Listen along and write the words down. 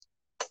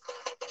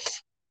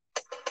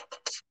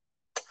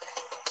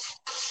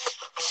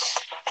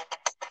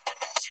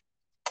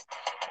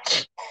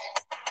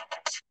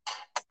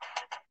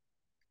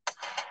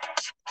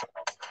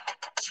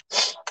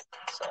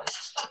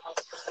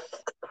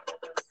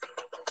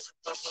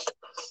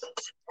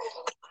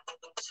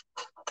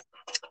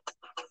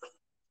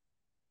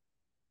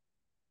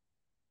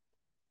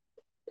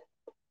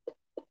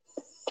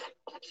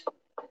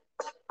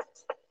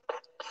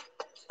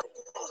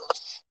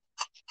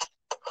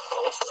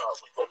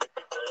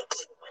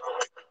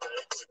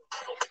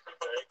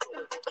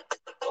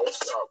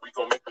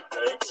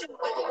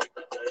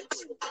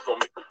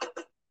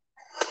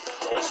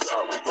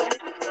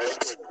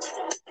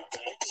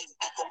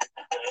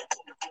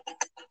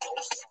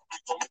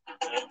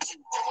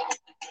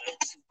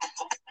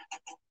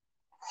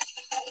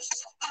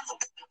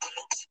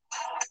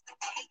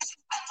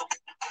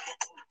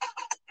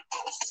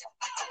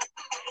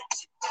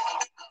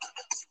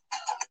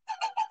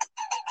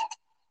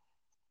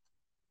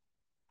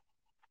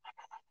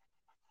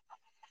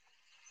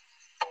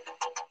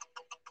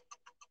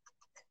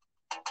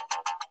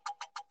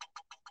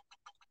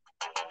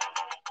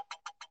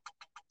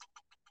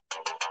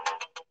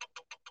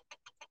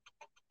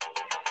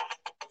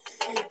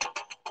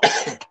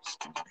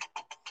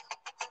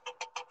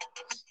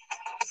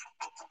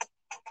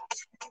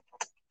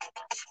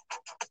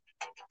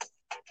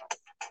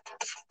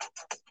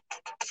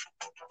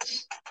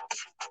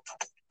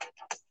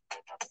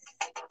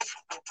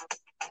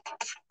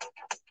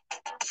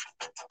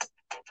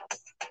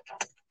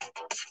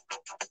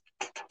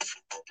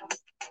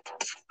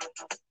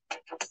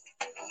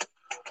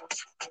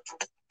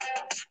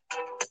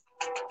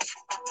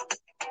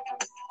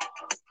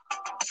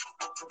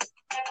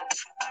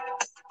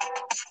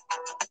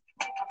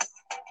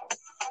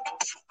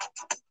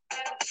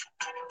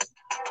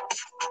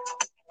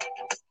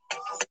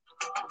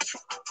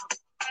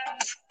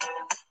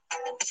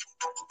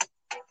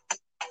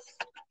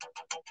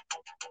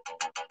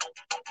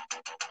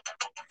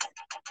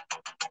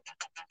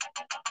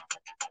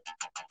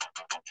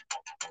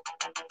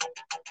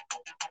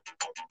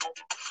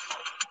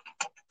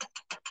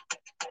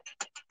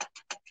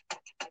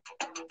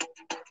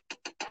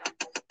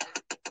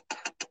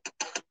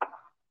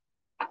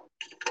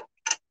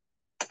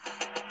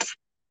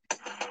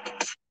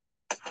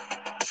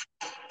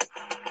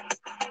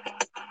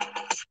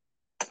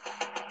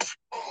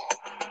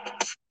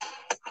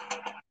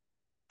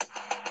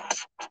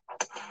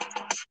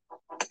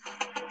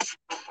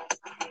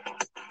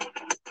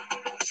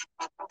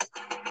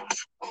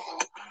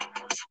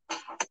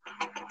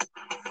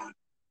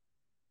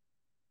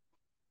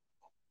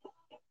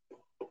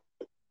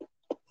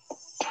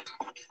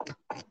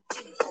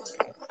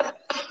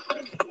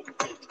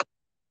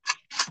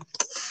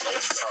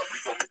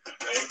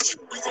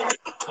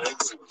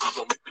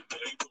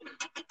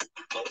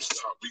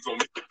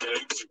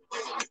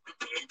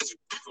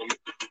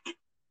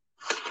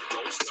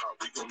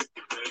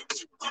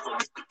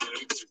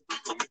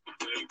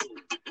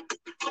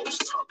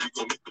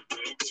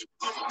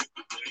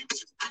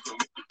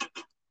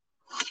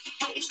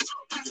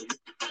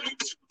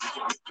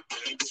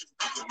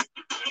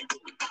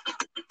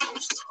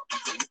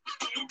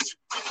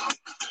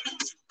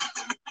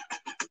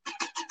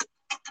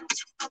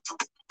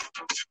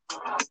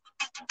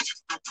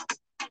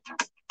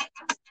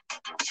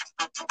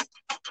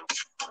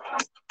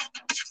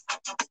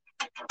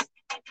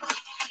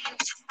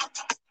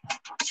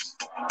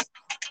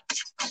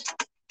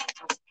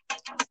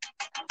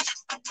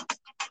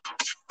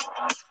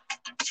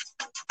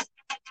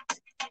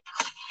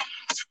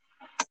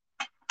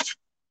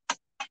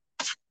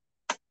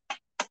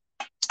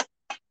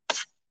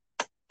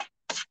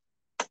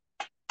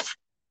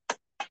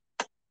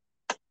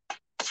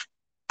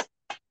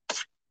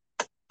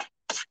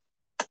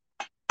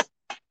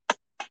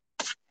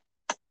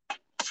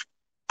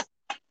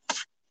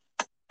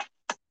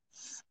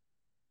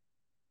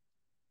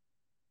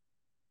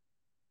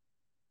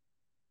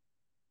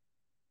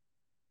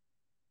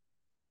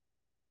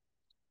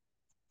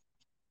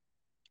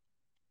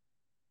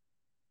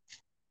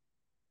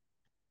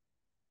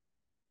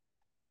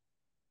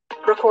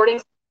Recording.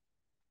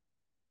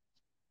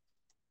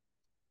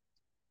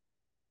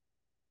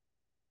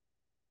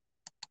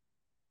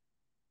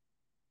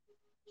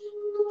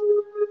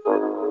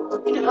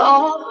 In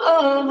all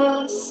of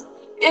us,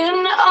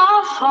 in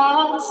our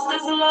hearts,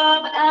 there's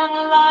love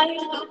and light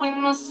that we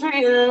must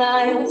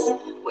realize.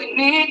 We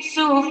need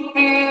to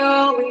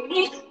feel, we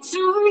need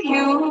to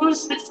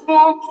use this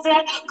warmth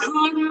that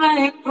could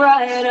make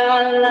bright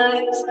our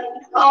lives.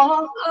 In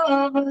all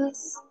of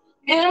us,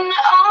 in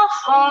our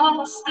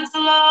hearts, there's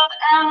love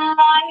and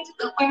light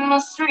that we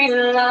must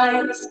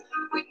realize.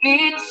 We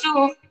need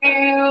to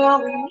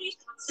feel, we need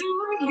to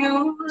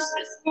use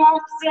this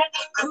warmth that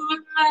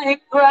could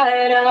make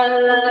bright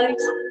our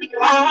lives.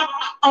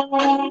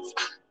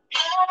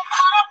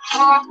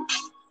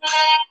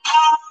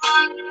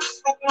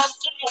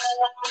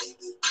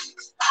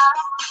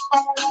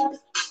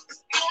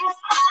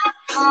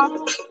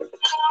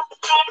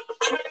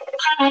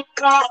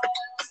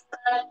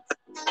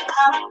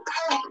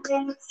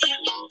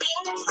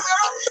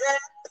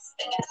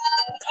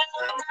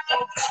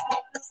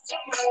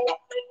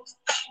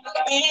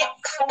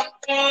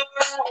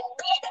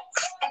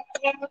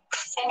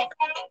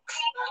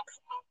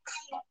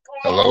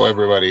 Hello,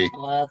 everybody.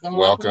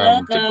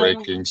 Welcome to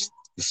Breaking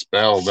the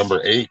Spell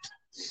number 8.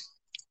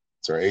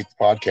 It's our 8th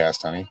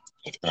podcast, honey.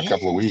 In a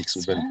couple of weeks.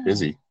 We've been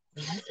busy.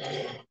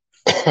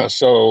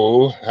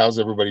 So, how's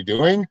everybody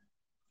doing?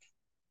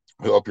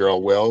 We hope you're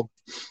all well.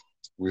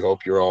 We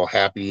hope you're all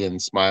happy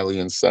and smiley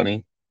and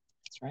sunny.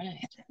 That's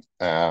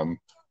right.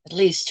 At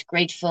least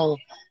grateful,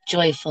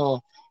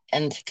 joyful,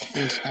 and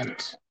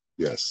content.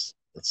 Yes,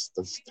 that's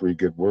 3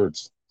 good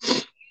words.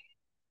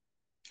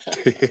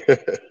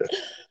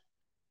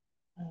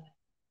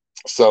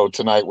 So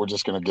tonight we're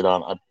just going to get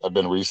on. I've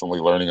been recently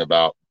learning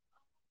about,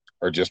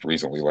 or just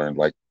recently learned,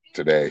 like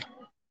today,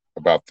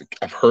 about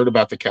I've heard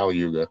about the Kali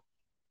Yuga.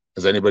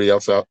 Has anybody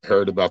else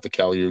heard about the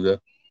Kali Yuga?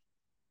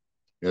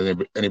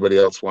 Anybody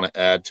else want to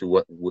add to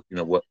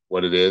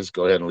what it is?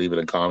 Go ahead and leave it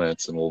in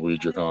comments, and we'll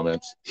read your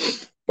comments.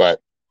 But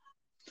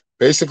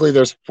basically,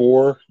 there's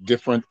 4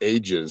 different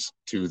ages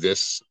to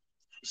this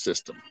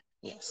system.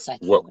 Yes,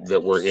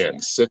 that we're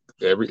in.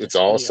 It's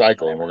all a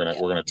cycle, and we're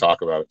gonna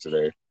talk about it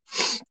today.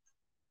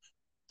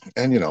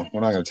 And we're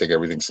not going to take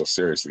everything so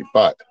seriously,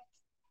 but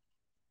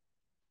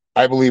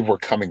I believe we're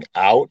coming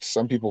out.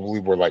 Some people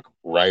believe we're like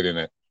right in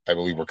it. I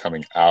believe we're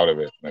coming out of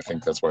it, and I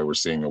think that's why we're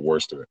seeing the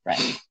worst of it.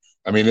 Right.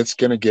 I mean, it's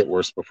going to get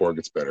worse before it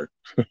gets better.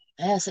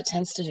 Yes, it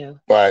tends to do.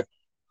 But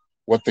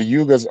what the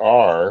yugas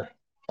are,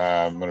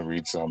 I'm going to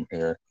read some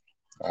here.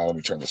 Let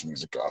me turn this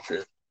music off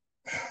here.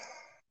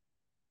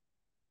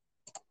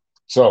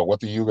 So, what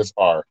the yugas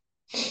are,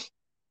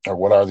 or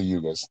what are the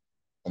yugas?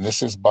 And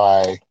this is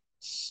by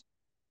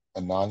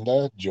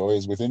Ananda, Joy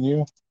is Within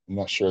You. I'm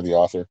not sure the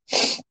author.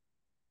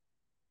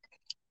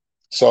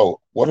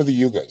 So, what are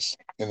the yugas?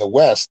 In the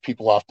West,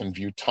 people often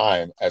view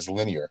time as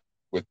linear,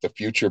 with the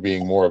future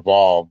being more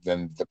evolved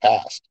than the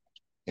past.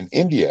 In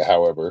India,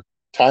 however,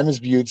 time is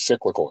viewed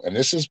cyclical, and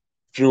this is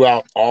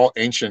throughout all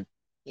ancient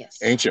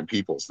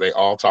peoples. They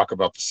all talk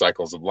about the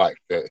cycles of life.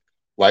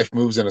 Life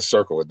moves in a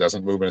circle; it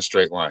doesn't move in a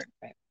straight line.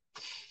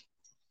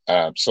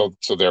 Right. So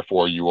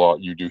therefore,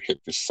 you do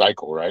hit this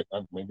cycle, right?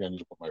 Maybe I need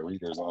to put my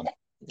readers on.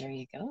 There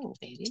you go,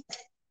 baby.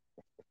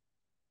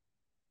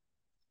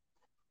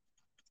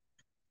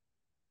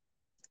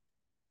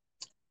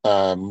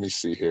 Let me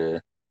see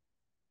here.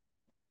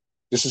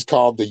 This is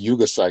called the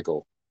Yuga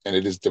cycle, and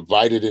it is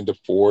divided into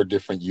 4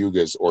 different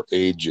yugas or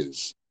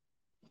ages.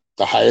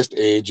 The highest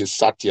age is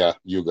Satya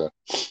Yuga,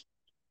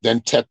 then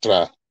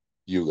Tetra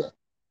Yuga,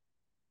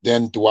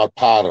 then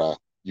Dwapara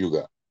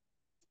Yuga,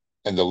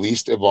 and the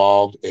least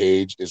evolved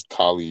age is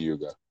Kali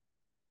Yuga.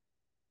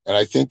 And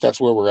I think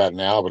that's where we're at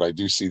now, but I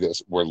do see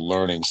this, we're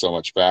learning so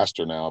much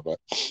faster now. But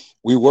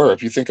we were,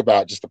 if you think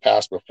about just the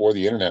past before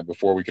the internet,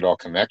 before we could all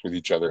connect with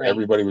each other, Right.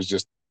 everybody was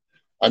just,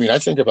 I mean, I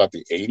think about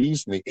the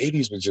 80s, and the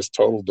 80s was just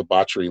total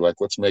debauchery. Like,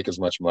 let's make as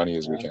much money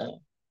as we can.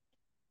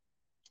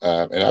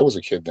 And I was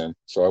a kid then,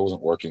 so I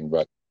wasn't working,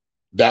 but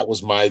that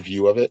was my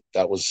view of it.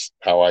 That was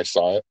how I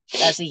saw it.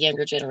 As a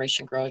younger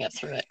generation growing up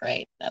through it,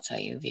 right? That's how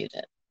you viewed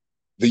it.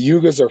 The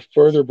yugas are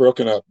further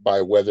broken up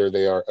by whether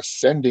they are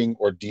ascending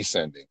or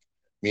descending,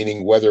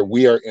 meaning whether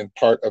we are in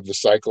part of the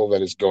cycle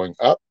that is going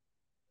up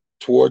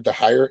toward the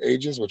higher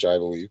ages, which I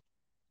believe,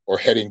 or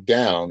heading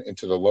down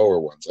into the lower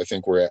ones. I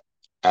think we're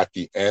at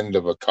the end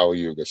of a Kali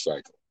Yuga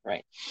cycle.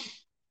 Right.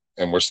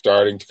 And we're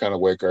starting to kind of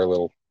wake our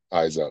little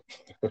eyes up.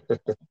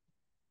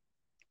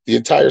 The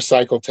entire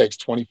cycle takes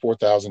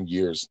 24,000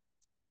 years.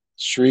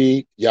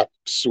 Sri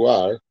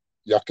Yakeswar,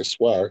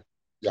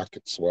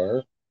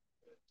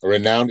 a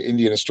renowned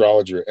Indian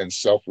astrologer and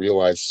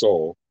self-realized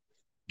soul,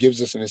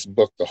 gives us in his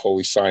book, The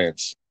Holy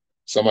Science,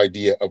 some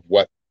idea of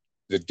what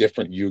the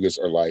different yugas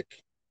are like.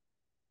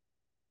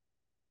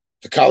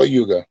 The Kali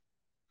Yuga.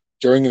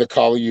 During the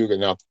Kali Yuga,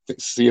 now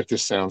see if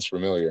this sounds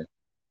familiar.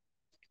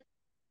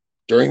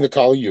 During the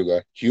Kali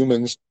Yuga,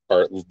 humans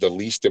are the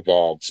least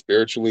evolved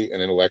spiritually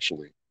and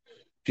intellectually.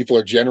 People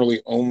are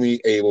generally only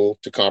able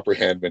to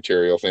comprehend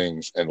material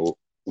things and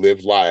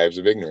live lives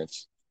of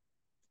ignorance.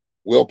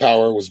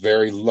 Willpower was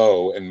very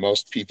low, and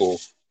most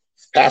people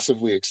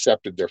passively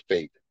accepted their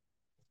fate.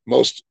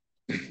 Most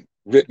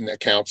written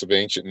accounts of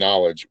ancient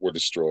knowledge were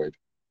destroyed.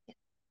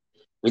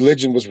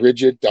 Religion was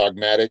rigid,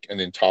 dogmatic,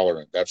 and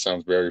intolerant. That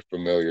sounds very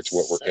familiar to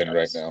what we're in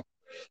right now.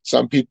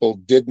 Some people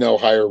did know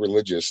higher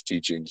religious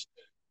teachings,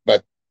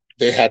 but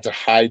they had to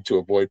hide to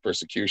avoid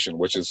persecution,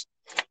 which is,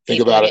 think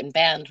people about are it. Getting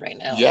banned right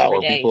now. Yeah,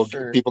 or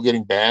people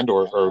getting banned,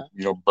 or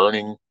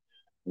burning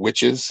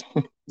witches,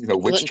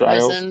 witch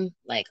trials. Prison,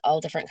 like all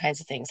different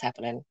kinds of things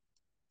happening.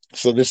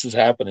 So this is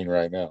happening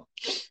right now.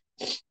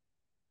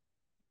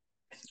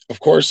 Of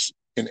course,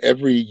 in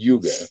every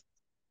yuga,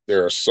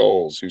 there are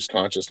souls whose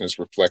consciousness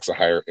reflects a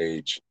higher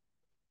age.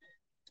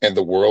 And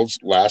the world's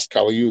last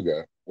Kali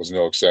Yuga was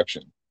no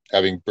exception,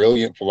 having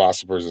brilliant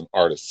philosophers and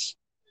artists.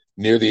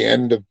 Near the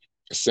end of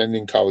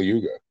ascending Kali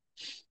Yuga,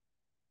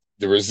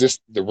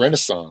 the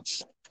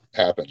Renaissance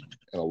happened,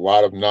 and a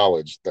lot of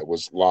knowledge that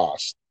was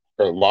lost,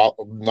 or a lot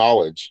of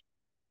knowledge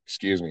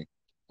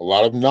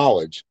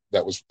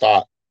that was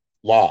thought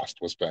lost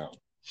was found.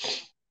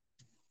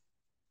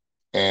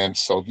 And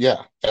so,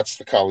 yeah, that's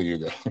the Kali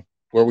Yuga,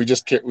 where we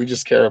just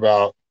care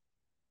about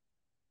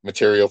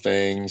material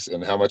things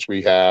and how much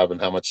we have and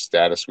how much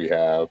status we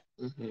have.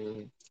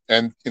 Mm-hmm.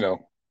 And,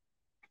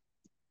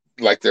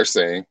 like they're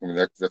saying, I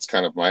mean, that's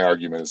kind of my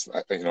argument is,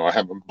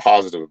 I'm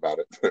positive about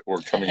it, that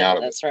we're coming out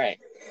of that's it.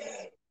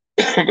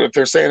 That's right. But if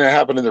they're saying it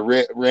happened in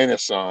the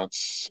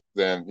Renaissance,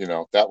 then,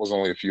 that was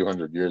only a few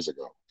hundred years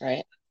ago.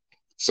 Right.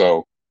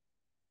 So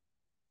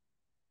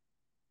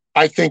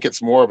I think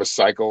it's more of a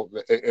cycle,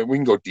 and we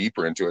can go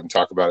deeper into it and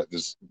talk about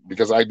it,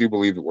 because I do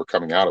believe that we're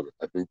coming out of it.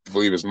 I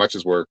believe as much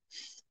as we're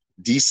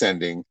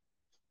descending,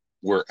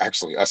 we're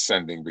actually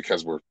ascending,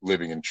 because we're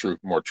living in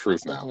more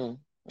truth now. Mm-hmm.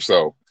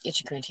 So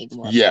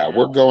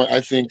we're going.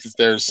 I think that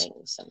there's,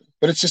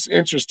 but it's just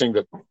interesting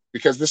that,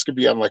 because this could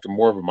be on like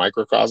more of a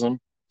microcosm,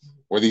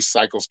 where these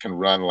cycles can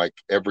run like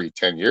every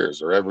 10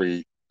 years or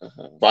every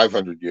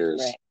 500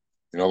 years. Right.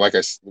 Like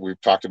we've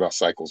talked about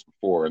cycles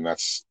before, and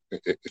it's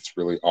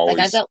really always.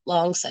 Like I've got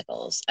long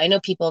cycles. I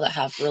know people that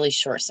have really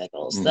short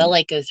cycles. Mm-hmm. They'll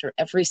like go through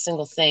every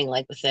single thing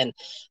like within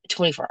a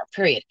 24-hour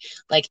period.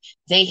 Like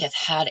they have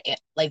had it,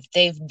 like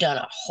they've done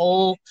a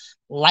whole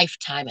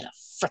lifetime in a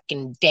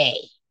freaking day.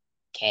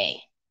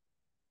 Okay.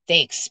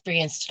 They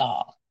experienced it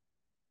all.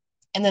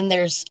 And then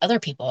there's other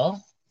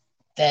people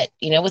that,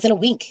 within a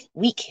week,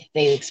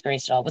 they've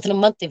experienced it all. Within a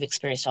month, they've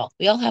experienced it all.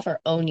 We all have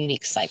our own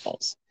unique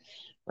cycles,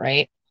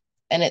 right?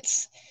 And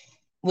it's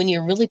when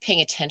you're really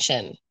paying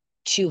attention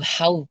to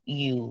how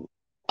you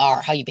are,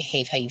 how you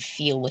behave, how you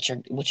feel, what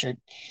you're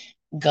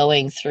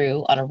going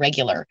through on a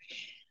regular,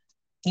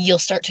 you'll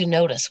start to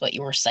notice what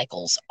your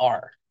cycles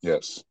are.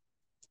 Yes.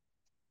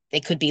 They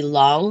could be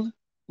long.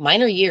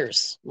 Mine are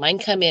years. Mine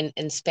come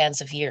in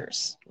spans of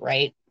years,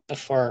 right?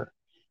 Before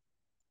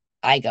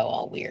I go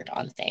all weird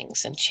on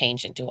things and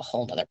change into a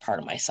whole other part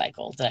of my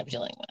cycle that I'm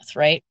dealing with,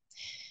 right?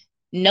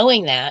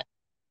 Knowing that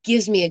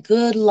gives me a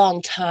good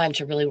long time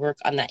to really work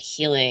on that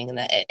healing. And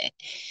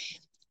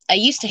I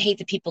used to hate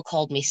that people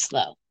called me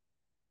slow.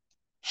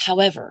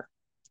 However,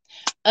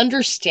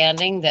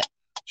 understanding that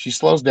she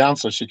slows down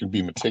so she can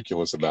be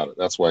meticulous about it.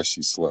 That's why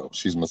she's slow.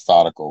 She's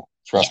methodical.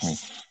 Trust me.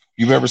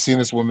 You've ever seen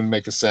this woman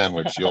make a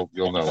sandwich, you'll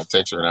know. It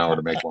takes her an hour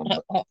to make one,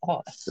 but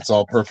it's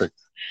all perfect.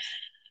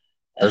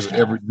 There's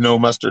no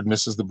mustard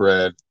misses the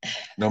bread,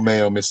 no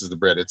mayo misses the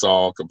bread. It's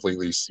all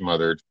completely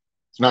smothered.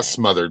 It's not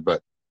smothered,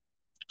 but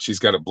she's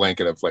got a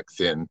blanket of like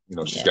thin.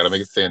 She's got to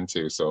make it thin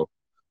too. So,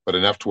 but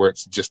enough to where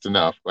it's just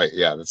enough. Like,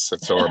 yeah, that's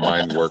how her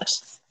mind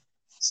works.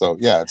 So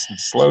yeah, it's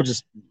slow.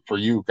 Just for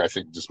you, I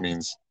think, just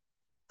means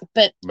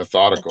but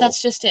methodical.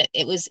 That's just it.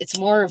 It's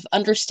more of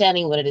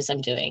understanding what it is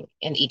I'm doing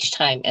in each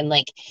time, and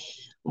like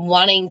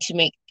wanting to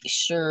make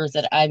sure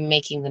that I'm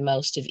making the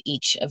most of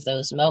each of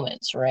those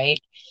moments, right?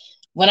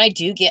 When I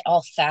do get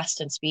all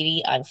fast and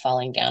speedy, I'm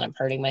falling down, I'm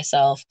hurting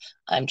myself,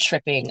 I'm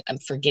tripping, I'm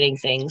forgetting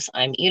things,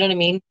 you know what I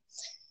mean?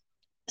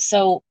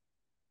 So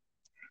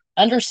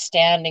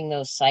understanding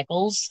those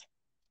cycles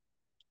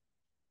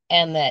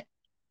and that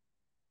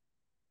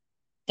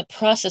the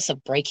process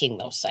of breaking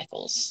those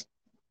cycles,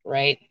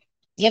 right?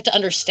 You have to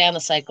understand the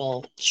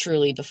cycle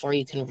truly before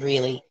you can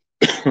really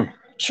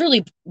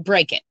truly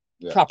break it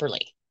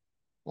properly,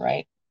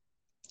 right?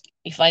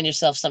 You find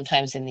yourself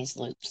sometimes in these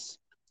loops.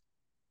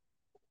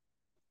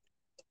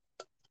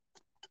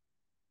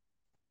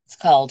 It's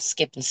called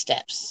skipping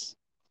steps.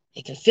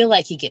 It can feel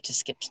like you get to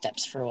skip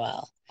steps for a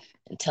while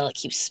until it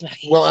keeps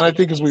smacking. Well, and I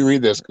think as we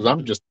read this,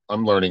 because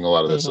I'm learning a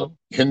lot of this.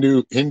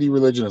 Hindu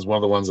religion is one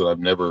of the ones that I've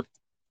never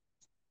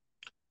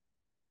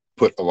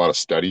put a lot of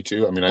study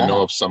to. I mean, I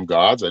know of some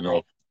gods. I know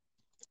of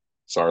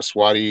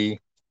Saraswati,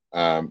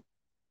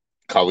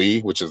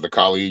 Kali, which is the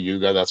Kali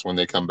Yuga. That's when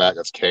they come back.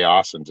 That's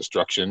chaos and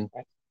destruction.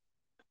 Right.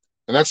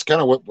 And that's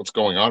kind of what's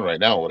going on right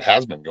now, what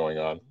has been going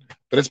on.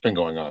 But it's been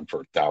going on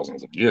for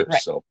thousands of years.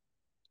 Right. So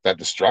that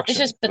destruction,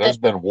 there's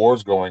been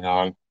wars going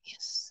on.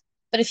 Yes.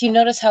 But if you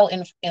notice how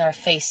in our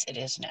face it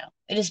is now,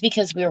 it is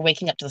because we are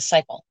waking up to the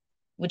cycle,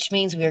 which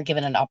means we are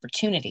given an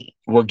opportunity.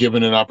 We're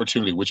given an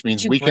opportunity, which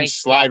means we can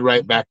slide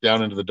right back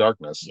down into the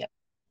darkness. Yep.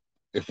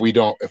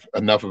 If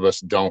enough of us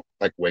don't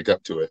like wake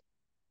up to it,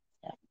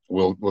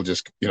 we'll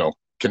just,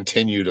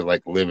 continue to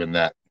like live in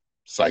that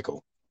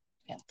cycle.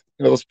 Yeah.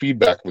 Those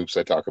feedback loops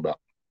I talk about.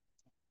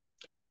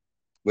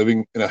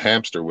 Living in a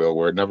hamster wheel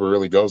where it never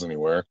really goes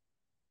anywhere.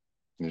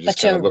 You're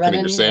just kind of looking at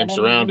your same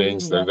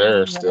surroundings. They're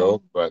there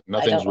still, but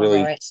nothing's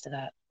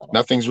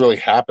really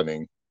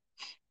happening.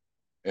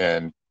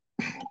 And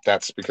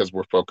that's because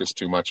we're focused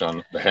too much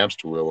on the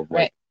hamster wheel of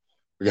like,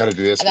 we got to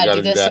do this, we got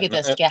to do that. To get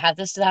this, I have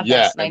this to have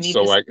this. And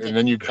so and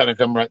then you kind of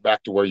come right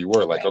back to where you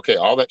were. Like, okay,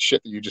 all that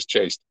shit that you just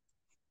chased,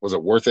 was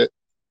it worth it?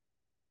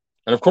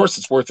 And of course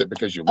it's worth it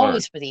because you learned.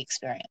 Always for the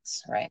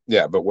experience, right?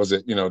 Yeah, but was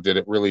it, did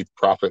it really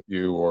profit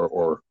you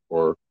or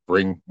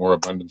bring more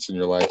abundance in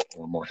your life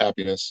or more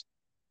happiness?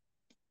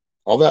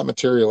 All that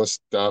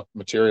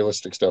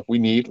materialistic stuff we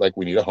need, like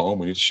we need a home,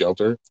 we need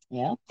shelter.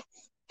 Yeah.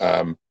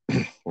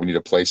 We need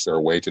a place or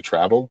a way to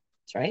travel.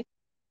 That's right.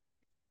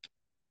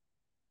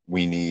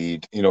 We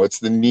need, it's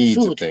the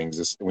needs of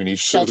things. We need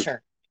shelter.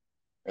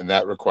 Food, and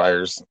that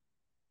requires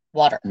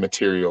water,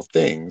 material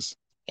things.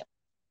 Yep.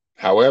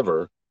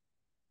 However,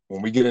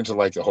 when we get into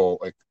like the whole,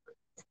 like,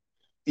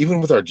 even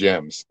with our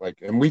gems, like,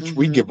 and we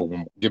give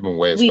them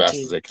away as fast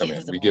as they come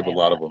in. We give a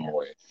lot of them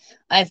away.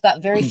 I've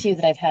got very few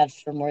that I've had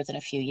for more than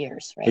a few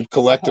years. Right. We've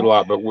collected a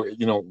lot, but we're,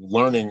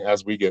 learning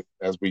as we get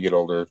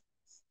older.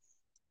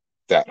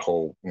 That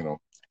whole,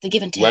 the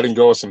give and take, letting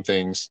go of some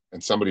things,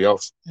 and somebody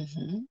else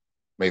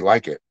may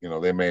like it.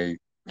 They may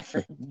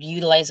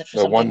utilize it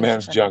for one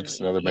man's junk is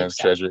another man's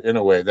treasure. In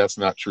a way, that's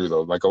not true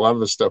though. Like a lot of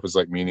this stuff is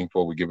like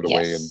meaningful. We give it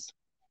away and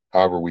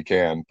however we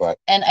can, but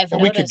and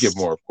we could give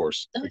more, of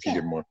course. We could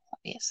give more,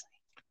 obviously.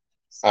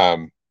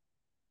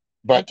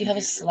 But I do have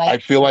a slight. I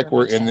feel like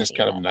we're in this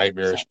kind of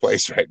nightmarish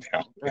place right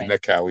now in the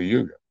Kali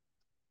Yuga.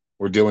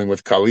 We're dealing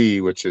with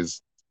Kali, which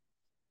is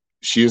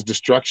she is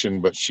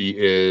destruction, but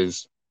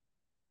she's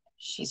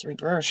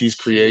rebirth. She's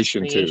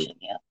creation too.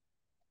 Yeah.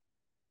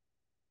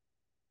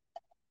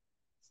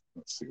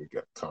 Let's see, we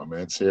got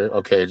comments here.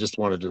 Okay, just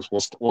wanted to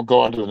we'll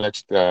go on to the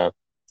next the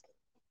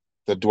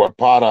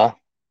Dwapara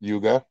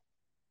Yuga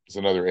is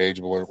another age.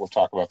 We'll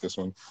talk about this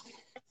one.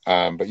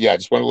 But yeah, I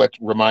just want to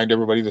remind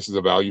everybody this is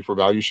a value for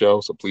value show.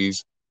 So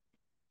please,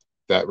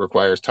 that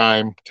requires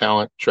time,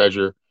 talent,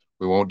 treasure.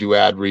 We won't do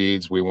ad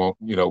reads. We won't,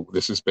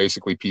 this is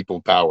basically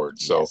people powered.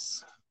 So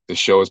this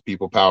show is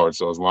people powered.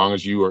 So as long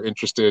as you are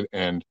interested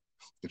and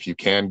if you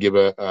can give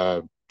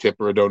a tip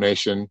or a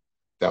donation,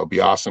 that would be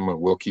awesome. And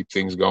we'll keep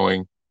things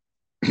going.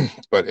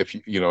 But if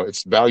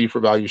it's value for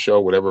value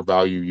show, whatever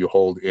value you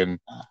hold in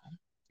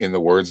the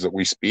words that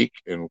we speak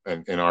in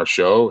our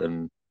show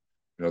and,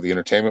 the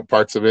entertainment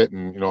parts of it.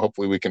 And,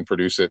 hopefully we can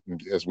produce it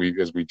and as we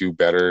do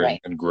better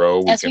and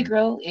grow. We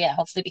grow. Yeah.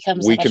 Hopefully it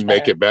becomes, we can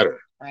make it better.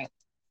 Right.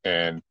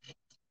 And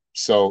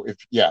so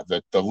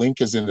the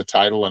link is in the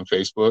title on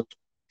Facebook.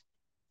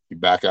 You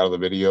back out of the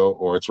video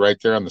or it's right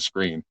there on the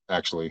screen.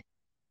 Actually,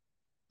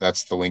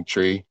 that's the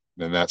Linktree.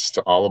 And that's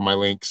to all of my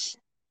links.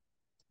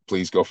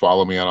 Please go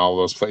follow me on all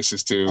those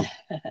places too.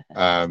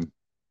 I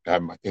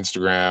have my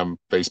Instagram,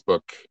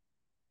 Facebook,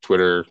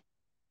 Twitter.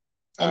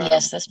 And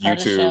yes, this part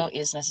YouTube. Of the show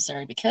is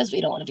necessary because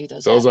we don't want to do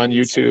those on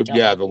YouTube.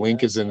 So the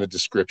link is in the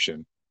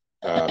description.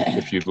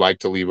 If you'd like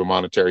to leave a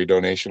monetary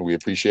donation, we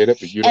appreciate it.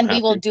 But you don't and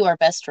we will do our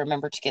best to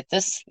remember to get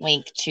this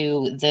link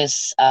to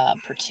this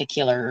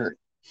particular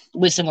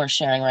wisdom we're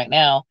sharing right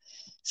now,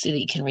 so that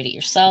you can read it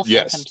yourself.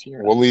 Yes, come to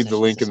your we'll leave the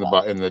link in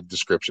the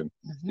description.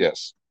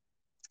 Yes,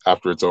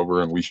 after it's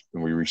over and we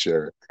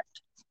reshare it.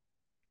 Correct.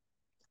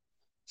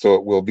 So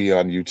it will be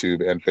on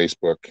YouTube and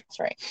Facebook. That's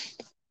right.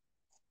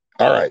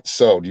 All right.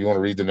 So, do you want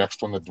to read the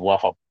next one, the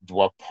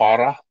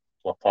Dwapara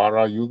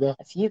Yuga?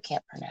 If you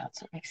can't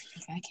pronounce it, makes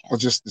me think I Well, can.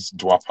 just it's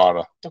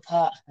Dwapara.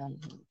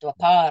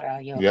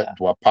 Dwapara Yep, Yoga.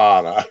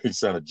 Dwapara. You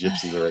sounded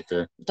gypsy right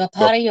there.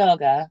 Dwapara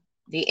Yoga,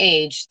 the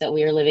age that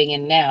we are living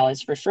in now,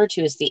 is referred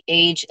to as the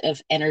age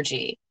of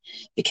energy.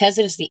 Because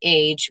it is the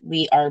age,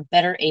 we are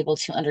better able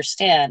to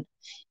understand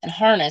and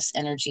harness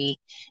energy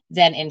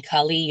than in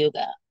Kali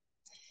Yuga.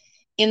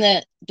 In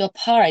the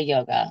Dwapara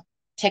Yoga,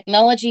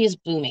 technology is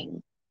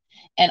booming,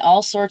 and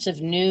all sorts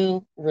of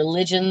new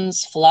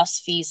religions,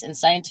 philosophies, and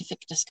scientific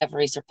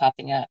discoveries are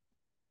popping up.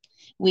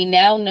 We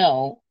now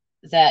know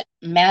that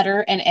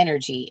matter and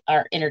energy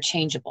are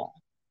interchangeable.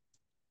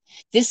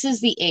 This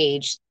is the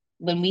age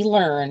when we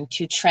learn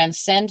to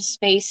transcend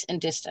space and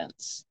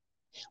distance.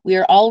 We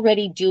are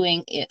already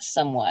doing it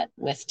somewhat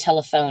with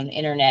telephone,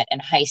 internet,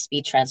 and high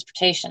speed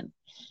transportation.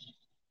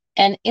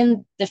 And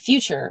in the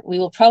future, we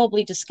will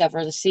probably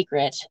discover the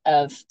secret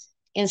of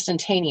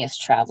instantaneous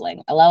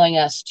traveling, allowing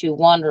us to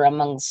wander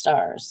among the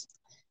stars.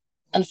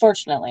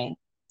 Unfortunately,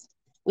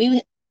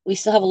 we we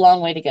still have a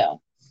long way to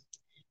go.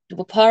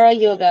 Dwapara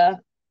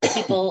Yoga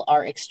people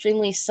are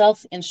extremely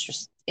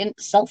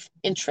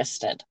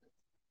self-interested,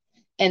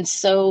 and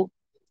so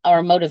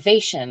our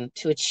motivation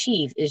to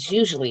achieve is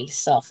usually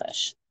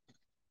selfish.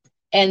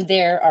 And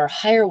there are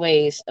higher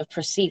ways of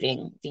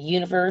perceiving the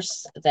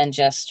universe than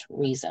just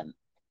reason.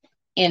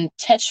 In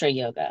Tetra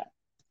Yoga,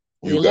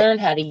 we Yuga, learn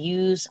how to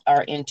use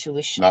our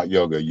intuition. not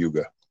yoga,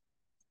 Yuga.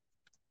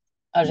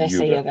 Oh, did I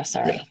say Yuga. yoga?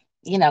 Sorry.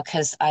 Yeah.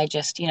 Because I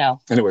just,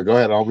 Anyway, go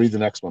ahead. I'll read the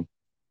next one.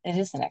 it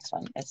is the next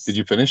one. Did It's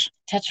you finish?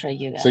 Tetra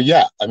Yoga. So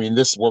yeah, I mean,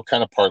 we're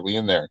kind of partly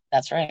in there.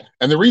 That's right.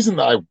 And the reason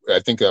that I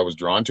think I was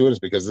drawn to it is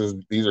because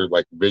these are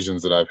like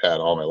visions that I've had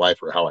all my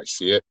life, or how I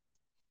see it.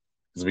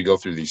 As we go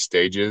through these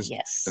stages,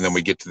 Yes. and then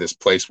we get to this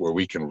place where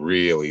we can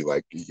really,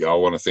 like,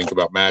 y'all want to think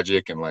about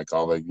magic and like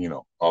all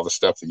the all the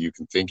stuff that you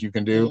can think you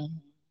can do. Mhm.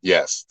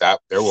 Yes,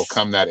 that there will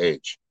come that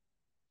age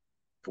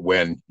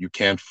when you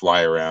can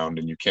fly around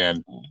and you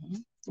can,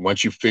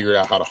 once you figure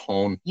out how to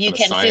hone You kind of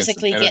can science and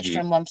physically get energy.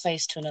 from one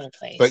place to another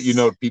place. But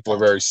people are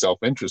very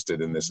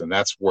self-interested in this, and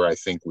that's where I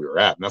think we were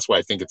at, and that's why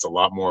I think it's a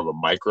lot more of a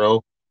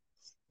micro.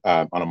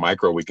 On a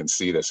micro, we can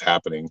see this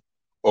happening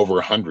over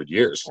 100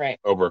 years, Right.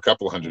 over a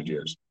couple of 100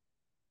 years.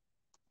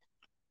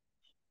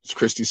 As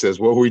Christy says,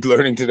 what were we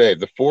learning today?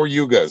 The 4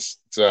 yugas.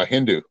 It's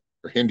Hindu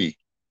or Hindi.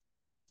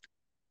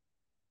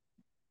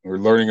 We're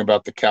learning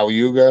about the Kali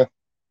Yuga.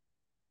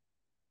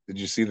 Did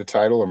you see the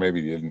title, or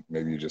maybe you didn't?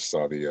 Maybe you just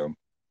saw the.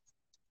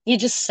 You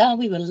just saw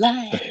we were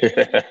live.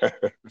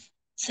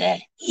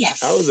 Said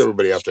yes. How is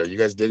everybody out there? You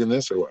guys digging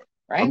this or what?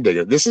 Right? I'm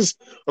digging it. This is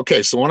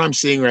okay. So what I'm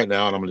seeing right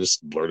now, and I'm gonna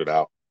just blurt it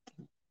out.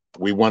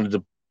 We wanted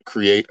to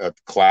create a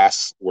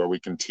class where we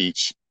can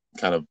teach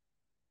kind of,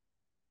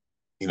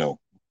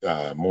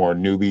 more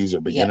newbies or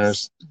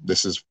beginners.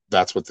 Yes.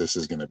 That's what this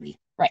is going to be.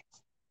 Right.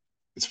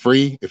 It's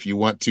free. If you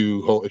want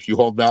to if you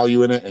hold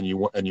value in it, and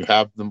you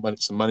have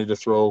some money to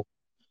throw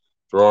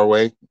our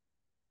way,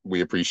 we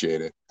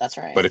appreciate it. That's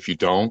right. But if you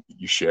don't,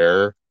 you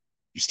share,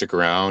 you stick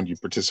around, you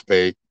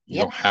participate.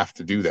 You don't have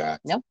to do that.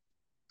 Nope.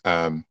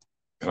 And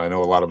I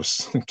know a lot of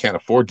us can't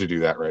afford to do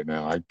that right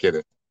now. I get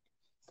it.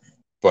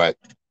 But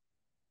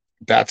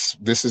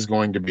this is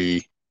going to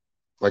be,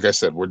 like I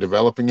said, we're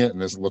developing it, and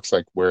this looks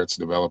like where it's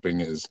developing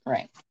is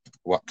right.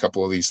 A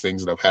couple of these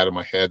things that I've had in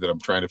my head that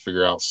I'm trying to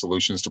figure out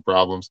solutions to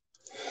problems.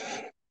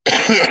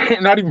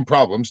 Not even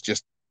problems,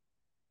 just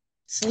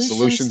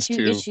solutions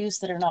to issues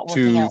that are not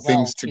working out things,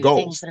 well, to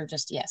goals. Things that are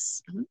just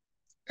yes. Mm-hmm.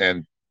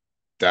 And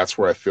that's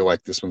where I feel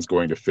like this one's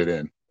going to fit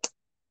in.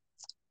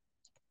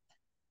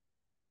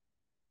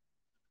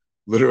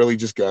 Literally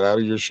just got out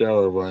of your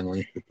shower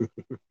finally.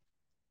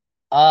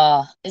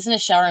 Isn't a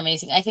shower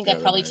amazing? I think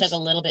I probably took a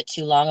little bit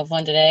too long of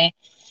one today,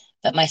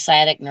 but my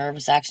sciatic nerve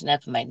is acting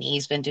up and my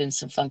knee's been doing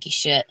some funky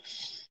shit.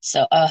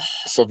 So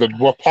the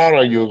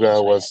Dwapara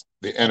Yuga was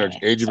the energy,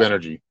 age of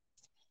energy.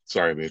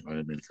 Sorry, babe. I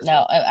didn't mean to.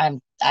 No,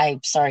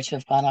 I'm sorry to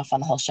have gone off on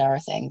the whole shower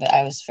thing, but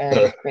I was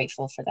very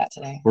grateful for that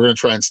today. We're going to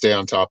try and stay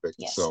on topic.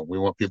 Yes. So we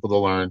want people to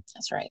learn.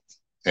 That's right.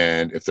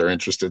 And if they're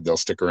interested, they'll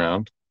stick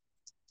around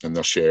and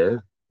they'll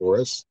share for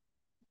us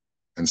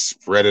and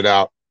spread it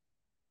out.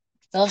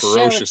 They'll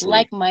share with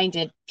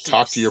like-minded people.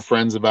 Talk to your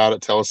friends about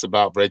it. Tell us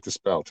about Break the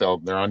Spell. Tell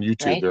them they're on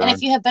YouTube. Right? And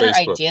if you have better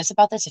ideas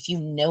about this, if you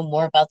know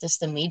more about this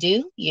than we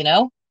do,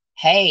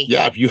 hey.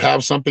 Yeah, if you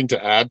have something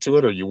to add to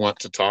it or you want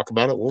to talk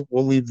about it,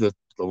 we'll leave the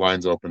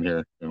lines open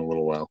here in a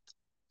little while.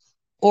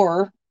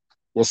 Or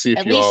we'll see if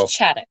at you all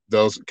chat it.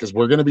 Those, because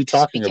we're going to be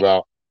talking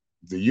about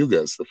the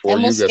yugas, the 4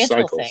 yuga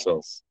cycles.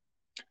 So,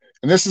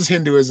 and this is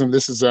Hinduism.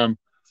 This is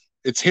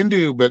it's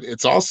Hindu, but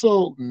it's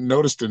also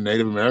noticed in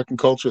Native American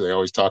culture. They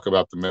always talk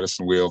about the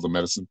medicine wheel, the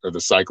medicine or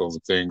the cycles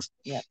of things.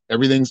 Yeah,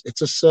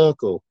 it's a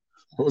circle.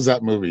 What was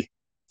that movie?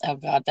 Oh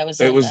God, that was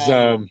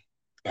the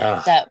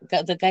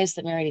guys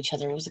that married each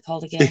other. What was it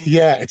called again?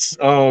 Yeah,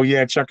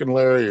 Chuck and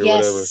Larry or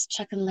whatever.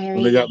 Chuck and Larry.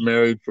 When they got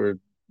married for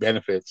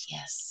benefits.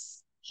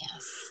 Yes.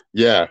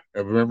 Yeah, I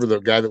remember the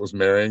guy that was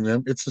marrying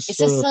them. It's a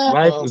circle.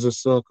 Life is a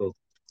circle.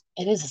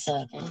 It is a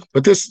circle.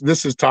 But this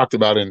is talked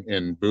about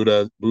in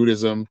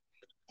Buddhism,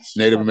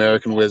 Native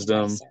American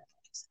wisdom.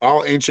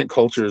 All ancient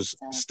cultures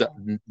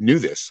knew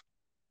this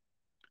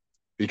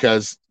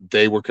because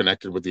they were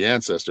connected with the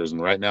ancestors.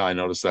 And right now, I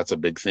notice that's a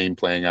big theme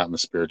playing out in the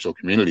spiritual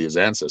community is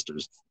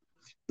ancestors.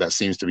 That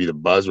seems to be the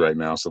buzz right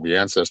now. So the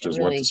ancestors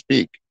want to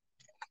speak.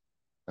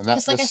 And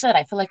that's like I said,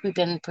 I feel like we've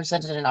been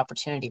presented an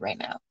opportunity right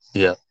now.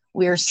 Yeah.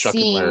 We're Chuck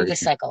seeing the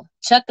cycle.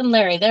 Chuck and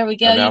Larry. There we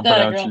go. I now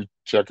pronounce you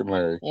Chuck and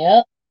Larry.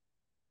 Yep.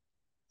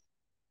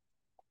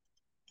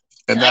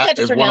 And that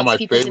is one of my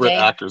favorite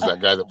actors,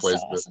 that guy that plays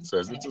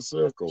says it's a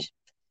circle.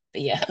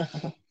 But yeah.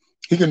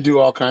 He can do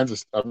all kinds of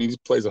stuff. I mean, he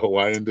plays a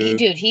Hawaiian dude.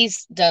 Dude,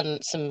 he's done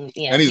some,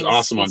 yeah. And he's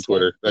awesome on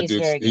Twitter. That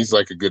dude's he's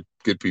like a good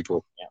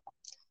people. Yeah.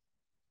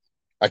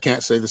 I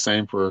can't say the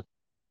same for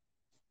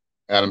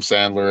Adam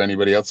Sandler or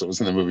anybody else that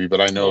was in the movie,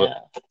 but I know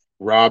that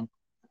Rob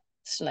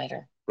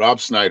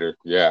Schneider,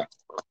 yeah.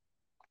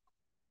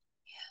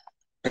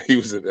 He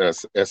was at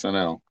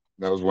SNL.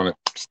 That was when it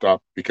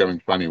stopped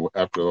becoming funny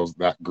after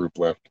that group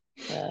left.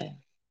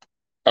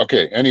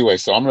 Okay, anyway,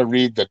 so I'm going to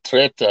read the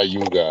Treta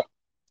Yuga.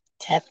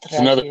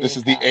 This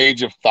is the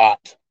age of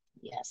thought.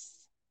 Yes.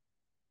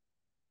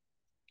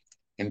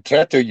 In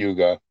Treta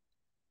Yuga,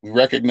 we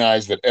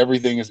recognize that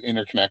everything is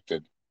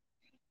interconnected.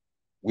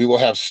 We will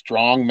have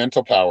strong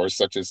mental powers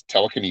such as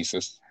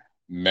telekinesis,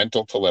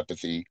 mental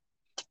telepathy,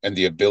 and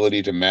the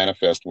ability to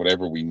manifest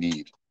whatever we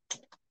need.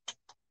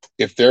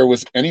 If there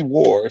is any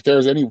war,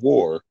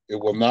 it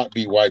will not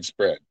be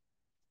widespread.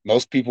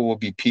 Most people will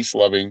be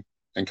peace-loving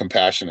and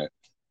compassionate.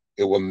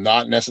 It will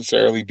not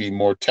necessarily be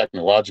more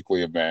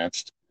technologically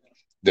advanced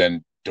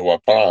than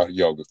Dwapara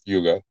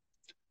Yuga,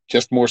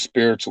 just more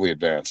spiritually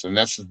advanced. And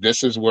this is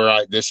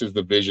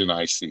the vision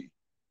I see.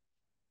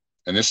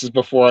 And this is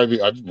before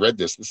I've read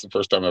this. This is the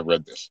first time I've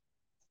read this.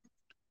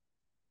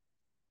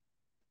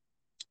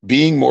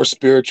 Being more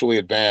spiritually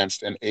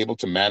advanced and able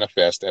to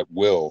manifest at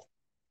will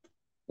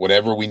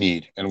whatever we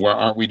need. And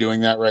aren't we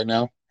doing that right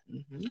now?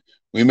 Mm-hmm.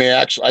 We may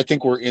actually, I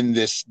think we're in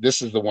this.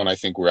 This is the one I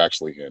think we're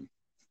actually in.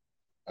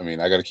 I mean,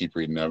 I got to keep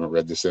reading. I haven't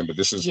read this in, but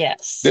this is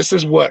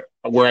where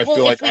I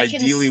feel like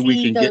ideally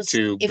we can get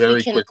to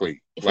very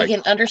quickly. If we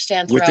can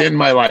understand within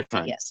my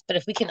lifetime. Yes, but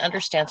if we can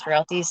understand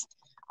throughout these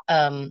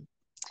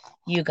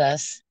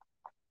yugas,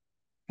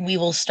 we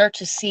will start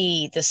to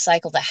see the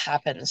cycle that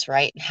happens,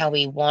 right? And how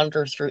we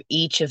wander through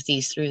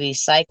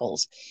these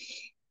cycles.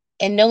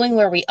 And knowing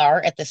where we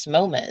are at this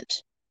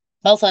moment,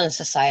 both on a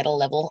societal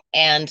level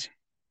and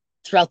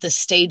throughout the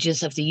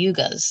stages of the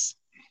yugas,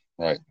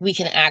 right? We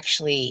can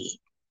actually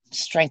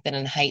strengthen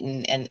and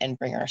heighten and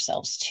bring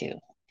ourselves to.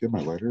 Get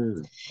my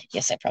lighter?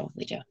 Yes, I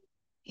probably do.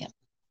 Yeah.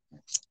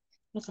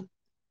 Welcome.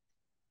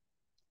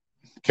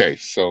 Okay,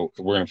 so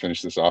we're going to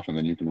finish this off and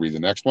then you can read the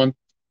next one.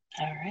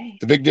 All right.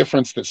 The big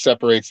difference that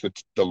separates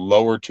the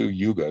lower two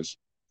yugas,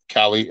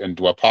 Kali and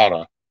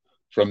Dwapara,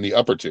 from the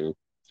upper two,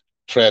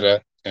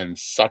 Treta and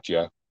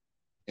Satya,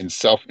 in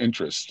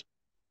self-interest.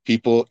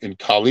 People in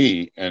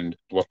Kali and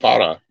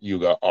Dwapara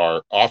Yuga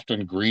are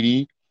often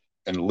greedy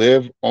and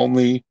live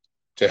only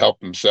to help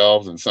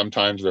themselves and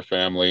sometimes their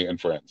family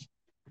and friends.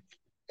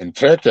 In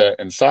Treta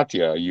and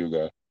Satya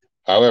Yuga,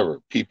 however,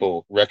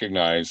 people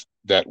recognize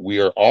that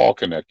we are all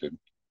connected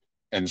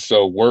and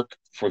so work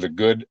for the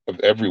good of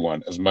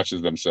everyone as much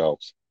as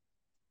themselves.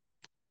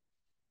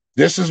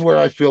 This is where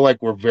I feel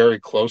like we're very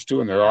close to,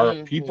 and there are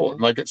people,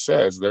 like it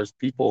says, there's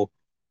people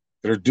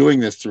that are doing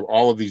this through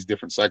all of these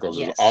different cycles.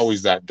 There's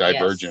always that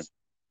divergent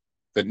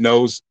that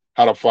knows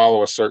how to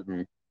follow a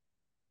certain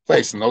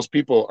place. And those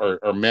people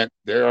are meant,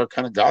 they are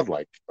kind of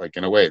godlike, like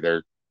in a way,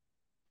 they're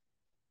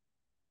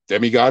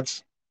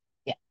demigods.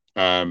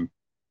 Yeah.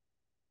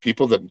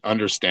 People that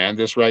understand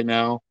this right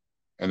now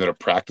and that are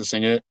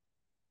practicing it,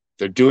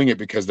 they're doing it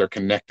because they're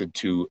connected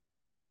to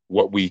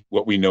what we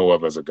know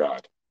of as a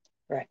god.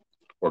 Right.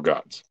 Or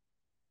gods.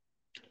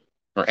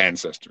 Or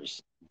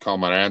ancestors. Call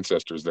them our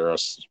ancestors. They're our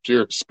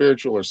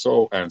spiritual or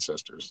soul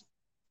ancestors.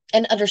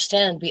 And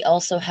understand, we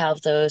also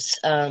have those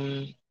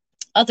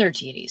other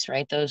deities,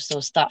 right? Those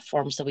thought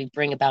forms that we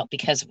bring about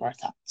because of our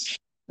thoughts.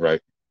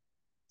 Right.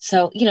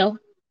 So,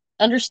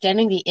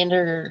 understanding the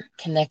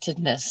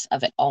interconnectedness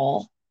of it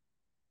all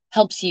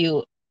helps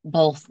you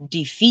both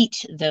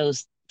defeat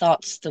those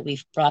thoughts that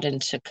we've brought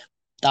into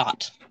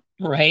thought,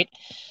 right?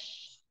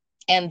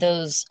 And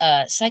those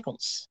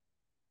cycles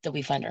that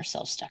we find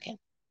ourselves stuck in.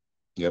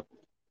 Yep.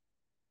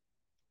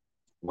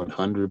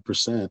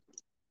 100%.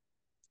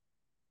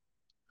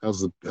 How's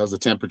the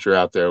temperature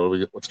out there?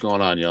 What's going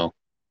on, y'all?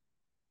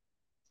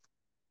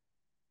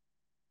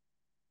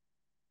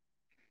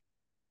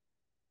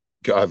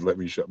 God, let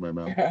me shut my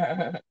mouth.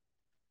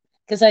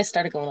 Because I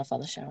started going off on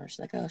the showers.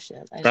 Like, oh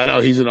shit! I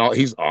know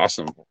he's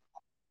awesome.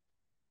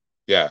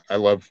 Yeah, I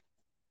love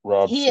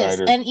Rob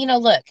Schneider. Is, and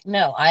look,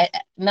 no, I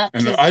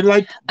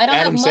like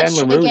Adam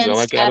Sandler movies. I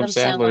like Adam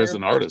Sandler as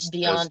an artist.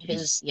 Beyond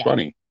his,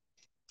 funny.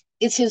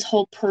 It's his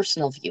whole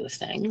personal view of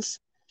things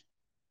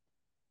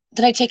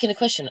that I take into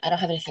question. I don't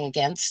have anything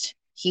against.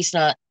 He's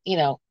not,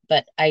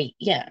 but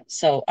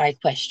so I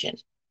question.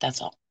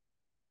 That's all.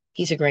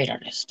 He's a great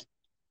artist.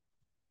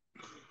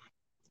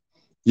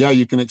 Yeah,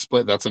 you can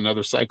explain. That's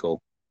another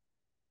cycle.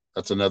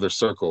 That's another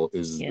circle,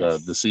 is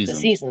Yes. the season.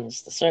 The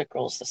seasons, the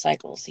circles, the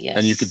cycles. Yes.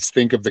 And you could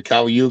think of the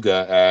Kali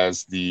Yuga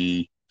as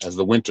the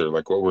winter,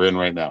 like what we're in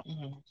right now.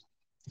 Mm-hmm.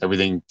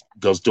 Everything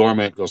goes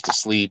dormant, goes to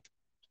sleep,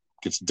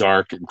 gets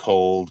dark and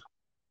cold.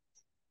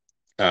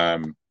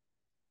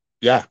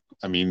 Yeah,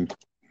 I mean,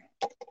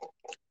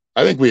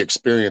 I think we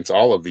experience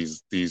all of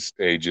these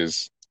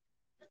ages.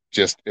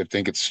 Just I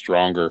think it's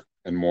stronger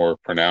and more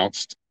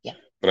pronounced. Yeah.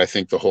 But I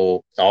think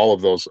all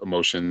of those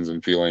emotions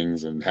and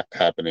feelings and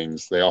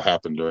happenings, they all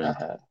happen during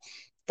the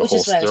Which whole.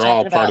 is what I was They're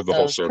all talking part about, of the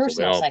whole those circle. They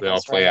personal all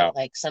cycles, play right? out.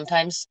 Like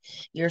sometimes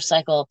your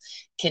cycle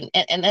can,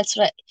 and that's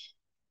what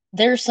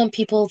there are some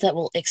people that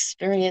will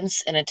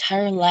experience an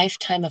entire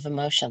lifetime of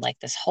emotion, like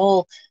this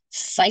whole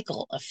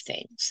cycle of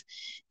things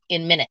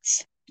in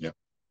minutes. Yeah.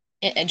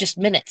 And just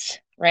minutes,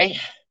 right?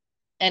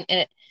 And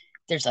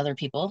there's other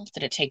people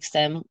that it takes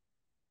them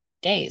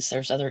days.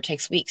 There's other, it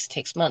takes weeks,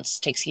 takes months,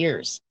 takes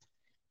years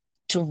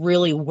to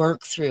really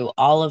work through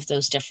all of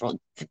those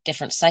different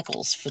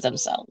cycles for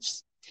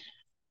themselves.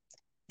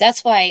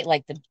 That's why,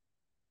 like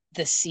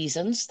the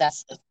seasons,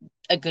 that's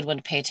a good one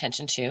to pay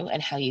attention to,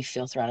 and how you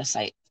feel throughout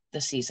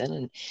the season,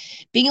 and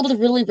being able to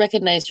really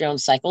recognize your own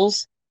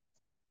cycles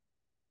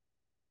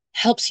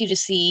helps you to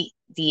see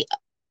the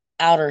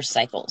outer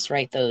cycles,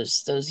 right?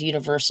 Those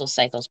universal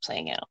cycles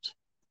playing out,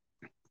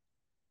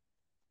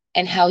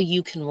 and how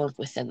you can work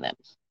within them.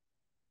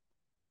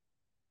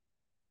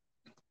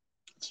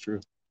 It's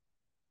true.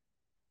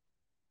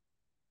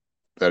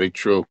 Very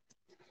true.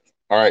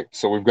 All right,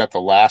 so we've got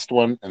the last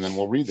one, and then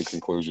we'll read the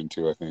conclusion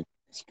too. I think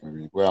it's going to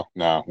be, well,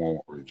 no, we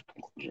won't read the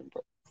conclusion,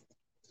 but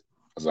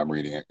as I'm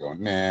reading it,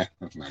 going, nah,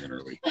 that's not going to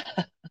really.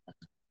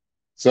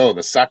 So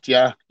the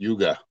Satya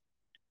Yuga.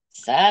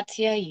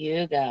 Satya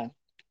Yuga,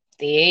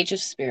 the age of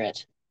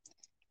spirit.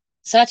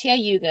 Satya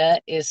Yuga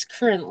is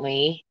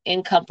currently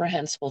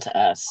incomprehensible to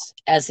us,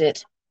 as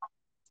is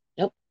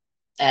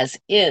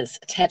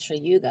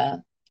Tetra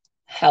Yuga.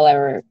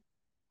 However,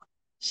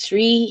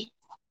 Sri,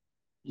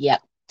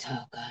 yep.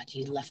 Oh God,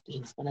 you left me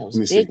with one of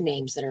those big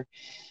names that are,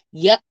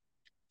 yep,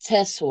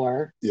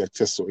 Tesor. Yeah,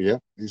 Tesor. Yeah,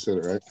 you said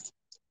it right.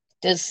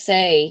 Does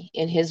say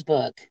in his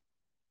book,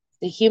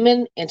 the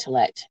human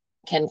intellect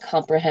can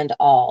comprehend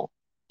all,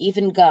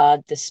 even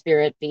God, the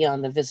spirit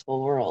beyond the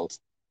visible world.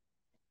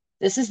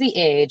 This is the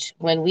age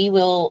when we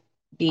will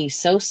be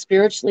so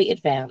spiritually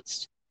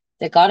advanced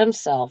that God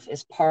himself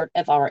is part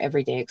of our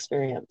everyday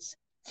experience.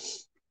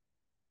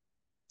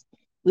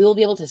 We will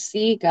be able to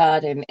see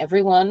God in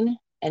everyone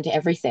and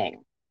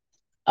everything.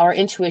 Our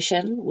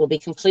intuition will be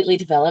completely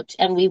developed,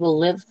 and we will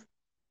live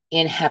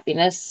in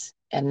happiness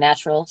and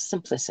natural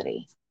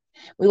simplicity.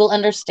 We will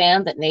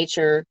understand that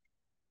nature,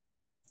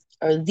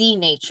 or the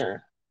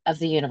nature of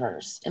the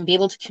universe, and be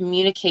able to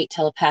communicate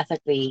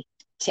telepathically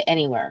to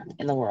anywhere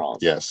in the world.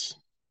 Yes.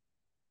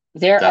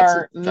 There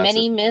are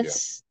many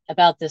myths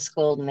about this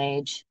golden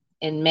age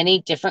in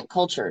many different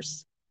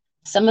cultures.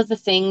 Some of the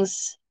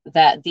things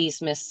that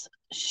these myths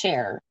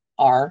share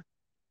are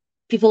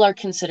people are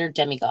considered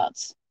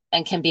demigods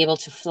and can be able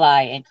to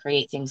fly and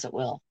create things at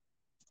will.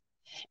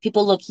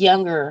 People look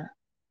younger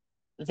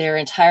their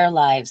entire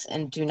lives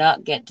and do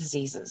not get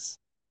diseases.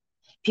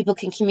 People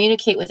can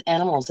communicate with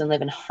animals and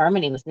live in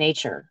harmony with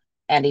nature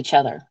and each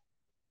other.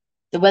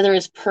 The weather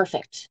is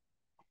perfect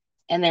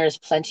and there is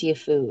plenty of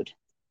food.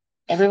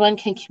 Everyone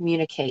can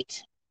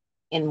communicate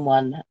in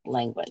one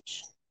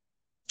language.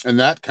 And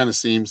that kind of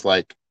seems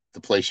like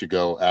the place you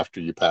go after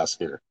you pass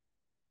here.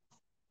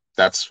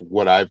 That's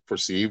what I've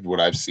perceived, what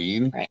I've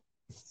seen, right,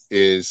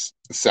 is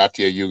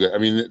Satya Yuga. I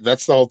mean,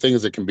 that's the whole thing,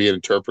 is it can be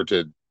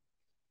interpreted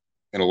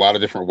in a lot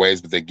of different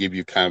ways, but they give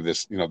you kind of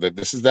this,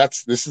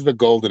 that this is the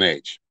golden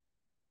age.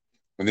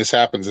 When this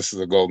happens, this is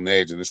the golden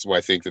age. And this is why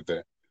I think that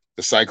the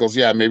cycles,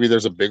 yeah, maybe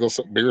there's a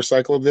bigger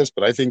cycle of this,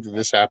 but I think that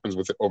this happens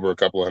with over a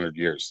couple hundred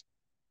years,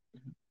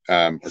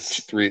 or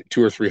 200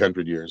 or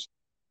 300 years.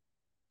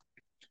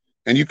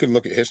 And you can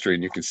look at history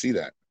and you can see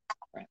that.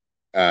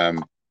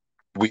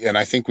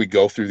 I think we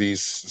go through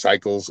these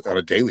cycles on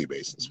a daily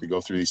basis. We go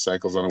through these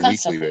cycles on a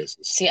weekly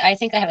basis. See, I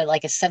think I have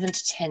like a 7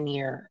 to 10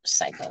 year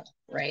cycle,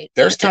 right?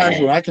 There's times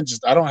when I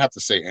don't have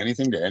to say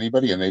anything to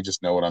anybody and they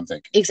just know what I'm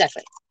thinking.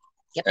 Exactly.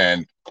 Yep.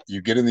 And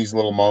you get in these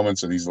little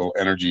moments, or these little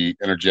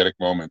energetic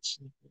moments.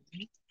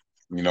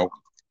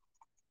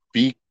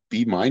 Be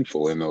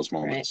mindful in those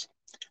moments.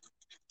 Right.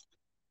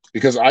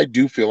 Because I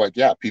do feel like,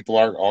 yeah, people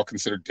are all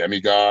considered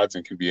demigods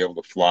and can be able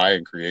to fly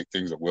and create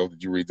things at will.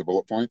 Did you read the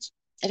bullet points?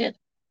 I did.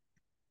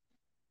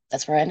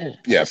 That's where I ended.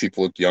 Yeah,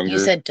 people look younger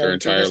their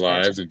entire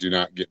lives and do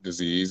not get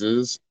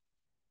diseases.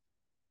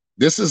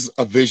 This is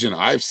a vision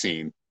I've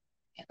seen,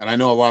 and I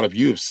know a lot of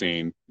you have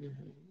seen.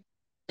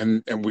 Mm-hmm.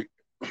 And we,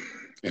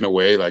 in a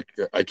way, like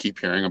I keep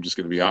hearing, I'm just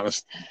going to be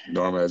honest,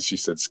 Norma, as she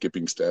said,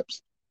 skipping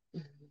steps.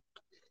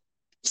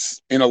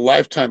 In a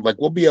lifetime, like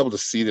we'll be able to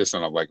see this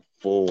on a like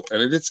full,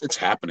 and it's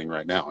happening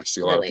right now. I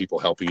see a lot of people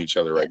helping each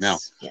other right now.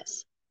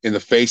 Yes. In the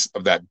face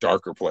of that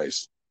darker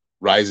place,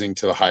 rising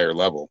to the higher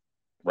level,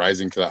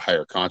 rising to that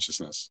higher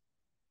consciousness.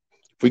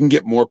 If we can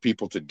get more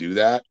people to do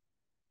that,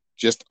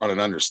 just on an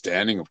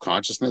understanding of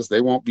consciousness,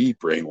 they won't be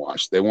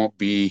brainwashed. They won't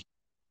be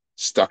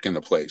stuck in the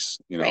place,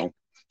 you know.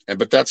 Right.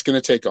 But that's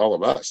going to take all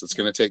of us. It's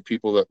going to take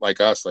people that like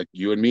us, like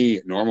you and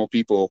me, normal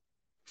people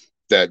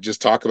that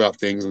just talk about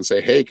things and say,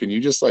 hey, can you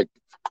just like,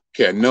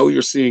 okay, I know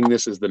you're seeing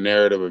this as the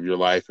narrative of your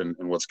life and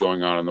what's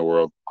going on in the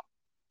world,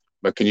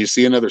 but can you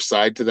see another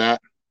side to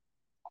that?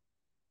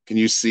 Can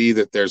you see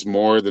that there's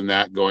more than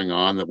that going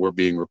on that we're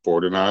being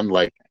reported on?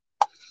 Like,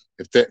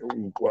 if that,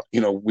 you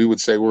know, we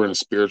would say we're in a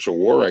spiritual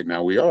war right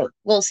now. We are.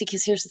 Well, see,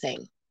 because here's the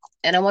thing,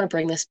 and I want to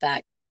bring this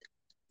back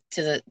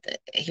to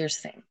here's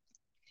the thing.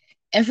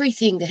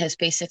 Everything that has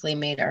basically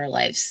made our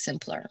lives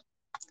simpler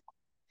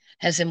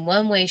has in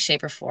one way,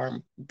 shape, or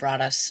form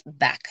brought us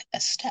back a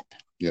step.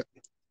 Yeah.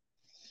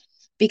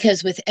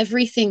 Because with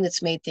everything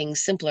that's made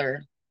things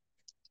simpler,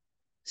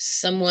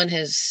 someone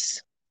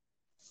has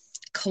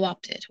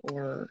co-opted,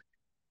 or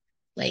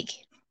like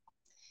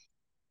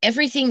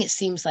everything, it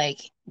seems like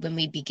when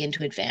we begin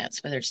to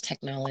advance, whether it's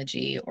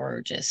technology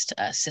or just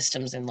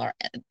systems at large,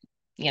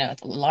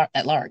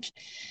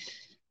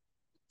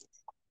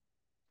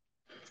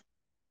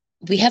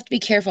 we have to be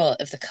careful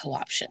of the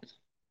co-option,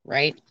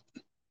 right?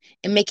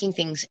 And making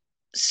things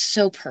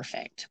so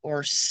perfect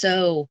or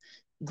so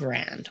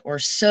grand or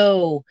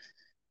so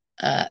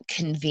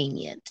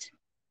convenient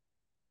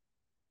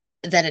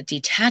that it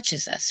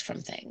detaches us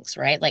from things,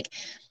 right? Like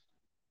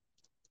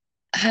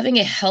having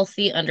a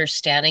healthy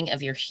understanding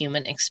of your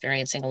human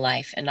experiencing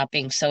life and not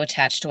being so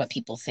attached to what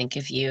people think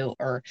of you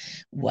or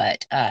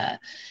what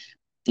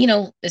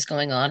is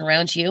going on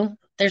around you.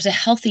 There's a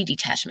healthy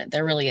detachment.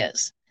 There really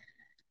is.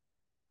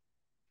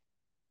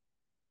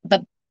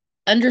 But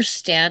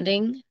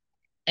understanding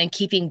and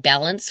keeping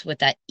balance with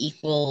that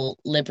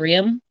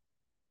equilibrium,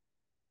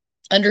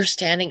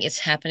 understanding it's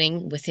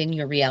happening within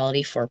your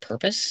reality for a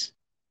purpose.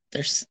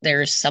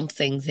 There's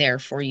something there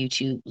for you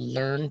to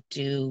learn,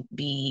 to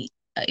be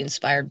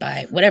inspired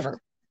by, whatever.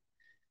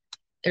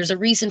 There's a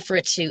reason for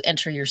it to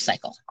enter your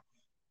cycle.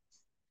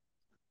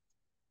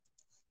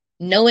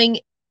 Knowing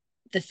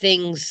the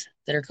things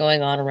that are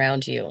going on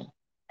around you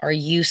are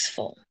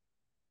useful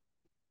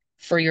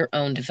for your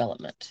own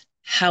development.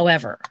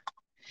 However,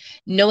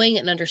 knowing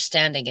and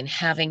understanding and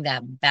having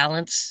that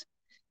balance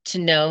to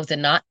know that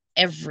not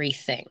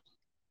everything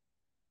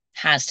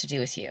has to do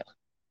with you.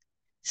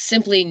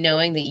 Simply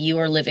knowing that you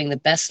are living the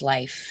best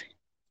life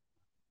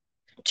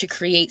to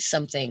create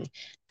something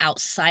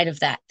outside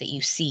of that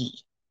you see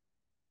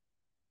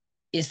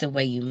is the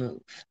way you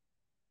move.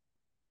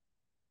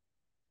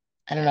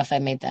 I don't know if I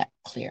made that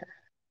clear.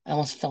 I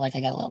almost feel like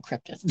I got a little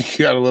cryptic.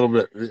 You got a little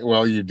bit.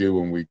 Well, you do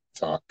when we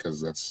talk,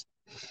 because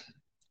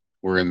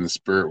we're in the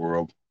spirit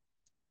world.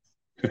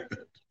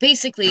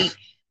 Basically,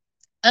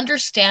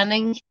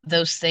 understanding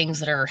those things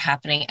that are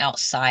happening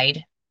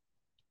outside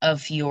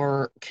of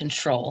your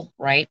control,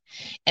 right?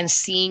 And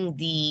seeing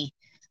the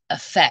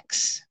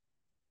effects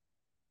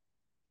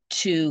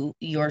to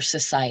your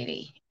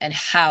society and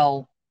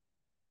how,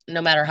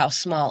 no matter how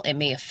small, it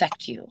may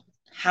affect you,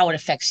 how it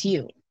affects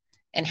you,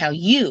 and how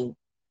you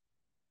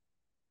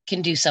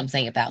can do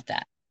something about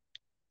that.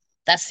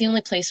 That's the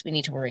only place we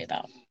need to worry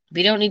about.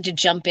 We don't need to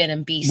jump in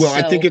and be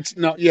I think it's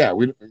no, yeah.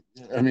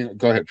 I mean,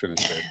 go ahead,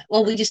 finish it.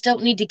 Well, we just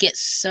don't need to get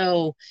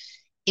so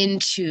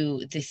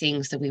into the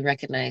things that we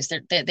recognize.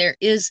 There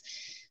is,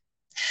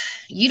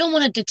 you don't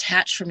want to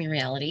detach from your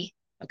reality,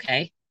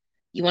 okay?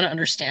 You want to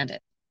understand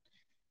it.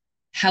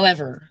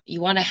 However,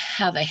 you want to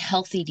have a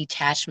healthy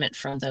detachment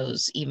from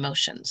those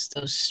emotions,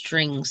 those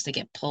strings that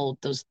get pulled,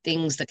 those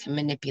things that can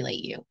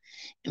manipulate you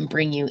and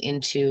bring you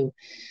into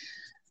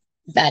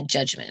bad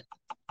judgment,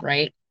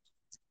 right?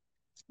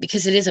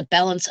 Because it is a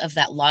balance of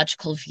that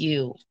logical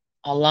view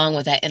along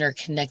with that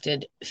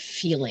interconnected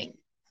feeling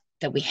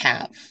that we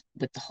have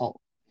with the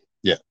whole.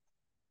 Yeah.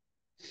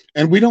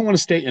 And we don't want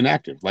to stay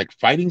inactive, like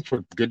fighting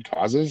for good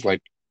causes.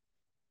 Like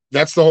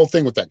that's the whole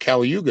thing with that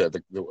Kali Yuga.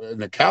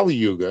 The Kali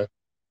Yuga,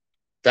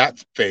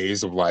 that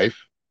phase of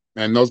life,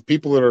 and those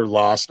people that are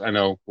lost, I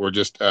know we're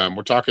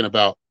talking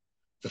about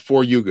the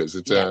 4 yugas.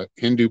 It's a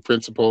Hindu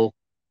principle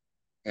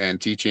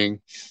and teaching,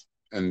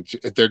 and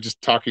they're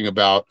just talking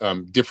about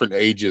different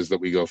ages that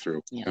we go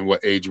through and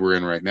what age we're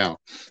in right now.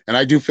 And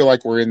I do feel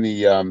like we're in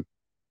the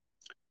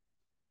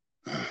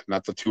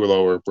not the 2 or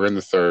lower, we're in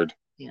the 3rd.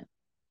 Yeah.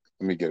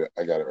 Let me get it.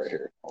 I got it right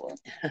here. Hold on.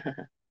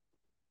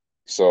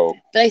 So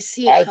but I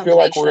feel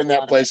like we're in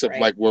that place of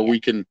like where we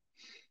can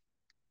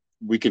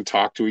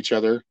talk to each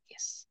other.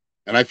 Yes.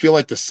 And I feel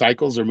like the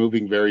cycles are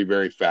moving very,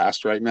 very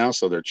fast right now.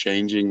 So they're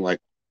changing. Like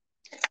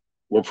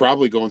we're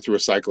probably going through a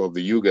cycle of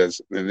the yugas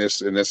in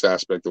this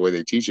aspect, the way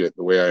they teach it,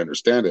 the way I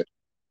understand it,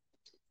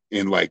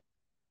 in like,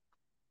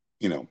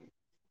 20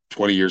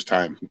 years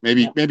time,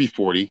 maybe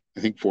 40. I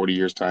think 40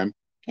 years time.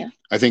 Yeah.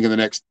 I think in the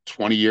next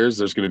 20 years,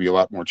 there's going to be a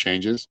lot more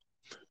changes.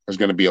 There's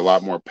going to be a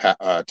lot more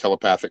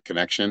telepathic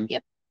connection.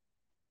 Yep.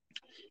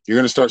 You're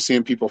going to start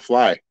seeing people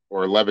fly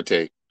or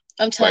levitate.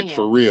 I'm telling you, like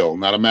for real,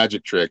 not a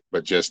magic trick,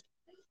 but just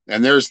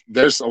And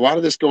there's a lot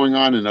of this going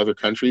on in other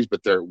countries,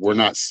 but we're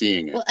not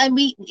seeing it. Well, and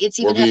it's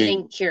even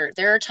happening here.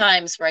 There are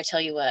times where I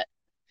tell you what,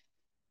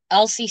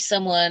 I'll see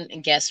someone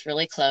and guess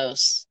really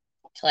close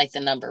to like the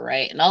number,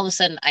 right? And all of a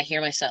sudden I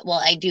hear myself.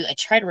 Well, I do. I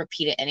try to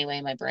repeat it anyway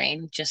in my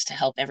brain just to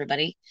help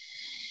everybody.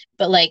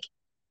 But like,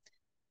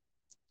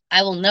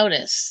 I will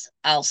notice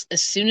as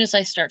soon as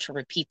I start to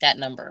repeat that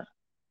number,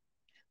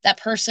 that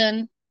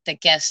person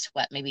that guessed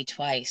what, maybe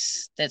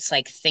twice, that's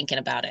like thinking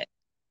about it,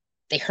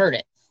 they heard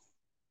it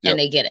and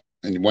they get it.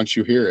 And once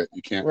you hear it,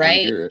 you can't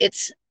unhear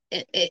it.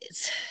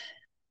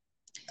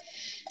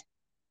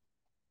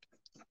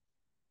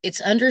 It's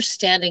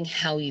understanding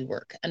how you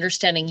work,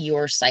 understanding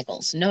your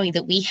cycles, knowing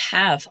that we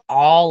have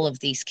all of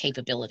these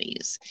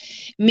capabilities.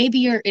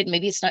 Maybe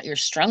it's not your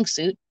strong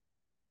suit.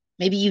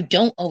 Maybe you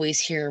don't always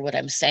hear what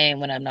I'm saying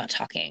when I'm not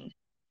talking,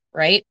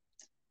 right?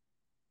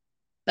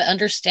 But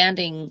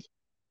understanding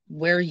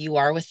where you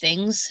are with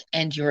things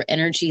and your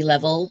energy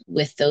level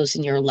with those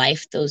in your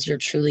life, those you're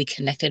truly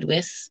connected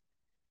with,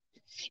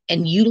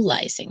 and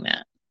utilizing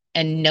that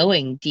and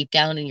knowing deep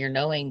down in your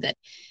knowing that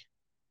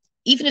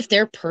even if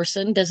their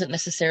person doesn't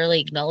necessarily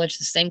acknowledge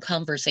the same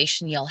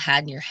conversation y'all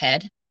had in your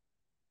head,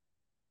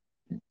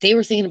 they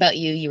were thinking about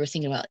you, you were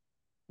thinking about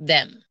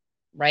them,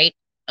 right?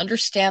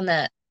 Understand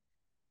that,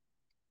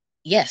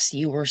 yes,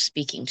 you were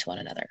speaking to one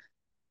another.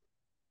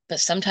 But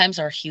sometimes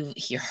our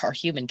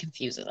human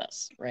confuses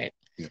us, right?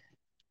 Yeah.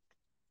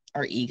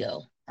 Our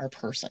ego, our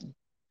person.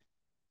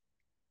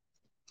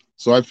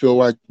 So I feel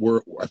like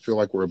we're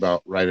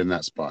about right in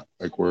that spot.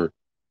 Like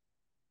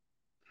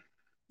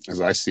as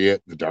I see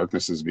it, the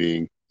darkness is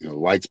being,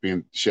 light's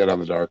being shed on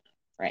the dark.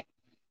 Right.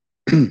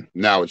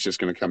 Now it's just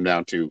going to come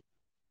down to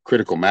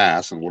critical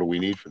mass. And what do we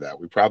need for that?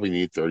 We probably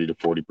need 30 to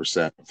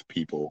 40% of the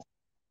people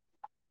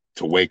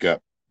to wake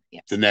up.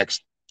 Yep. The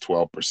next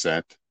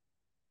 12%.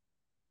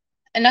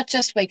 And not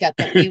just wake up,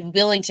 but be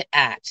willing to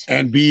act.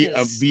 And be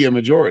a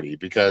majority,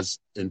 because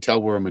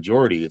until we're a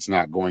majority, it's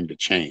not going to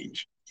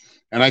change.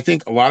 And I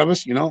think a lot of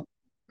us,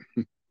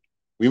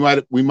 we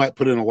might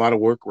put in a lot of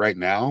work right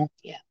now.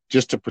 Yeah.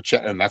 Just to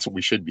protect, and that's what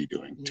we should be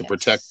doing, to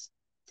protect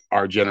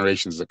our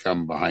generations that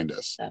come behind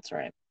us. That's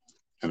right.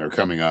 And are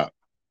coming up.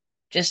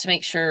 Just to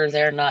make sure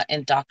they're not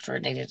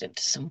indoctrinated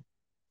into some,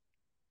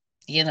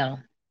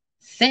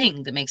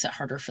 thing that makes it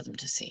harder for them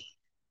to see.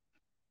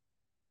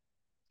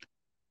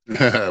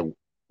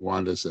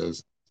 Wanda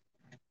says,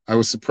 I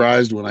was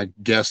surprised when I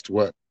guessed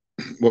what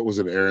was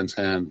in Aaron's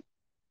hand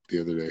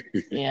the other day.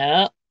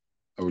 Yeah.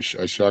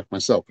 I shocked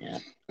myself. Yeah.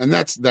 And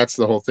that's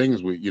the whole thing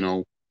is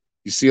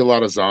you see a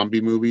lot of zombie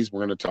movies.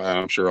 We're going to talk,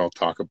 I'm sure I'll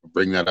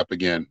bring that up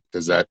again,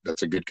 because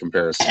that's a good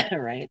comparison.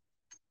 Right.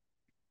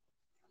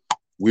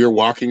 We are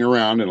walking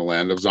around in a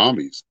land of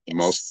zombies. Yes.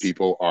 Most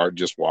people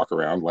just walk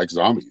around like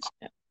zombies.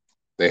 Yeah.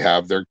 They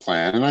have their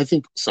plan. And I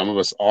think some of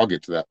us all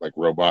get to that like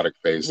robotic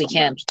phase. We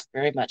sometimes. Can,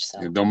 very much so.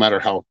 No matter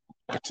how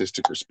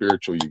artistic or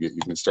spiritual you get, you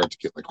can start to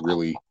get like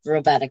really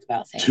robotic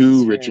about things.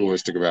 Too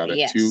ritualistic about it.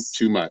 Yes.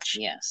 Too much.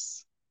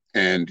 Yes.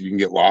 And you can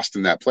get lost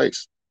in that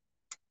place.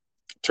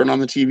 Turn on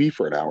the TV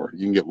for an hour.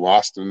 You can get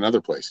lost in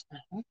another place.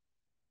 Uh-huh.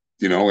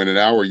 In an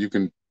hour,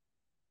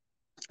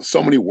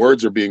 so many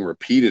words are being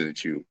repeated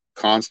at you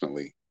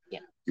constantly. Yeah.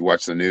 You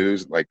watch the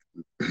news, like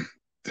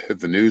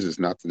the news is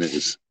not the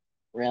news.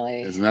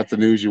 Really? It's not the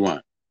news you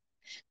want.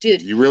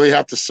 Dude. You really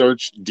have to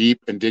search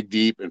deep and dig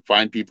deep and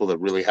find people that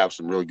really have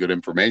some really good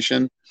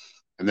information,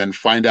 and then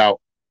find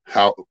out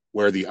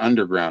where the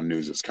underground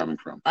news is coming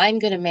from. I'm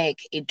going to make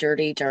a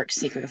dirty, dark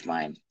secret of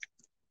mine.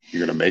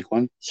 You're going to make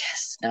one?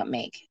 Yes, not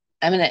make.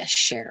 I'm going to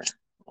share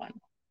one.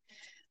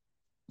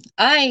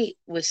 I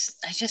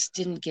just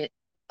didn't get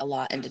a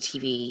lot into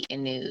TV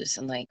and news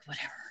and like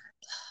whatever,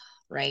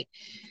 right?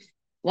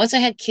 Once I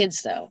had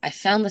kids, though, I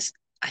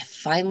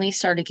finally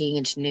started getting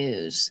into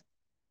news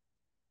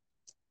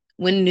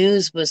when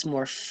news was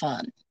more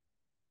fun.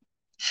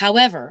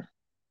 However,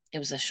 it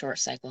was a short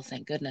cycle,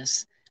 thank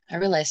goodness. I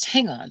realized,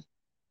 hang on,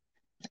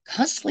 they're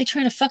constantly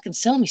trying to fucking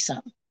sell me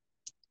something.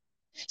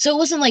 So it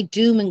wasn't like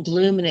doom and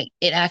gloom, and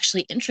it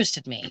actually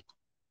interested me.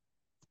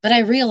 But I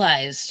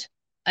realized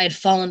I had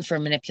fallen for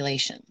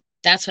manipulation.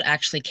 That's what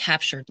actually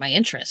captured my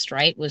interest,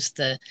 right? Was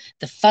the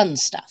fun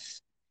stuff.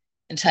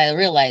 Until I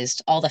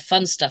realized all the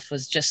fun stuff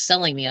was just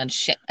selling me on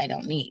shit I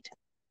don't need.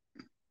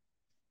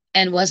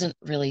 And wasn't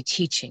really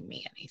teaching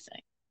me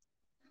anything.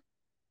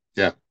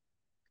 Yeah.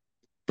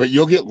 But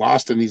you'll get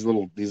lost in these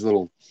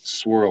little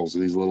swirls,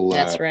 these little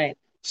that's right.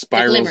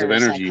 spirals of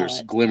energy, or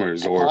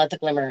glimmers, or the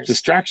glimmers.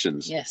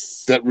 Distractions.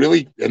 Yes. That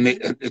really, and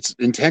it's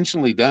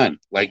intentionally done.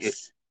 Like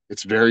yes.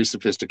 It's very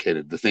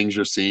sophisticated. The things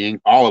you're seeing,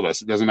 all of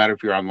us, it doesn't matter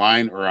if you're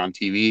online or on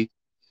TV,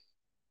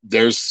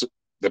 there's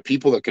the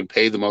people that can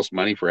pay the most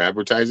money for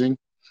advertising.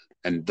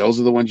 And those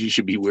are the ones you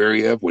should be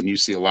wary of when you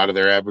see a lot of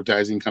their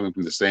advertising coming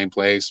from the same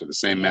place or the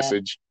same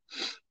message.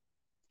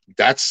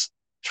 That's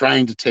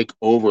trying to take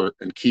over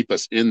and keep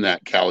us in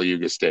that Kali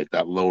Yuga state,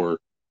 that lower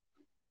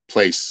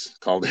place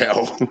called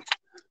hell,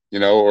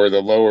 or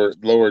the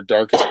lower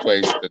darkest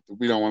place that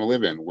we don't want to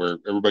live in, where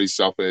everybody's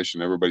selfish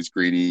and everybody's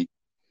greedy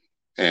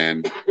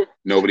and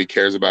nobody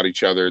cares about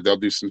each other. They'll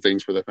do some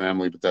things for the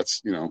family, but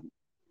that's,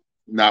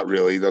 not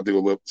really. They'll do a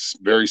little,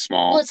 very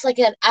small. Well, it's like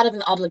out of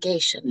an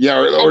obligation. Yeah,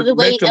 or the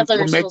way make them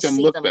others will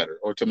see look them. better,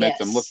 or to make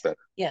them look better.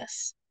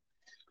 Yes.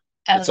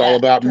 It's all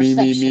about me,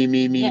 me, me,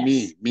 me, me, Yes.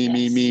 me,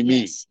 me, Yes. me, me,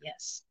 me.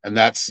 Yes. And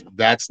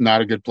that's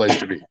not a good place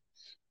to be.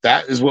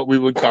 That is what we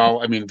would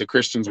call, the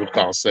Christians would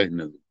call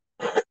Satanism.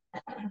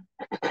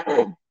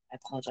 I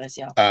apologize,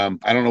 y'all.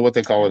 I don't know what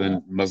they call it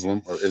in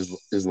Muslim or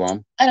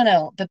Islam. I don't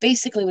know, but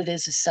basically what it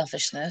is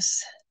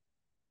selfishness.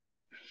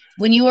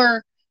 When you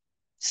are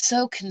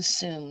so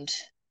consumed,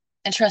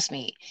 and trust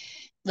me,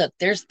 look,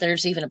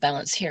 there's even a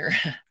balance here.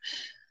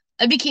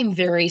 I became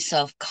very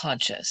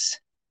self-conscious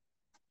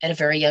at a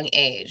very young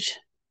age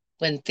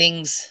when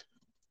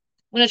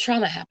a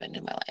trauma happened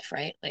in my life,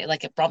 right?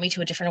 Like it brought me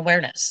to a different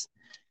awareness.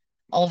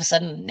 All of a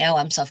sudden, now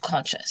I'm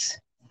self-conscious.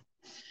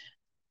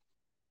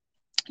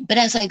 But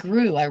as I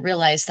grew, I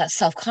realized that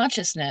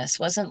self-consciousness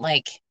wasn't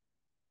like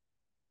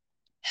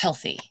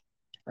healthy,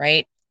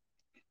 right?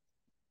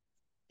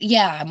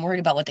 Yeah, I'm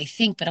worried about what they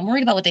think, but I'm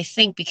worried about what they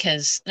think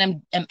because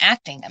I'm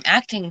acting, and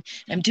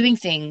I'm doing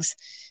things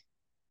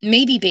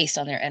maybe based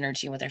on their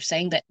energy and what they're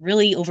saying, but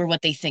really over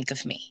what they think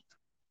of me.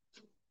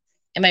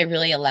 Am I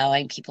really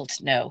allowing people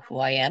to know who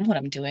I am, what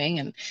I'm doing,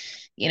 and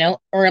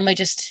or am I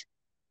just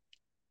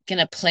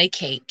gonna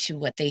placate to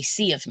what they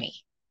see of me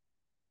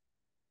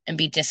and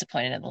be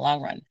disappointed in the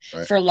long run?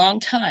 Right. For a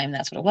long time,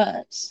 that's what it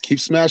was. Keep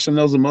smashing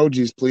those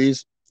emojis,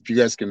 please. If you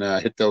guys can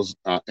hit those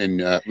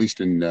at least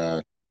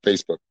in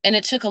Facebook. And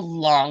it took a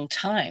long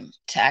time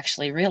to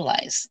actually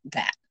realize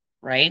that,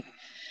 right?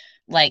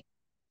 Like,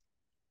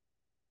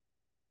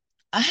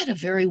 I had a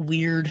very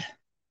weird,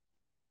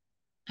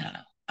 I don't know,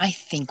 I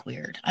think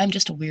weird. I'm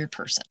just a weird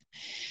person.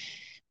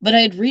 But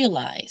I had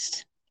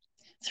realized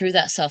through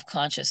that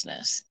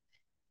self-consciousness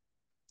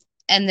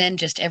and then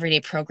just everyday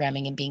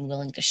programming and being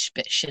willing to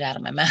spit shit out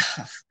of my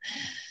mouth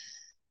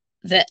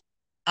that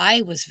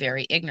I was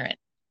very ignorant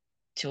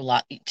to a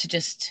lot,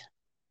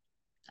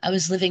 I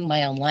was living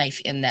my own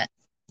life in that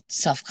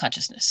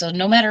self-consciousness. So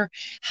no matter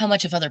how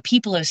much of other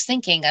people I was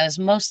thinking, I was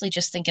mostly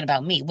just thinking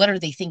about me. What are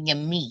they thinking of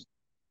me?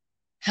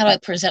 How do I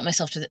present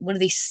myself to them? What do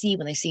they see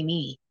when they see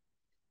me?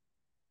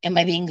 Am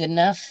I being good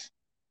enough?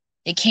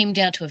 It came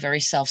down to a very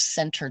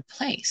self-centered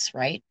place,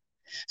 right?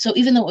 So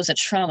even though it was a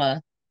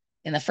trauma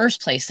in the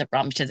first place that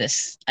brought me to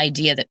this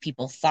idea that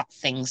people thought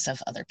things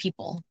of other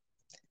people,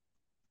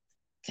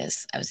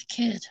 because I was a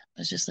kid,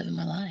 I was just living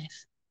my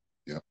life.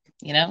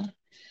 Yeah.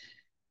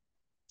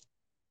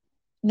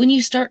 When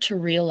you start to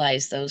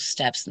realize those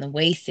steps and the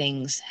way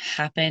things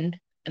happen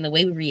and the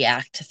way we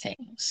react to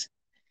things,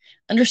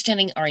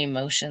 understanding our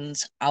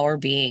emotions, our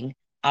being,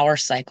 our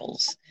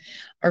cycles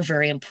are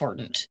very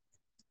important.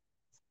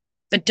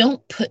 But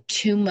don't put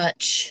too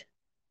much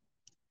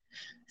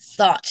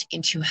thought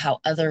into how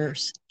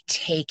others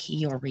take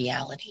your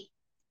reality.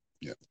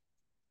 Yeah.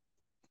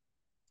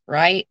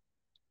 Right?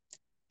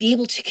 Be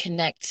able to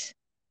connect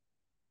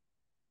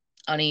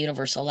on a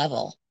universal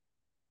level.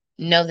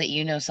 Know that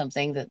you know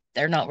something that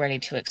they're not ready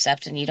to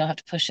accept and you don't have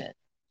to push it.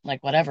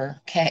 Like, whatever.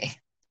 Okay.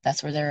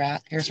 That's where they're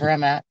at. Here's where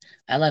I'm at.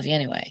 I love you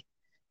anyway.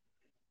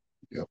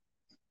 Yep.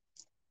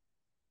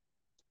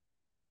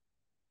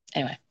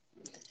 Anyway.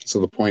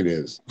 So the point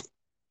is.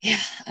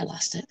 Yeah, I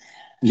lost it.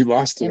 You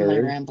lost it in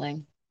already? My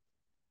rambling.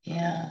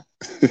 Yeah.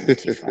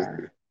 Too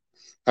far.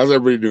 How's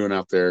everybody doing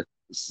out there?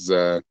 This is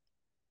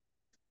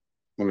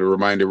I want to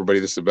remind everybody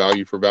this is a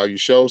value for value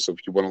show. So if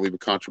you want to leave a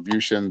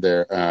contribution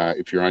there,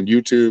 if you're on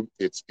YouTube,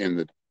 it's in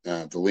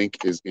the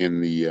link is in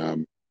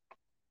the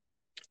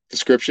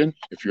description.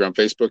 If you're on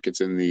Facebook,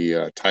 it's in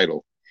the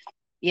title.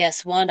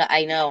 Yes, Wanda,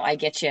 I know. I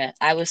get you.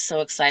 I was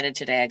so excited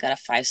today. I got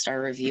a 5-star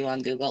review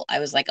on Google. I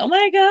was like, oh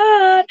my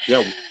God.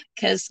 Yeah.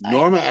 Because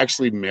Norma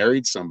actually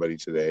married somebody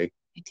today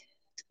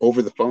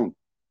over the phone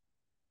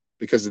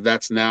because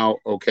that's now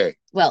okay.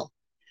 Well,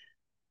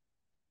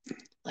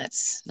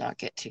 let's not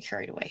get too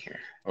carried away here.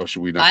 Oh,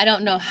 should we not? I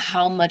don't know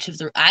how much of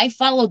I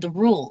followed the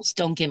rules.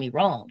 Don't get me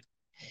wrong.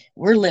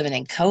 We're living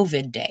in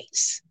COVID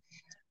days.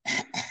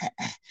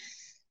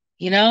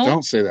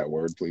 Don't say that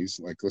word, please.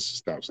 Like, let's just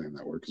stop saying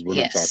that word because we're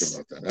not talking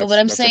about that. But what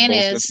I'm saying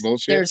is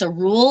there's a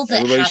rule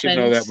that everybody should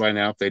know that by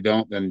now. If they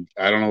don't, then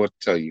I don't know what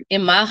to tell you.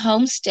 In my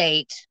home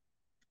state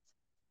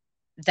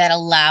that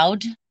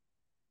allowed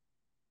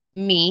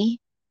me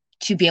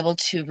to be able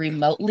to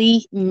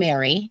remotely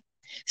marry.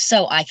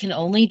 So I can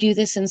only do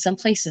this in some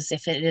places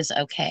if it is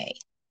okay.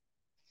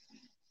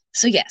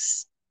 So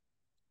yes,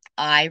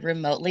 I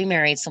remotely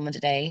married someone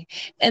today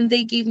and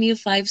they gave me a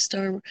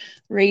 5-star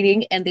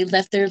rating and they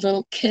left their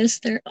little kiss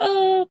there.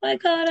 Oh my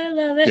God, I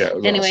love it. Yeah, it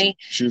was anyway, awesome.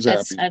 She was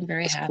happy. I'm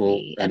very happy.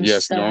 Cool. And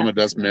yes, so Norma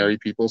does marry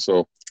people.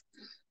 So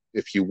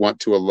if you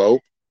want to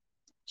elope,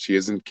 she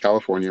is in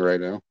California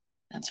right now.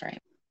 That's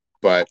right.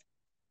 But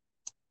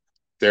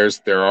there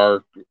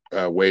are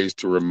ways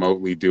to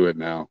remotely do it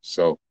now.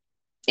 So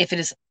if it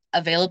is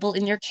available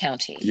in your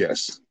county.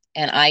 Yes.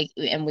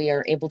 And we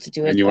are able to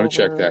do it. And you want to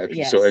check that.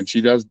 Yes. So, and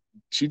she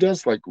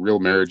does like real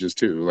marriages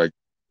too, like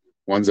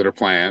ones that are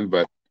planned,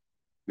 but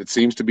It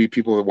seems to be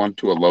people that want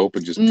to elope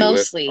and just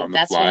Mostly, do it on the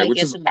that's fly, what I which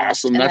get is the most.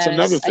 awesome. And That's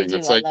another I thing. do.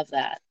 It's I like love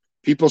that.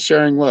 people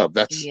sharing love.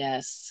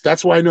 Yes.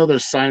 That's why I know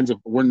there's signs of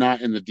we're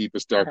not in the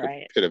deepest, darkest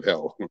Right. pit of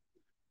hell.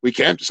 We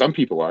can't. Some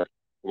people are.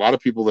 A lot of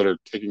people that are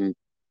taking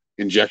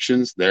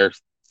injections, they're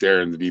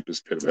in the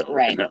deepest pit of hell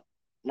right now.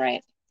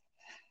 Right.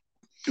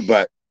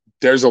 But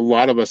there's a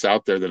lot of us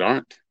out there that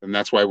aren't, and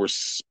that's why we're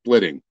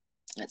splitting.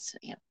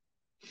 Yeah.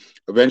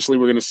 Eventually,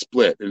 we're going to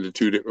split into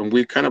two, and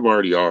we kind of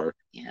already are.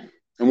 Yeah.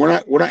 And we're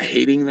not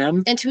hating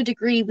them. And to a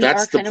degree,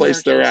 that's the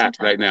place they're at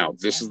right now.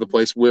 This is the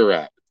place we're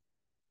at.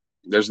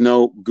 There's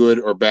no good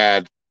or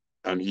bad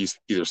on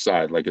either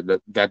side. Like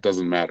that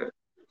doesn't matter.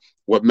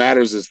 What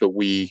matters is that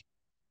we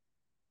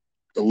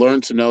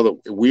learn to know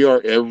that we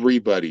are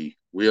everybody.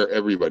 We are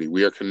everybody.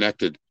 We are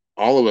connected.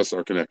 All of us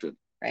are connected.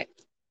 Right.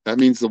 That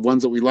means the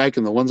ones that we like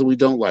and the ones that we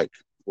don't like.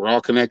 We're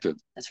all connected.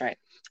 That's right.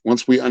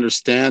 Once we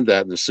understand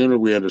that, and the sooner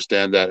we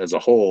understand that as a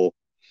whole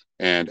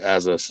and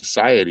as a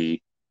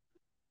society,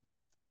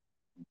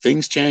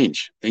 things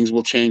change. Things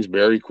will change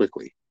very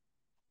quickly.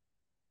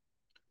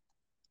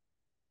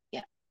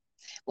 Yeah.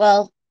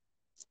 Well,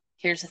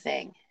 here's the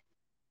thing.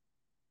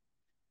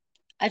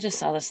 I just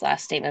saw this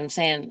last statement. I'm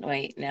saying,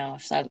 wait, now,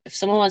 if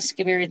someone wants to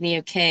get married in the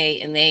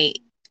UK and they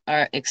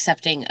are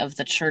accepting of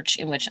the church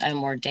in which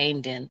I'm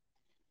ordained in,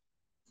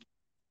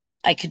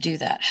 I could do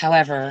that.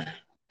 However,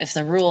 if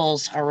the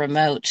rules are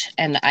remote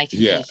and I can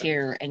be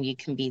here and you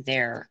can be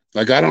there.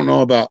 Like, I don't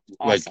know about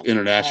like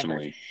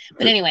internationally.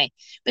 But anyway,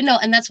 but no,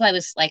 and that's why I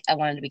was like, I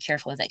wanted to be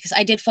careful with it because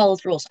I did follow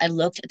the rules. I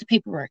looked at the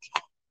paperwork.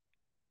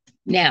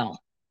 Now,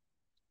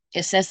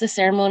 it says the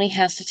ceremony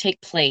has to take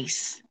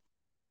place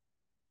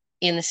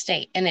in the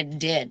state, and it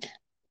did.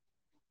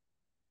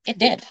 It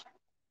did.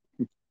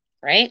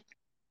 Right?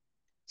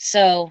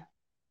 So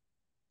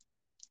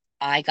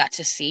I got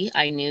to see,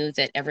 I knew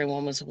that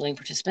everyone was a willing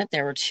participant.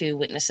 There were 2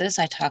 witnesses.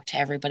 I talked to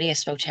everybody. I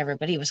spoke to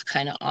everybody. It was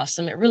kind of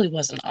awesome. It really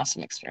was an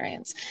awesome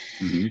experience.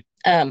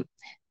 Mm-hmm.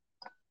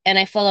 And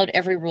I followed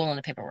every rule in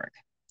the paperwork.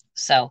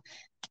 So,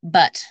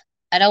 but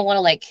I don't want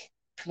to like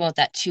promote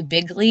that too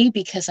bigly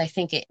because I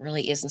think it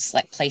really is in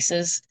select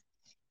places.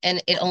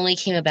 And it only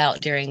came about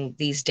during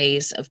these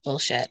days of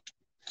bullshit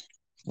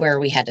where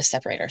we had to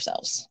separate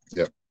ourselves.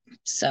 Yep.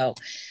 So,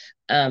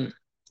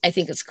 I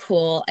think it's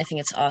cool. I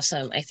think it's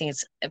awesome. I think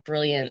it's a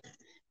brilliant,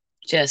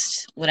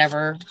 just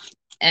whatever.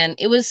 And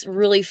it was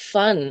really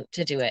fun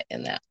to do it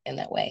in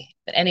that way.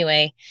 But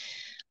anyway,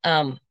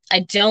 I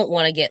don't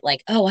want to get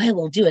like, oh, I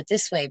will do it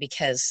this way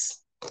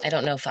because I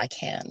don't know if I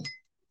can.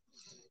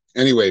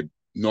 Anyway,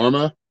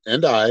 Norma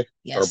and I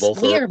are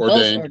both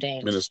ordained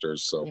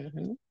ministers. So,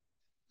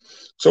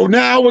 so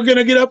now we're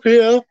gonna get up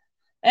here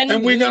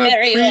and we're gonna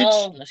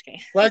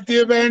preach like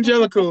the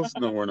evangelicals.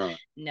 No, we're not.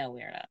 No,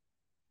 we're not.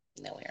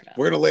 No, we're not.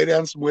 We're gonna lay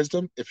down some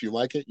wisdom. If you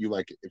like it, you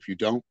like it. If you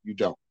don't, you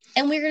don't.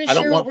 And we're gonna. I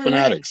don't want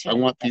fanatics. I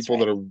want people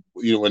that are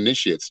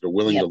initiates that are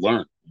willing to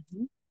learn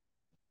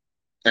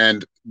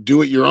and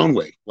do it your own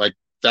way. Like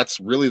that's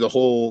really the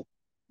whole.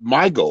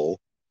 My goal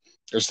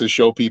is to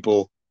show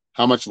people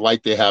how much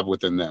light they have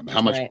within them,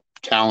 how much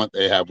talent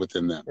they have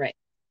within them. Right.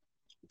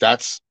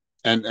 That's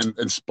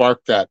and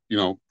spark that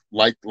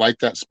light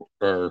that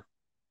or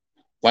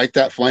light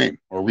that flame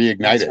or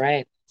reignite it.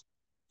 Right.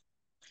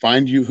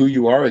 Find you who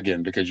you are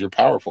again because you're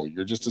powerful.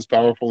 You're just as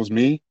powerful as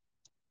me.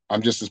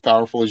 I'm just as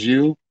powerful as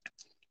you.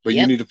 But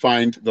you need to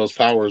find those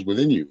powers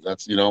within you.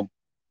 That's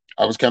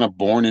I was kind of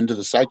born into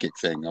the psychic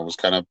thing.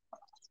 It's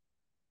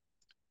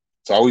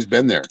always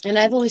been there. And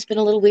I've always been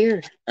a little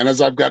weird. And as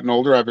I've gotten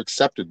older, I've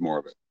accepted more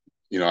of it.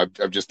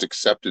 I've just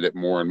accepted it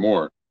more and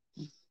more.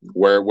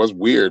 Where it was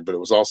weird, but it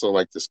was also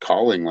like this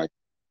calling, like,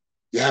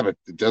 yeah, but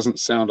it doesn't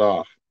sound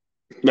off.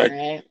 Like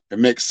it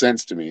makes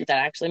sense to me. That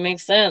actually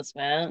makes sense,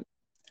 man.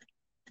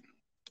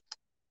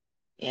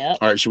 Yeah.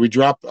 All right, should we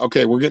drop?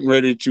 Okay, we're getting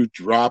ready to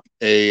drop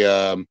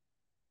a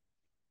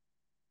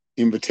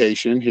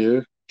invitation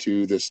here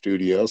to the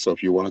studio. So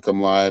if you want to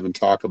come live and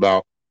talk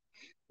about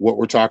what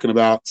we're talking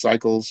about,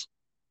 cycles,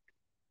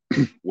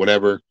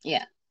 whatever.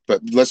 Yeah.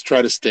 But let's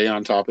try to stay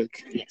on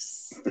topic.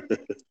 Yes.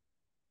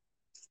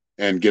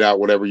 And get out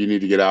whatever you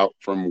need to get out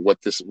from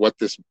what this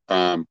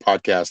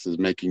podcast is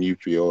making you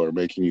feel or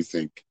making you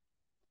think.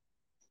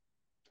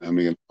 I'm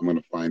going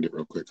to find it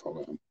real quick.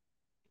 Hold on.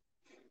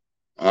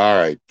 All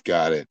right,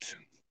 got it.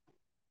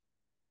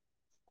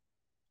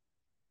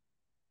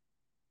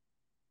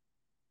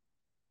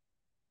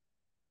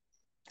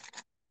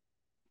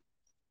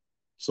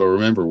 So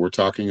remember, we're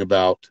talking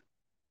about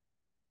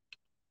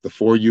the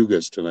 4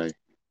 yugas tonight.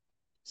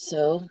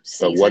 So,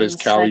 but what is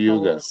Kali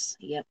Yuga?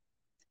 Yep.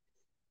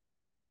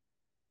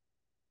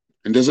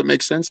 And does it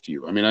make sense to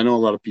you? I mean, I know a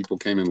lot of people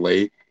came in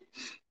late,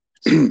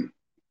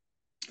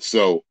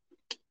 so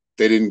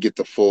they didn't get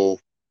the full.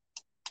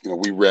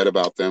 We read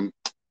about them,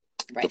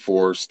 the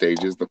 4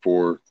 stages, the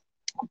 4.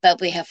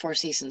 But we have 4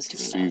 seasons to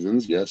be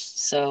seasons, yes.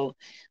 So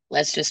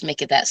let's just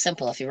make it that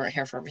simple. If you weren't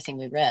here for everything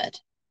we read,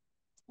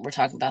 we're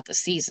talking about the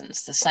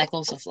seasons, the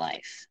cycles of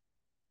life.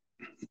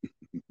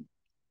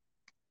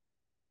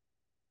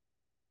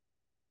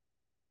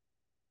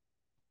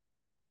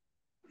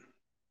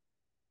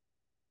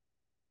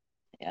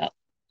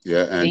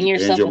 Yeah, and Being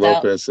yourself Angel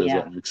without, Lopez says,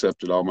 yeah. I've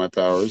accepted all my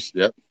powers.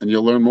 Yep, and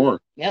you'll learn more.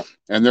 Yep.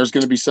 And there's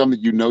going to be some that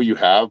you know you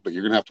have, but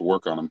you're going to have to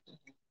work on them.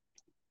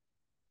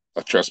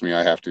 Trust me,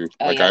 I have to.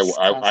 Oh, Like yes,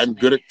 I'm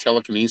constantly. good at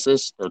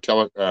telekinesis or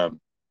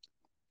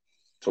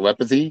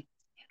telepathy,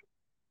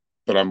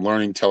 but I'm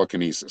learning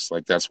telekinesis.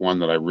 Like that's one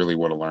that I really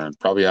want to learn,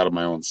 probably out of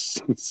my own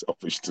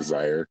selfish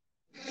desire.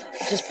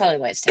 Which is probably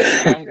why it's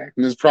taking longer.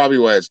 And it's probably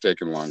why it's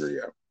taken longer,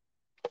 yeah.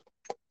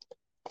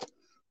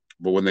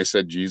 But when they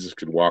said Jesus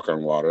could walk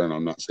on water, and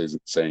I'm not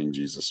saying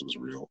Jesus was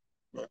real,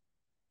 but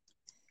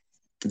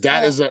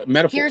that is a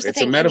metaphor. Here's the It's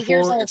thing. a metaphor.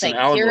 Here's the whole It's an thing.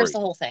 allegory. Here's the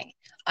whole thing.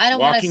 I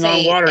don't want to Walking say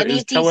on water any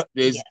is of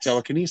these is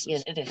telekinesis.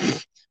 Yes, it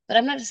is. But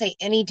I'm not to say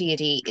any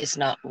deity is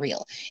not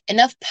real.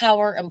 Enough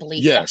power and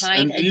belief Yes,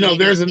 behind and a you know,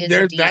 deity is a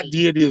deity. that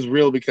deity is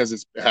real because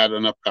it's had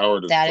enough power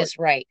to. That is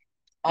right.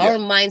 Our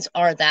minds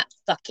are that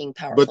fucking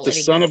powerful. But the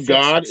Son of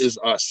God is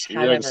us. We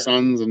are the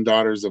sons and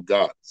daughters of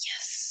God.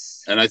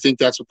 Yes. And I think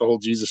that's what the whole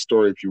Jesus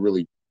story, if you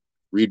really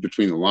read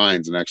between the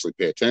lines and actually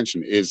pay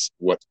attention, is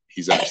what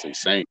he's actually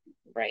saying.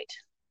 Right.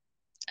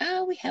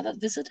 Oh, we have a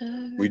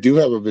visitor. We do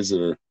have a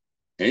visitor.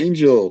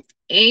 Angel.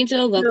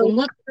 Angel, welcome.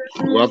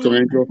 Welcome,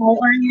 Angel. How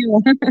are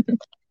you?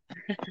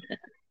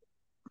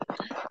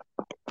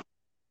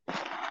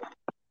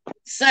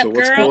 So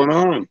what's going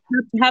on?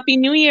 Happy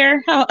New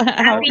Year.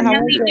 Happy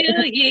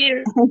New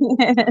Year.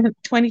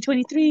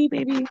 2023,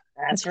 baby.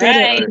 That's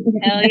right.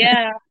 Hell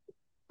yeah.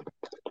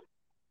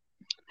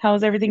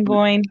 How's everything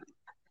going?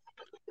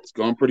 It's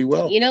going pretty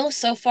well. You know,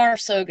 so far,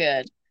 so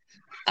good.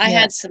 I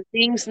had some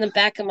things in the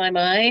back of my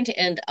mind,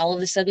 and all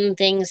of a sudden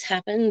things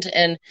happened,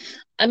 and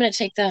I'm going to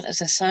take that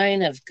as a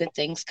sign of good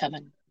things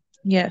coming.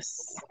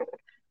 Yes.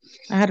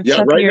 I had a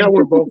tough right year. Now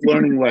we're both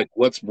learning like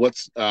what's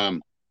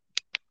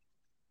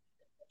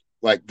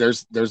like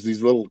there's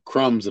these little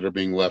crumbs that are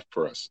being left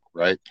for us,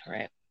 right?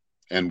 Right.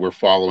 And we're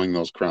following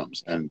those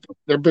crumbs, and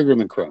they're bigger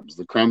than crumbs.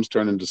 The crumbs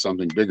turn into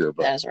something bigger,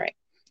 but that's right.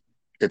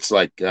 It's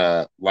like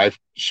life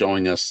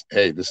showing us,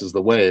 hey, this is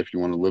the way. If you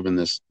want to live in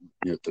this,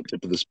 you know, at the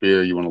tip of the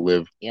spear, you want to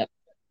live in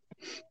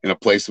a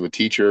place of a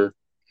teacher,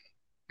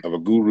 of a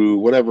guru,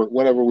 whatever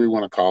we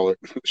want to call it,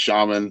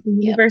 shaman.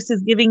 The universe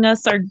is giving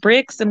us our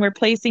bricks, and we're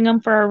placing them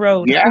for our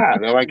road. Yeah,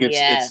 they're like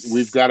it's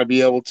we've got to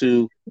be able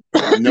to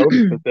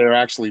notice that they're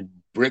actually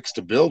bricks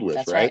to build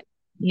with, right?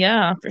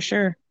 Yeah, for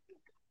sure.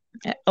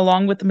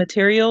 Along with the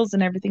materials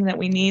and everything that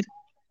we need.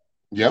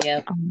 Yep.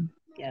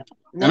 Yeah.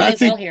 And I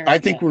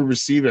think we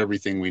receive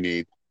everything we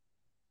need.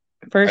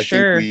 For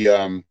sure. I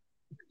think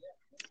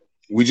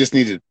we just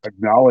need to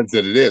acknowledge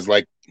that it is.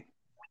 Like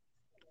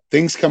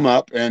things come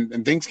up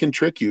and things can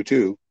trick you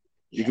too.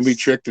 You can be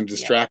tricked and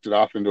distracted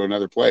off into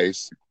another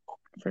place.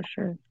 For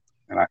sure.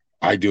 And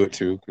I do it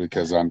too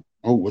because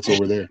what's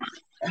over there?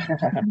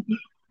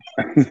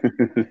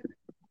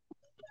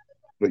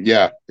 But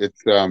yeah,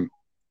 it's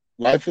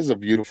life is a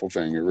beautiful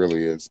thing. It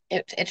really is.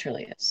 It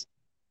truly is.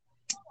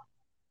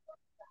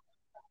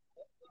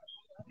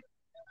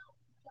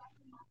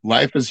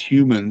 Life as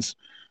humans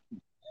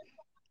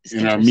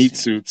in our meat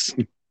suits.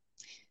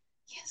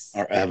 Yes.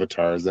 Our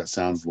avatars. That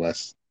sounds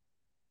less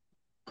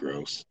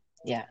gross.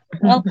 Yeah.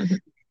 Well,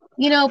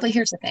 but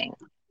here's the thing.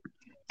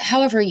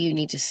 However you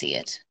need to see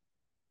it,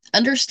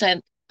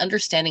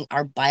 understanding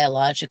our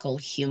biological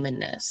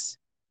humanness,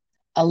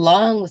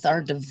 along with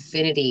our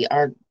divinity,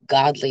 our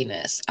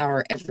godliness,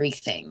 our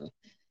everything.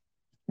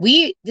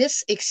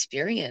 This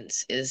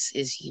experience is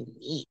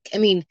unique. I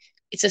mean,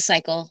 it's a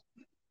cycle.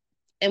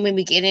 And when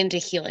we get into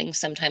healing,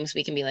 sometimes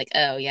we can be like,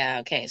 oh, yeah,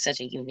 okay, it's such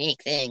a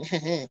unique thing.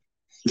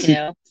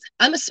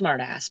 I'm a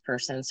smart ass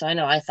person, so I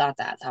know I thought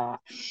that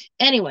thought.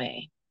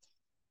 Anyway,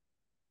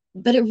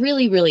 but it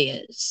really, really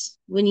is.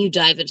 When you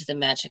dive into the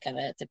magic of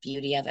it, the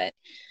beauty of it.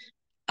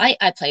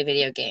 I play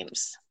video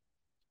games.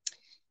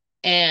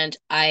 And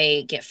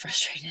I get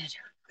frustrated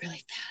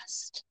really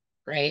fast,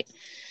 right?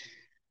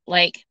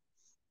 Like,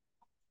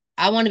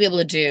 I want to be able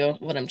to do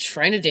what I'm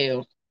trying to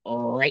do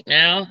right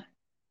now.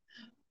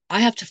 I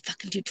have to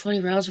fucking do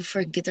 20 rounds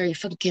before I can get there. You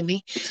fucking kidding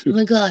me? Oh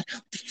my God,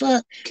 what the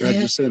fuck? God,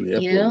 you're saying the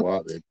F word a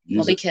lot.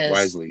 Use it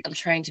wisely. I'm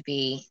trying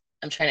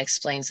to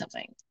explain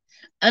something.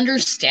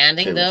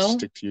 Understanding, though. Let's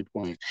stick to your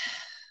point.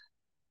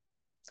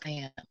 I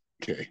am.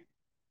 Okay.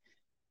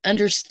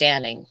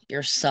 Understanding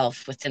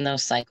yourself within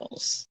those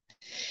cycles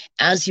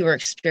as you are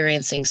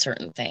experiencing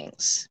certain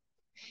things.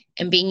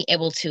 And being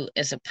able to,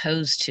 as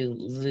opposed to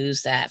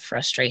lose that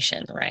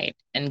frustration, right?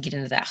 And get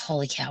into that,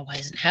 holy cow, why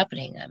isn't it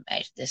happening?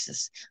 I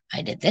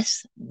did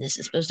this. This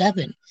is supposed to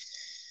happen.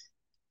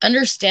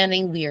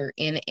 Understanding we are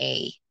in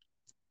a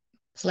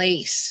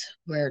place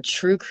where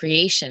true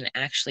creation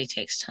actually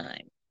takes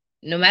time.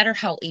 No matter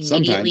how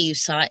immediately you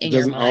saw it in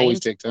your mind. It doesn't always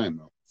take time,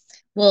 though.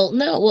 Well,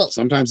 no. Well,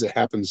 sometimes it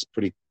happens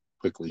pretty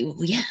quickly.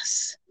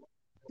 Yes.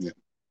 Yeah.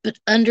 But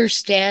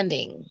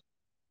understanding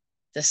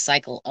the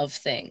cycle of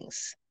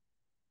things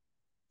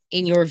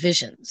in your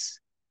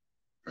visions,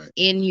 right,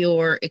 in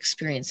your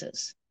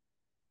experiences,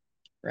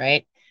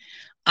 right?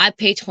 I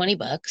paid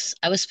 $20.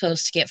 I was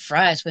supposed to get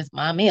fries with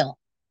my meal,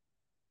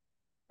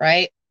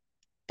 right?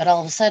 But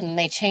all of a sudden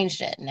they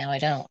changed it. Now I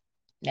don't.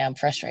 Now I'm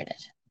frustrated.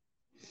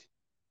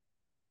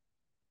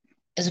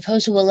 As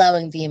opposed to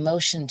allowing the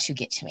emotion to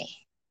get to me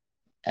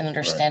and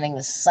understanding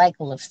the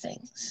cycle of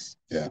things.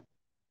 Yeah.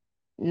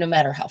 No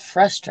matter how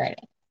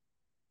frustrating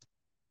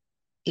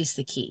is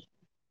the key.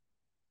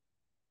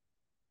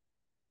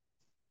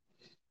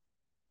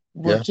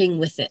 Working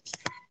with it,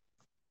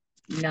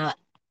 not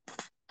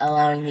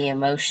allowing the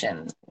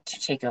emotion to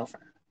take over.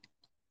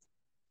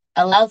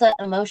 Allow that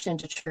emotion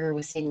to trigger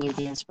within you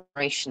the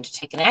inspiration to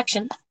take an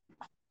action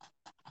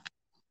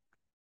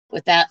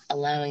without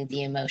allowing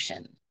the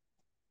emotion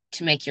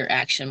to make your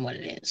action what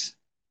it is.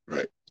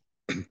 Right.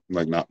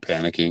 Like not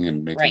panicking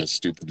and making a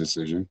stupid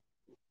decision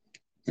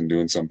and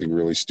doing something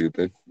really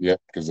stupid.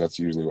 Yep, because that's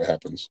usually what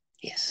happens.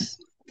 Yes.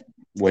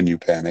 When you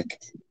panic.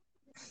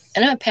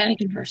 And I'm a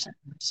panicky person,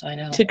 so I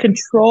know. To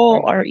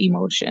control our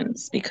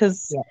emotions,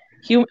 because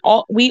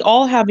we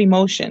all have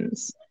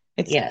emotions.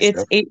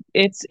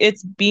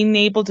 It's being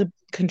able to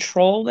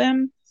control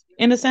them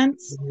in a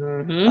sense.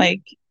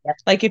 Like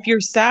if you're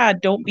sad,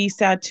 don't be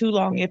sad too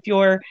long. If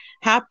you're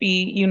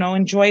happy,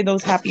 enjoy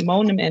those happy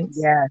moments.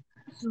 Yeah.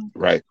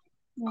 Right.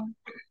 Yeah.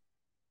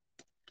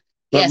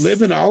 But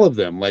live in all of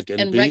them,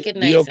 and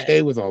be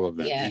okay with all of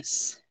them.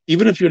 Yes.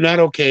 Even if you're not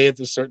okay at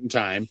a certain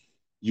time,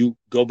 you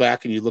go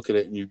back and you look at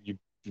it and you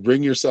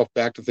bring yourself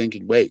back to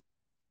thinking, wait,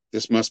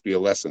 this must be a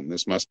lesson.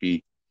 This must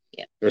be,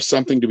 there's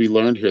something to be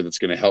learned here that's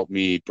going to help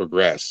me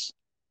progress.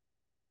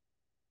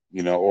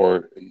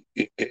 Or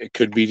it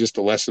could be just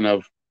a lesson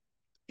of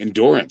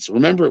endurance.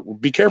 Remember,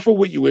 be careful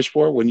what you wish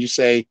for. When you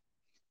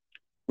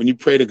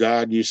pray to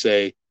God and you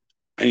say,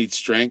 I need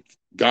strength,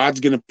 God's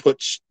going to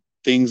put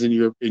things in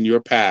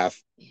your path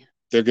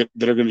that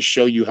are going to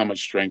show you how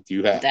much strength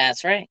you have.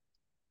 That's right.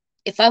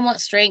 If I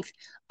want strength,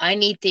 I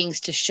need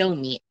things to show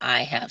me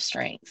I have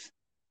strength.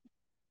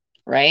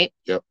 Right?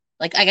 Yep.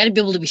 Like I got to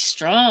be able to be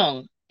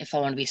strong if I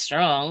want to be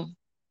strong.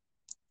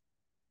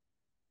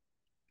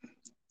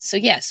 So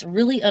yes,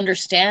 really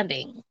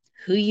understanding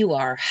who you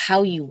are,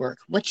 how you work,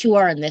 what you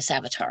are in this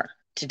avatar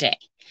today,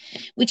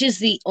 which is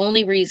the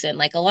only reason,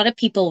 like a lot of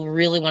people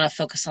really want to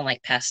focus on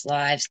like past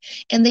lives,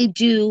 and they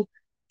do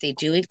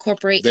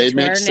incorporate they into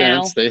make our sense.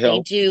 now. They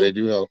help. They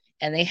do help.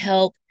 And they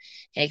help.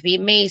 And it can be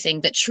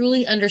amazing, but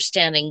truly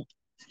understanding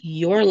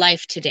your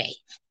life today.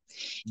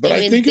 But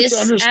I think it's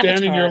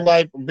understanding your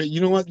life. But you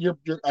know what?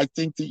 I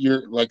think that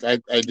you're like, I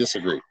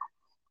disagree,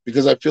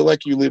 because I feel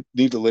like you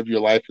need to live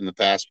your life in the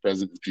past,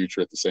 present, and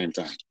future at the same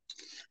time.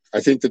 I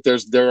think that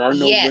there are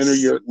no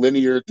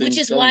linear things. Which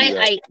is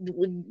why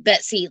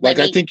Betsy. Like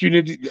I think you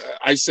need to,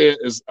 I say it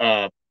as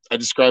I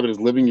describe it as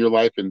living your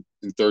life in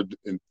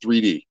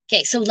 3D.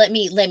 Okay, so let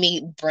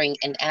me bring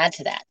and add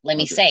to that. Let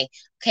me say,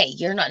 okay,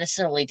 you're not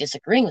necessarily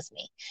disagreeing with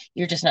me.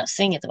 You're just not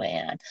saying it the way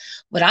I am.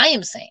 What I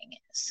am saying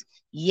is,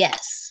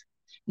 yes,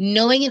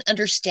 knowing and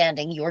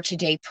understanding your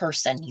today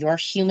person, your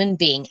human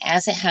being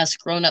as it has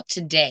grown up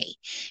today,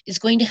 is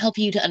going to help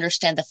you to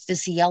understand the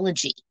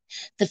physiology,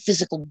 the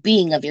physical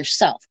being of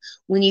yourself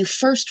when you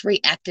first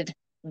reacted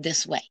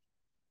this way.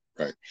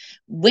 Right.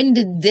 When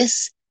did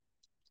this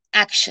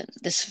action,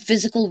 this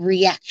physical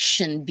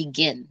reaction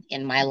begin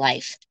in my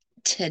life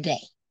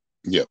today?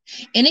 Yep.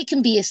 And it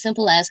can be as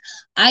simple as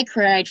I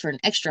cried for an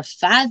extra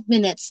 5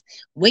 minutes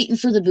waiting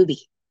for the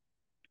booby.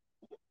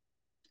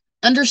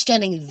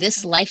 Understanding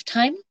this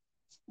lifetime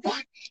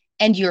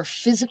and your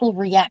physical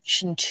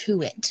reaction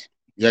to it.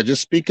 Yeah,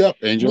 just speak up,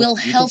 Angel. Will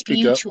help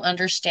you to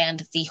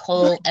understand the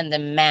whole and the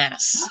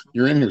mass.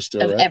 You're in here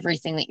still, of right?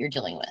 Everything that you're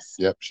dealing with.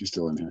 Yep, she's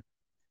still in here.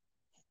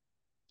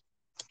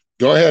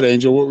 Go ahead,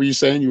 Angel. What were you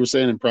saying? You were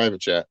saying in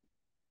private chat.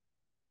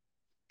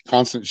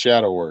 Constant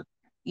shadow work.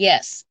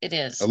 Yes, it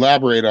is.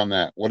 Elaborate on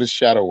that. What is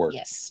shadow work?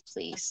 Yes,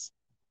 please.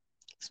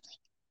 Explain.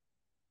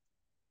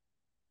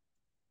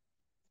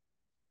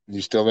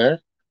 You still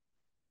there?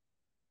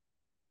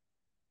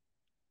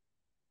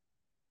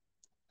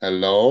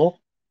 Hello?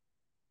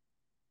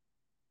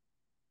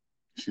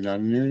 Is she not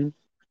in here?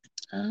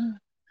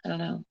 I don't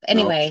know.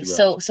 Anyway,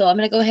 so I'm going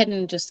to go ahead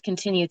and just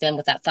continue then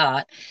with that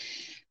thought.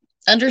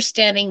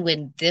 Understanding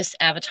when this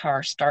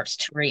avatar starts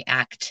to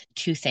react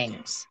to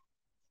things.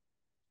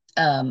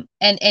 And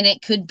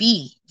it could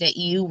be that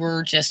you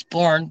were just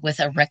born with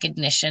a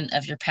recognition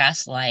of your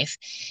past life,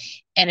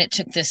 and it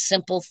took this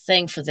simple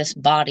thing for this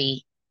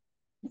body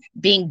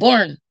being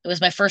born. It was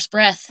my first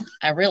breath.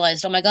 I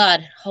realized, oh my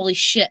God, holy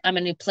shit, I'm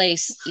in a new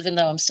place, even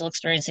though I'm still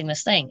experiencing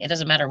this thing. It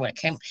doesn't matter what it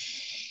came.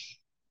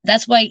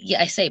 That's why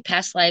I say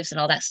past lives and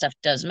all that stuff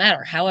does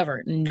matter.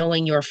 However,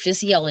 knowing your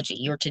physiology,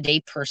 your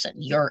today person,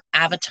 your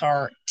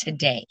avatar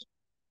today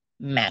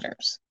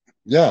matters.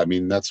 Yeah, I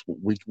mean, that's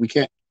we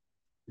can't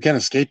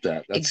escape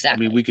that.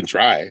 Exactly. I mean, we can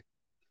try,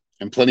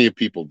 and plenty of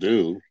people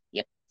do.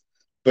 Yep.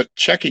 But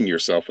checking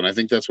yourself, and I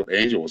think that's what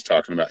Angel was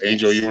talking about.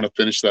 Angel, you want to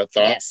finish that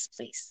thought? Yes,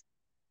 please.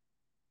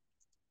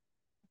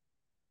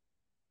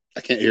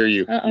 I can't hear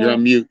you. You're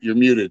on mute. You're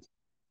muted.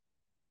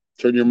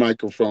 Turn your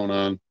microphone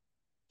on.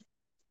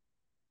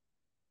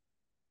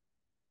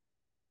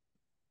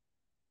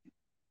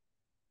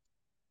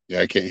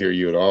 Yeah, I can't hear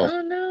you at all.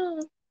 Oh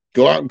no.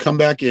 Go out and come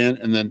back in,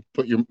 and then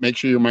make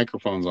sure your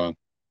microphone's on.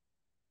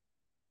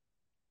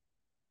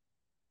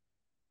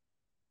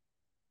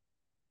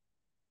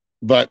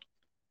 But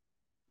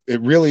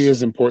it really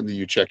is important that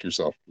you check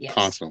yourself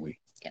constantly.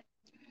 Yep.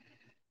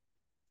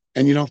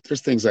 And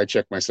there's things I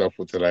check myself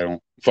with that I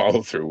don't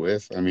follow through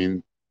with. I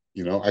mean,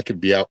 I could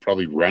be out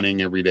probably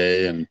running every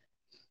day and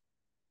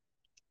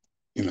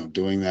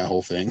doing that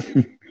whole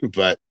thing.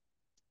 But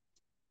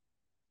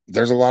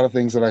there's a lot of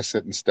things that I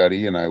sit and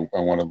study and I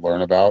want to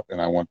learn about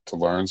and I want to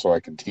learn so I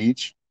can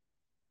teach.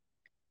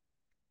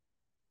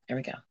 There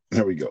we go.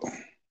 There we go.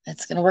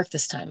 It's going to work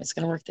this time. It's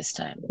going to work this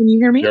time. Can you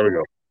hear me? There we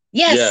go.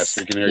 Yes.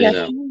 We can hear you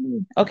now.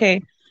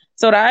 Okay.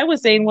 So what I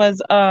was saying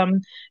was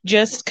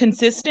just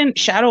consistent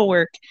shadow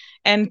work.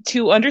 And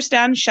to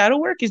understand shadow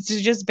work is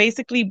to just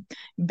basically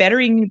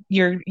bettering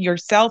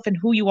yourself and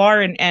who you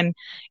are. And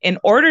in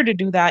order to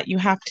do that, you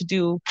have to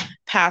do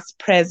past,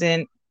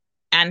 present,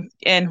 and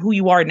who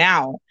you are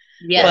now.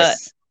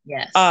 Yes.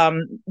 But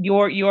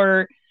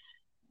you're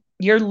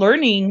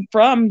learning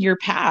from your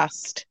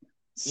past.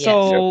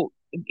 So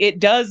it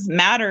does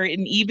matter.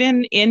 And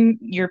even in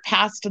your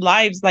past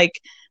lives, like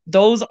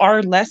those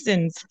are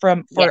lessons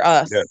for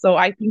us. So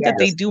I think that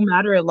they do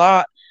matter a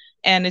lot.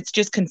 And it's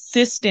just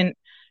consistent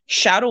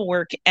shadow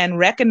work and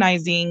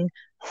recognizing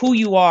who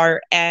you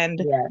are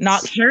and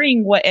not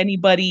caring what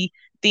anybody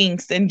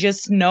thinks, and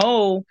just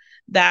know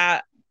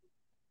that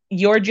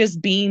you're just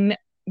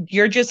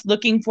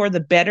looking for the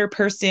better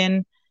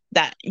person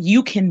that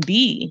you can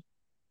be.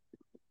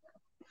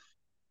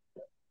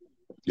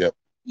 Yep.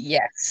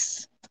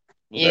 Yes.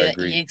 Yeah,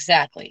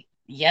 exactly.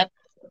 Yep.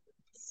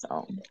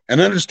 So,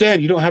 and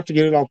understand, you don't have to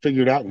get it all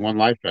figured out in one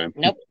lifetime.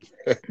 Nope.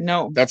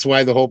 No. That's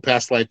why the whole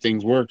past life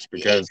things works,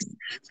 because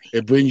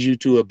it brings you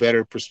to a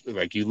better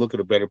like you look at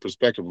a better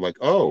perspective, like,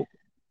 oh,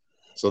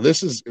 so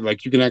this is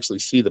like, you can actually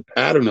see the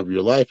pattern of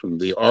your life and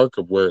the arc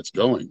of where it's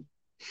going.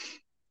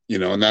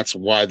 And that's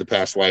why the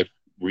past life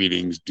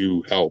readings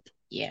do help.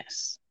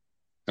 Yes.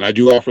 And I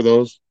do offer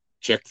those.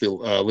 Check the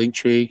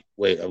Linktree.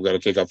 Wait, I've got to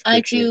take off the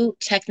picture. I do.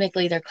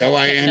 Technically, they're called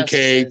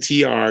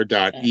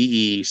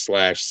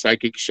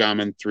linktr.ee/psychic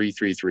shaman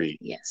 333.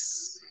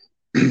 Yes.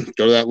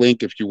 Go to that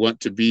link if you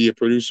want to be a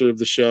producer of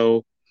the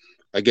show.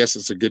 I guess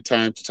it's a good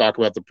time to talk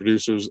about the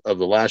producers of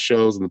the last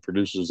shows and the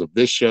producers of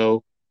this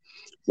show.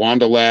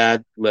 Wanda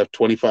Ladd left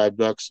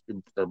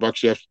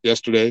 $25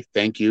 yesterday.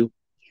 Thank you.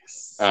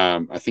 Yes.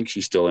 I think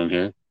she's still in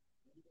here.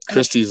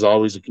 Christy's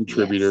always a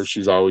contributor. Yes.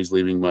 She's always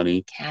leaving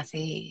money.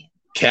 Kathy.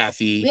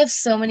 We have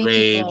so many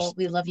people.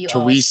 We love you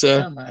all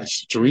so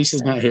much.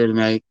 Teresa's not here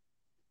tonight.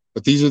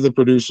 But these are the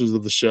producers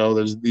of the show.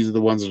 These are the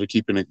ones that are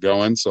keeping it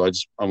going. So I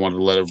wanted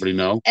to let everybody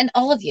know. And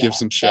all of you give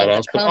some shout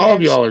outs. But all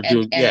of y'all are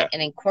doing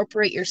and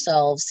incorporate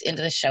yourselves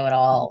into the show at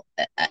all.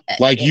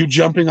 Like you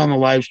jumping on the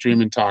live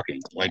stream and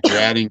talking. Like you're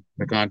adding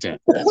the content.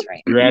 That's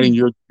right. You're adding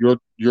your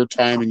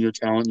time and your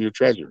talent and your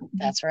treasure.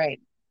 That's right.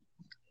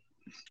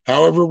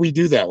 However we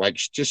do that, like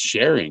just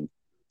sharing,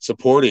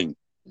 supporting,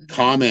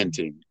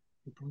 commenting.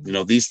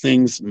 These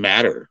things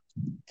matter.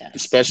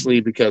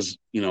 Especially because,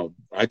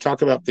 I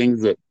talk about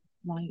things that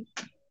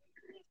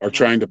are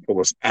trying to pull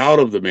us out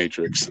of the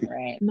matrix.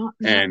 Right.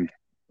 And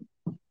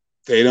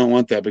they don't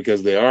want that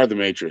because they are the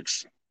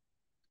matrix.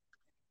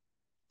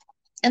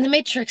 And the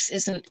matrix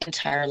isn't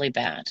entirely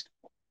bad.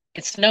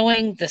 It's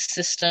knowing the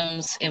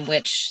systems in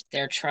which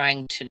they're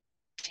trying to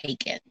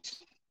take it.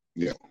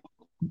 Yeah.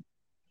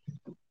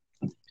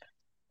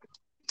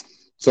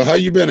 So how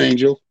you been,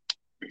 Angel?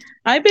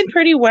 I've been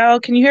pretty well.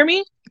 Can you hear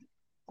me?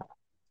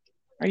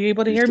 Are you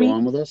able to hear me? Still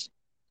on with us?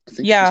 I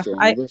think she's still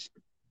on with us.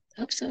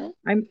 Hope so.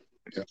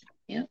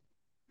 Yeah.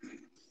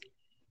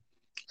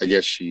 I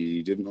guess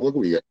she didn't. Look,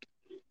 we get.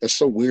 That's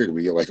so weird.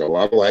 We get like a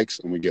lot of likes,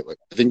 and we get like,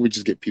 I think we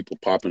just get people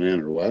popping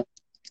in, or what?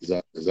 Is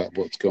that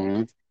what's going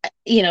on?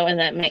 And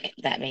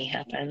that may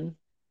happen.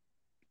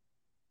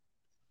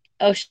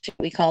 Oh shit!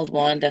 We called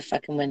Wanda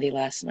fucking Wendy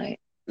last night.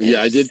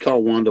 Yeah, I did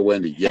call Wanda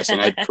Wendy. Yes, and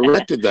I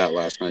corrected that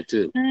last night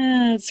too.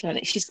 That's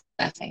funny. She's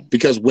laughing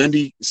because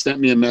Wendy sent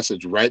me a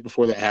message right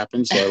before that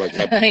happened, so I like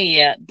had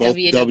both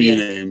W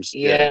names.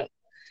 Yeah.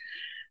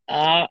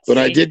 But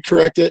I did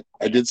correct it.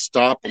 I did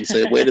stop and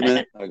say, "Wait a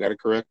minute, I got to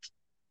correct."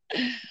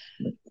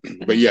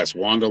 But yes,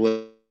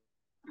 Wanda.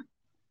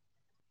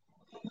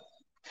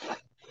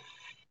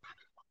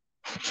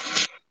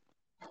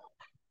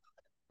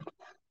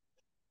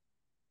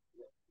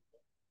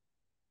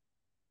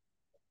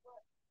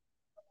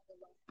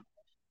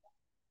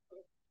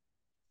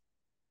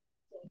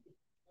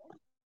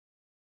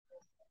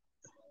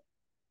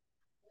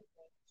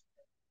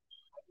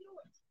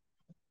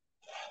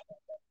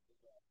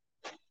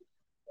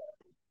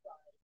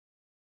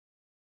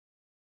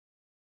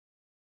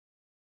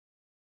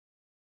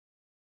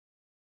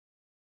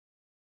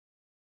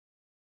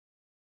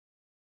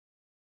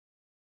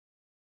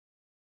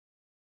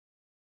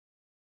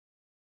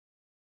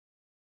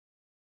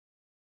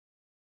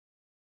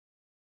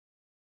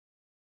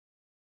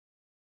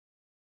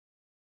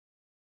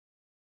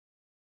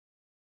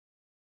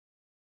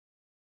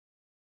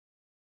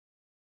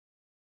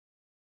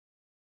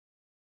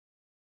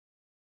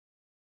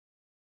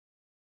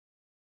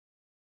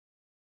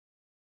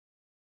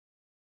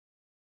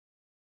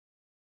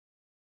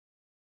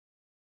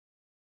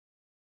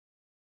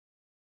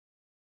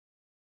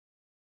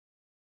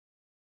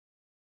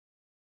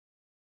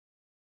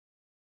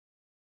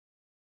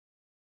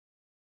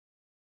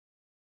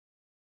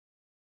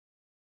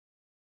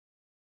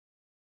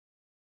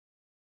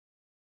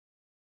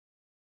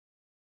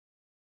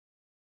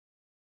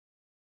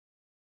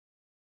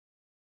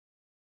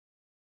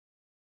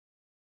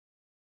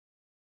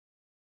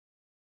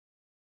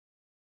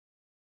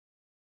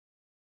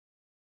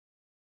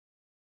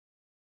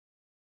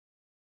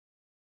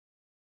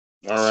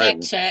 All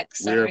right. Check.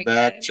 Sorry, we're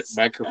back.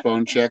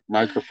 Microphone check.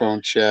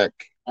 Microphone check.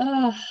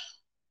 Oh,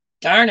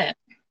 darn it.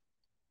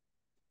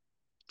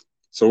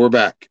 So we're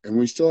back, and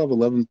we still have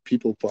 11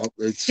 people.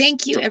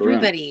 Thank you,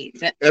 everybody.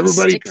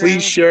 Everybody,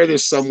 please share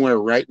this somewhere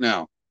right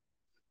now.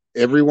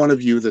 Every one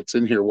of you that's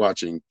in here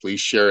watching, please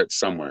share it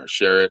somewhere.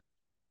 Share it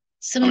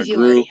Some on of a you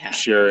group. already have,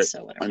 share it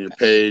so on your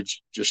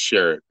page. Just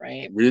share it.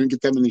 Right. We didn't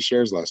get that many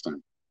shares last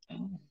time.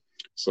 Oh.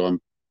 So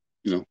I'm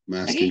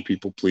asking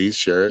people, please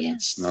share it. Yes.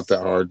 It's not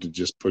that hard to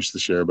just push the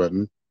share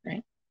button.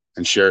 Right.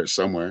 And share it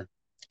somewhere.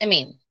 I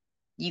mean,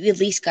 you at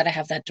least got to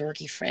have that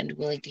dorky friend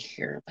willing to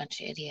hear a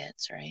bunch of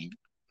idiots, right?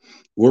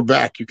 We're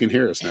back. You can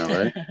hear us now,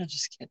 right? I'm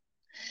just kidding.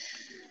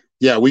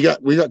 Yeah, we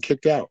got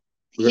kicked out.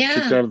 We got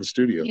kicked out of the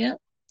studio. Yeah.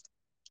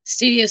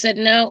 Studio said,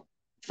 no,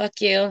 fuck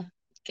you.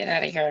 Get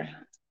out of here.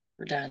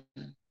 We're done.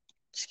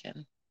 Just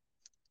kidding.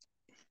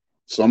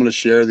 So I'm going to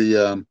share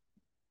the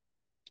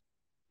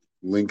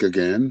link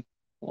again.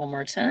 One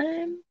more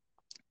time.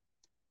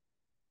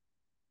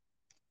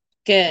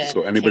 Good.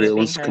 So anybody that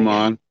wants to come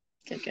on.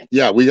 Good.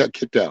 Yeah, we got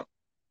kicked out.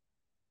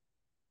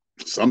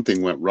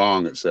 Something went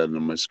wrong, it said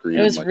on my screen.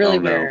 It was really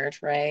weird,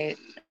 right?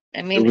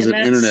 I mean, it was an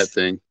internet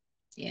thing.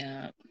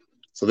 Yeah.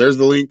 So there's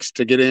the links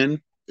to get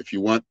in. If you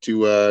want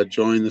to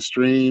join the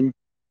stream,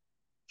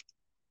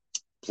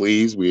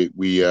 please, we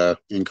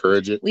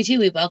encourage it. We do.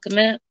 We welcome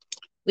it.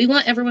 We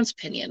want everyone's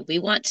opinion. We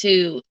want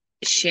to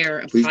share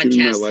a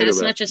podcast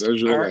that's not just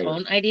our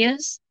own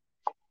ideas,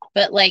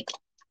 but like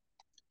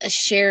a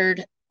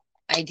shared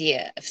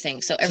idea of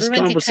things. So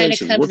everyone can kind of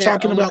come to their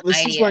own idea.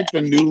 This is like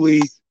the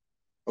newly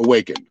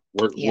awakened.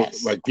 We're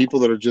like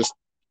people that are just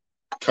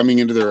coming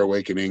into their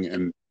awakening,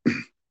 and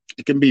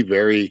it can be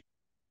very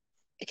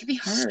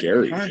hard,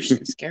 scary, harsh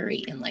and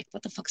scary, and like,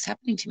 what the fuck's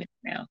happening to me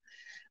now,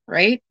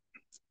 right?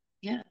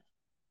 Yeah.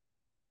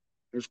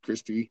 There's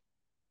Christy.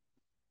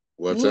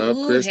 What's up,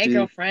 Christy? Hey,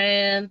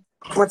 girlfriend.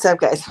 What's up,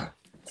 guys?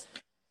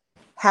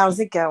 How's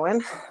it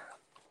going?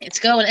 It's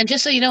going. And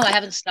just so you know, I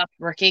haven't stopped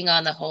working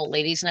on the whole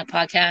Ladies Night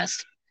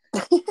podcast.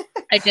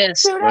 I think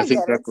that's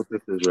what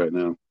this is right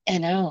now. I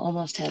know,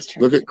 almost has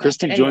turned. Look at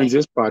Christy joins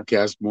this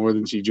podcast more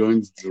than she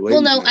joins the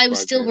Ladies Night. Well, no, I was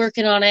still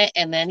working on it,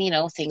 and then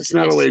things. It's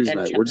not a Ladies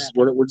Night. We're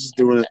just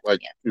doing it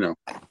like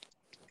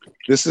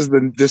This is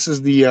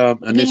the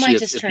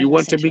initiate. If you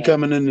want to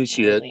become an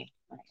initiate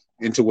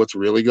into what's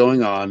really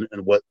going on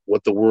and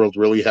what the world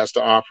really has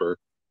to offer,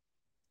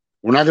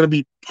 we're not going to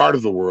be part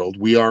of the world.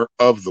 We are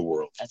of the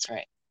world. That's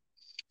right.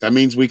 That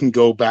means we can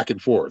go back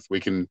and forth. We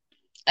can.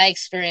 I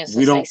experience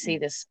this. I see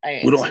this.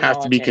 We don't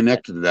have to be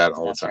connected to that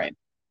all the time. Right.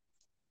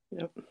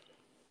 Yep.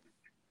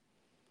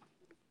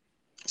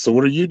 So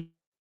what are you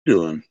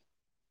doing?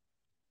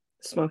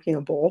 Smoking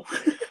a bowl.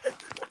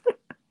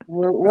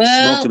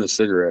 Smoking a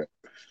cigarette.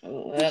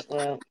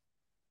 Well.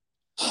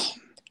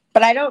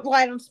 But I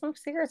don't smoke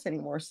cigarettes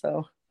anymore,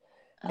 so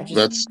I know you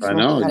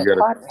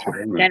got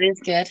to. That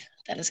is good.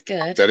 That is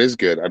good. That is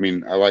good. I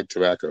mean, I like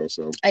tobacco,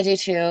 so I do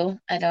too.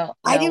 I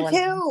do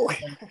too.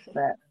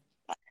 But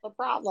that's the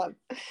problem.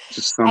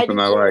 Just something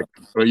I like.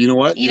 But you know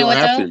what? You don't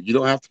have to. You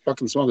don't have to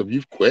fucking smoke. If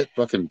you've quit,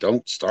 fucking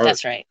don't start.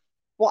 That's right.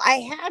 Well, I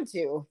had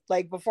to.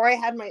 Like before I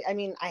had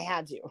I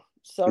had to.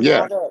 So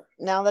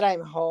now that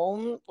I'm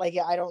home, like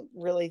I don't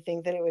really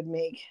think that it would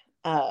make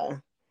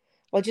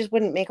it just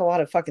wouldn't make a lot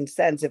of fucking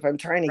sense if I'm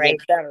trying to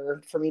get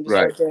better for me to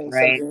start doing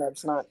something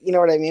that's not, you know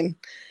what I mean?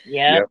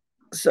 Yeah. Yep.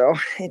 So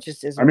it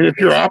just is. I mean, if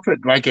you're off it,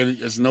 like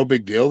it's no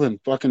big deal,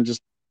 then fucking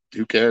just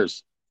who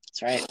cares?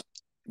 That's right.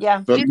 Yeah.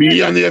 But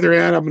me, on the other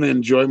hand, I'm going to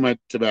enjoy my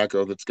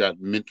tobacco that's got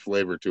mint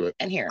flavor to it.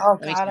 And here. Oh,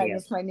 God, I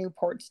miss my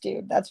Newports,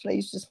 dude. That's what I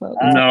used to smoke.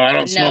 No, I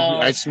don't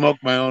smoke. I smoke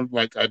my own.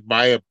 Like, I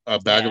buy a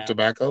bag of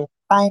tobacco.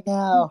 I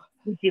know.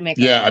 You make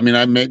I mean,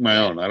 I make my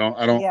own. I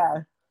don't.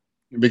 Yeah.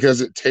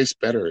 Because it tastes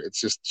better. It's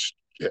just,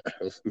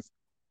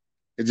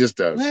 it just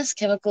does. Less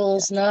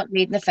chemicals, not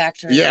made in the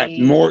factory. Yeah,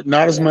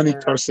 not as many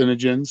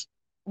carcinogens.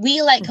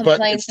 We like complain.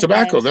 But it's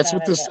tobacco. That's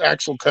what this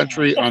actual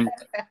country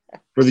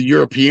for the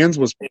Europeans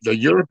was. The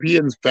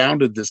Europeans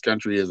founded this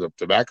country as a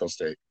tobacco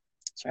state.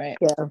 That's right.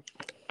 Yeah.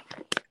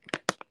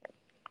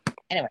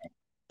 Anyway,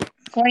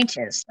 point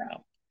is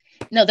though,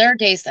 no, there are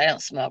days that I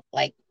don't smoke,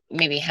 like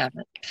maybe half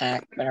a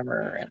pack,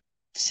 whatever, and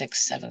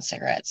 6-7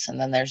 cigarettes, and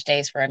then there's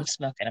days where I'm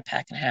smoking a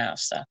pack and a half.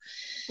 So,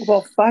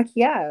 well, fuck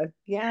yeah,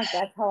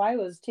 that's how I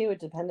was too. It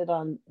depended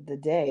on the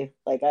day,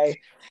 I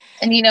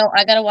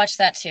gotta watch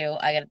that too.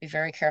 I gotta be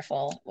very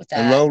careful with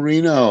that. Hello,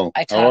 Reno.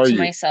 I talk to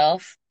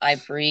myself. I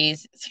breathe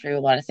through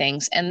a lot of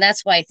things, and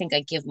that's why I think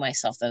I give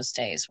myself those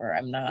days where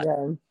I'm not.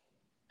 Yeah.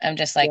 I'm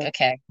just like,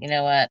 okay, you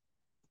know what?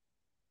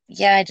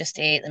 Yeah, I just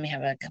ate. Let me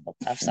have a couple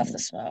puffs off the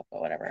smoke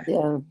or whatever.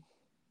 Yeah.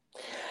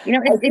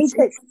 It's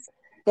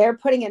they're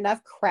putting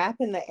enough crap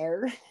in the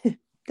air.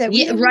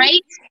 Right?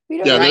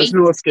 There's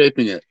no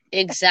escaping it.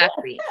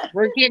 Exactly.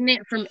 We're getting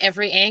it from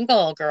every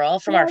angle, girl.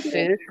 From our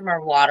food, from our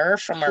water,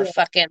 from our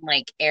fucking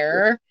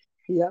air.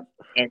 Yep.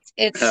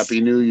 It's Happy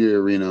New Year,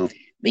 Reno.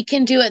 We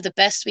can do it the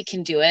best we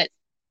can do it.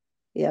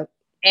 Yep.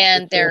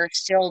 And there are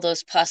still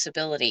those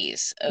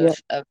possibilities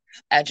of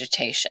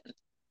agitation.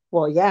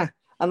 Well, yeah.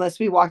 unless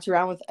we walked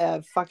around with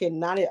a fucking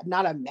not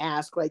a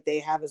mask like they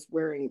have us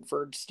wearing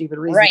for stupid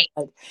reasons, right?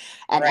 Like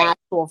an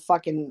actual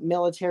fucking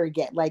military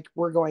like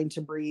we're going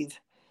to breathe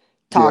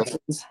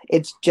toxins.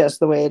 It's just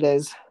the way it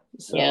is.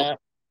 So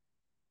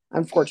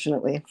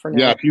unfortunately for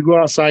now. Yeah, if you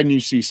go outside and you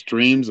see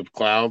streams of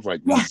clouds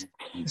like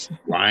these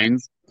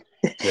lines,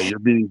 they're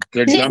dumping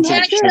shit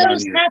on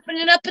you.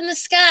 Happening up in the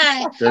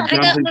sky. They're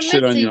dumping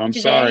shit on you. I'm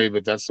sorry,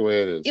 but that's the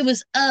way it is. It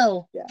was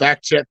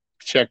fact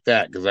check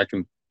that because I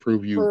can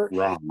prove you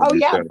wrong. Oh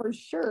yeah, for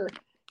sure.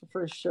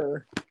 For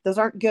sure. Those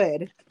aren't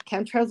good.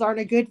 Chemtrails aren't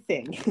a good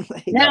thing.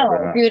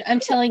 No, dude, I'm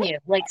telling you,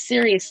 like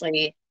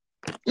seriously.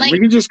 Like we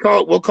can just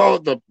call it. We'll call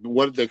it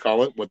what did they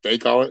call it? What they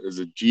call it is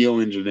a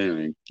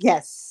geoengineering.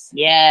 Yes.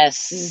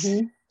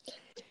 Mm-hmm.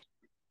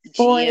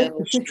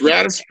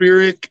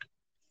 Stratospheric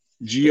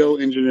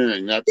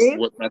geoengineering. That's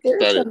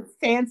there's some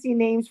fancy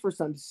names for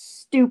some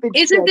stupid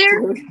shit. Isn't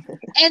there?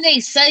 And they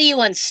sell you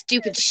on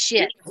stupid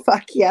shit.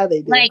 Fuck yeah,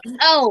 they do. Like,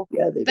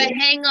 but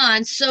hang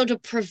on. So to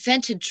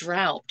prevent a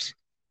drought,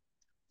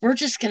 we're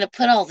just gonna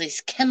put all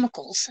these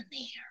chemicals in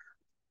the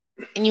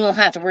air, and you won't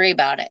have to worry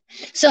about it.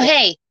 So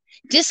hey.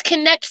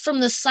 Disconnect from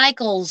the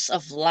cycles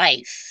of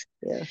life.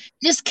 Yeah.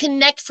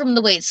 Disconnect from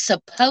the way it's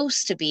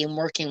supposed to be and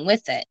working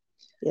with it.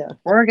 Yeah.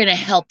 We're gonna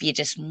help you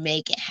just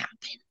make it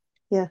happen.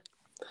 Yeah.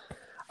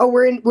 Oh,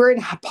 we're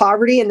in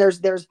poverty and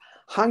there's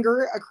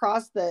hunger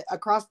across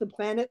the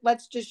planet.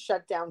 Let's just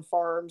shut down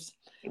farms.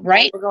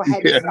 Right. We'll go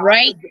ahead and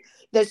stop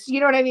this. You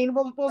know what I mean?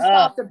 We'll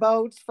stop the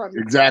boats from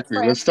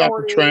Let's stop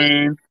the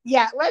train.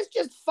 Yeah, let's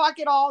just fuck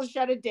it all,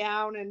 shut it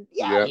down, and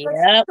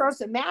let's throw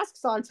some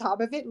masks on top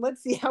of it and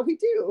let's see how we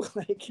do.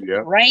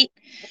 Right,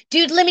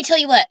 dude. Let me tell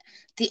you what.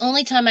 The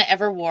only time I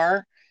ever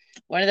wore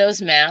one of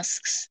those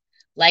masks,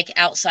 like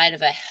outside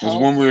of a was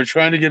when we were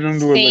trying to get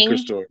into a liquor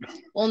store.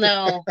 Well,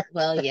 no.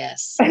 Well,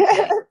 yes.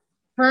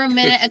 For a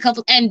minute,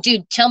 and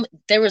dude, tell me,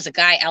 there was a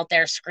guy out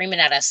there screaming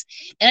at us,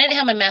 and I didn't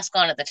have my mask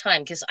on at the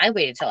time because I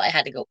waited till I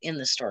had to go in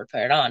the store to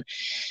put it on.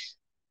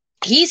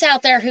 He's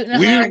out there hooting.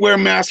 We didn't wear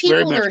masks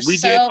very much. We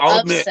did.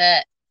 I'll admit,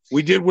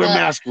 we did wear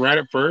masks right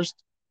at first,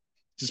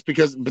 just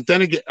because. But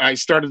then again, I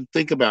started to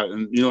think about it,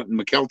 and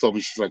Mikkel told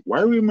me, she's like, "Why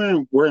are we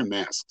wearing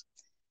masks?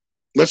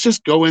 Let's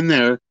just go in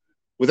there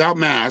without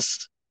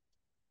masks.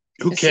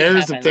 Who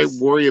cares if they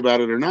worry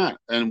about it or not?"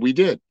 And we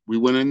did. We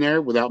went in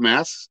there without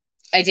masks.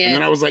 I did. And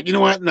then I was like, you know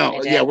what? No,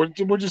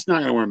 we're just not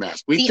gonna wear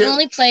masks.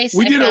 Only place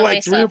we did it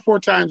like 3 or 4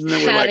 times, and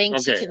then we're like,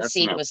 okay,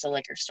 concede was the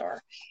liquor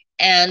store,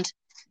 and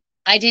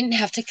I didn't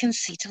have to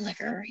concede to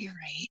liquor. You're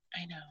right,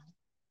 I know,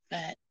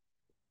 but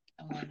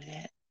I wanted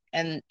it.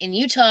 And in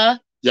Utah,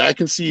 I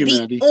can see you,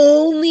 Mandy. The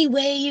only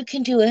way you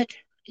can do it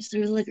is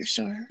through the liquor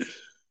store.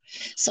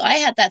 So I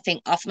had that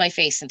thing off my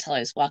face until I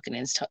was walking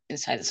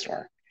inside the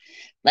store,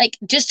 like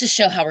just to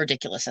show how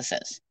ridiculous this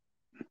is.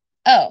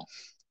 Oh.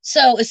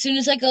 So as soon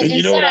as I go inside,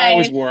 you know what I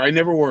always wore? I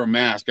never wore a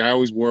mask. I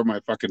always wore my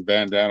fucking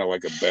bandana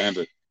like a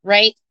bandit.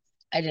 Right?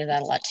 I did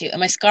that a lot too. And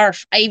my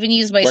scarf. I even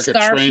used my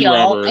scarf,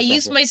 y'all. I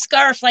used my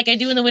scarf like I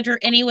do in the winter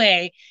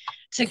anyway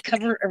to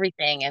cover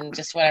everything and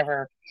just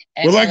whatever.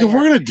 And well, like if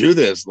we're gonna do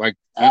this, like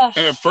and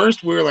at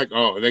first we were like,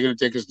 oh, are they gonna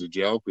take us to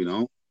jail?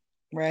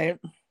 Right.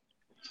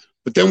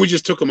 But then we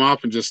just took them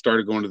off and just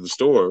started going to the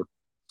store,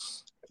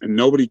 and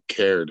nobody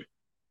cared.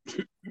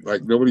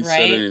 Like nobody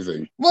said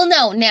anything. Well,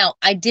 no. Now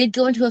I did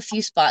go into a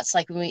few spots,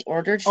 like when we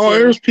ordered food. Oh,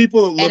 there's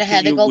people that looked and I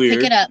had to go weird.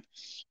 pick it up,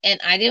 and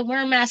I didn't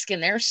wear a mask,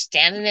 and they're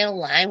standing in a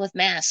line with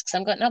masks.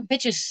 I'm going, no,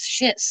 bitches,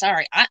 shit.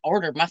 Sorry, I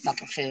ordered my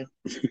fucking food.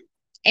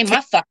 Ain't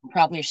my fucking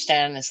problem. You're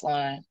standing in this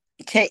line.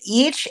 To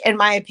each, in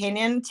my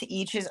opinion, to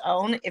each his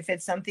own. If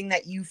it's something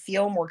that you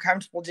feel more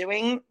comfortable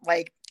doing,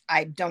 like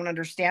I don't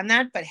understand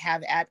that, but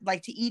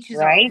to each his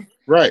own.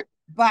 Right.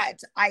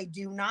 But I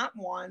do not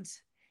want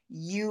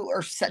you,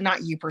 or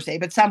not you per se,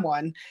 but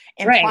someone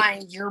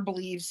implying your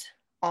beliefs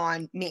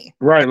on me.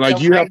 Right,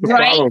 like you have to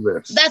follow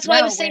this. That's why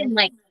I was saying,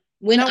 like,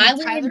 when I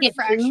Tyler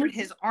fractured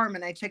his arm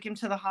and I took him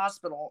to the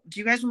hospital. Do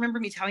you guys remember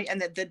me telling you? And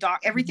the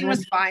doc, everything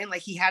was fine.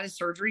 Like he had his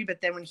surgery,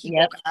 but then when he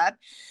woke up,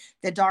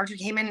 the doctor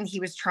came in and he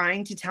was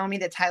trying to tell me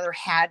that Tyler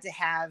had to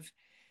have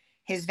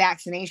his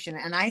vaccination,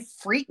 and I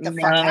freaked the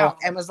fuck out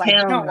and was like,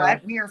 you know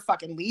what? We are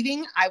fucking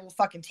leaving. I will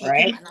fucking take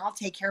him and I'll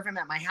take care of him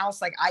at my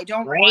house. Like I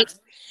don't want.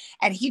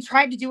 And he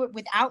tried to do it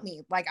without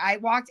me. Like I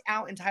walked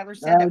out and Tyler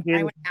said that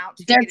I went out.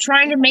 They're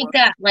trying to make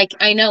that, like,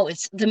 I know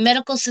it's the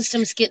medical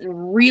system's getting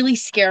really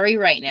scary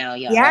right now.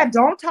 Yeah.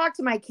 Don't talk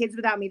to my kids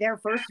without me there.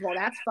 First of all,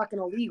 that's fucking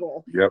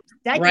illegal. Yep.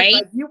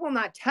 Like, you will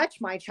not touch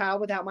my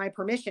child without my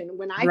permission.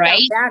 When I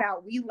found that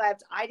out, we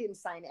left. I didn't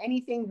sign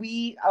anything.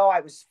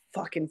 I was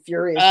fucking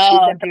furious.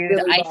 Oh, dude,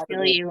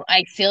 really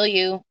I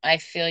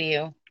feel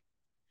you.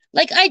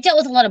 Like I dealt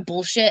with a lot of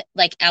bullshit,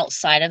 like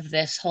outside of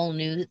this whole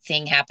new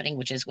thing happening,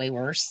 which is way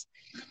worse.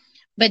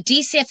 But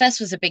DCFS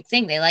was a big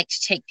thing. They like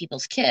to take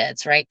people's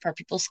kids, right? For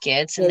people's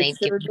kids, and they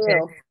give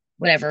them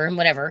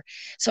whatever.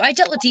 So I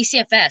dealt with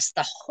DCFS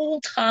the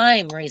whole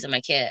time raising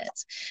my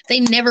kids. They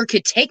never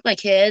could take my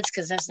kids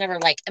because that's never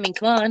like, I mean,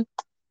 come on.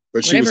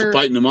 But she was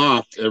fighting them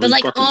off every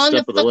fucking on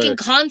step the of the way. fucking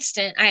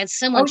constant, I had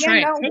someone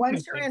trying to take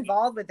once you're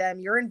involved with them,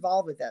 you're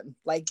involved with them.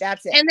 Like,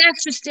 that's it. And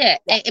that's just it.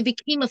 Yeah. It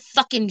became a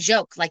fucking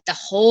joke. Like, the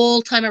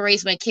whole time I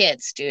raised my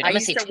kids, dude. I'm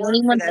going to say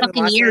 21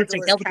 fucking years I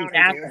dealt with these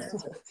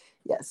assholes.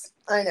 Yes,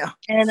 I know.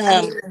 And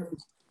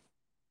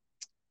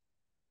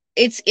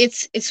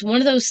it's one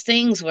of those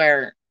things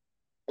where,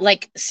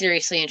 like,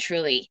 seriously and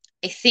truly,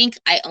 I think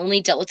I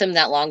only dealt with them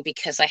that long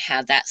because I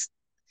had that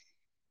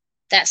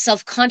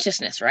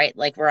self-consciousness, right?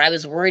 Like, where I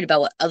was worried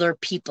about what other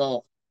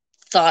people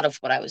thought of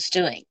what I was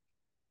doing.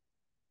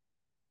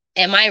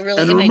 Am I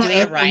really doing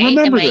it right?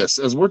 Remember this,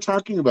 as we're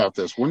talking about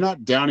this, we're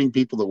not downing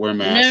people that wear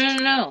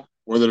masks. No.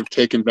 Or that have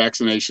taken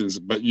vaccinations.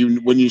 But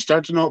when you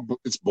start to know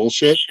it's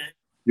bullshit,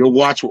 you'll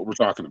watch what we're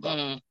talking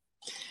about.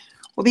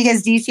 Well,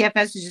 because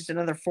DCFS is just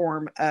another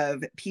form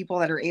of people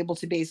that are able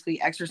to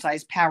basically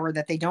exercise power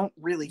that they don't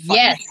really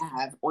fucking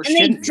have or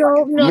shouldn't. They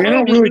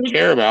don't really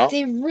care about.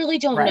 They really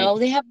don't know.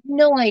 They have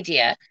no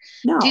idea.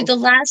 No. Dude, the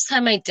last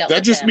time I dealt with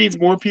that just means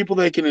more people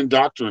they can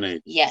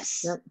indoctrinate.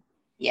 Yes. Yep.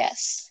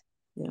 Yes.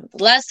 Yeah.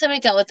 The last time I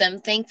dealt with them,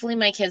 thankfully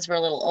my kids were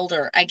a little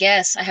older. I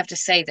guess I have to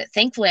say that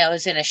thankfully I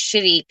was in a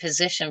shitty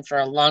position for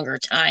a longer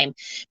time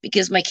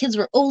because my kids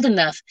were old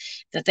enough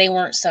that they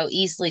weren't so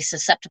easily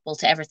susceptible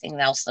to everything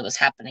else that was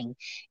happening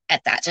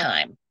at that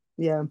time.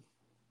 Yeah.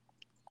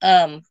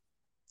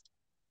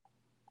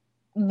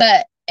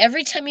 But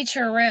every time you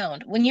turn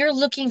around, when you're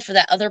looking for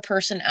that other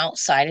person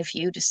outside of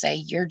you to say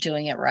you're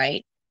doing it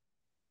right,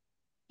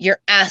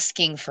 you're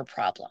asking for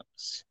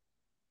problems.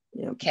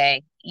 Yep.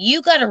 Okay.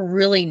 You got to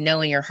really know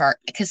in your heart,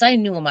 because I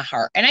knew in my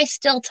heart, and I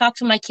still talk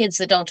to my kids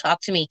that don't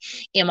talk to me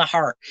in my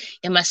heart,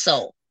 in my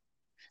soul.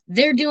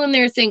 They're doing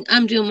their thing.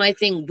 I'm doing my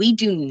thing. We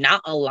do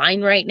not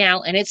align right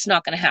now, and it's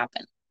not going to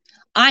happen.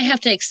 I have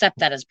to accept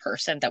that as a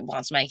person that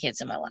wants my kids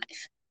in my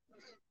life.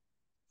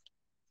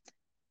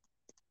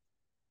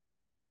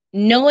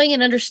 Knowing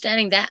and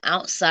understanding that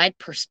outside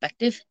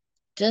perspective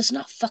does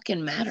not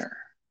fucking matter.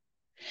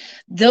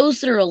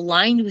 Those that are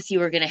aligned with you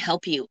are going to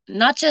help you,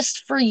 not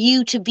just for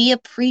you to be a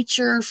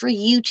preacher, for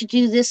you to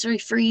do this, or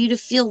for you to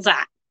feel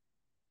that,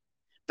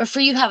 but for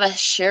you to have a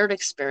shared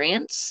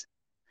experience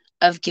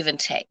of give and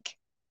take,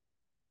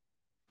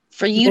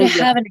 for you to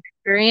have an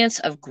experience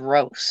of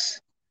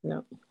growth,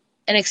 an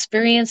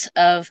experience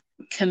of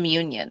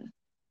communion.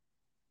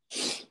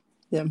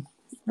 Yeah.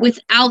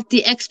 Without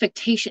the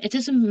expectation. It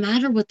doesn't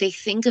matter what they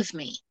think of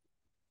me.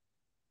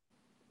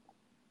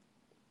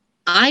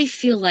 I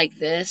feel like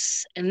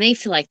this and they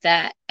feel like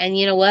that. And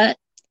you know what?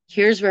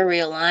 Here's where we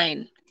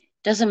align.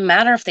 Doesn't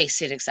matter if they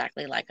see it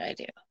exactly like I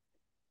do.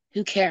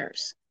 Who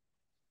cares?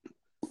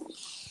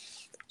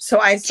 So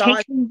I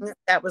saw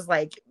that was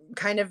like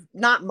kind of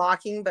not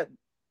mocking, but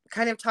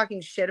kind of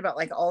talking shit about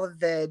like all of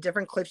the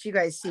different clips you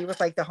guys see with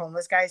like the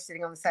homeless guys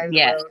sitting on the side of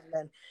the road, and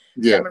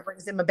then someone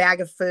brings them a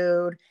bag of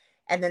food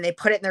and then they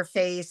put it in their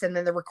face and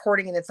then they're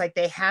recording and it's like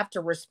they have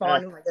to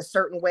respond in like a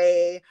certain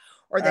way,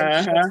 or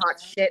then people talk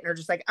shit and are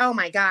just like, oh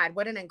my God,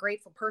 what an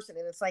ungrateful person.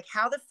 And it's like,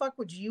 how the fuck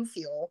would you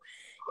feel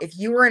if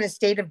you were in a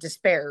state of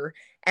despair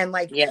and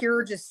like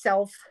pure just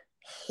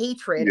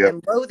self-hatred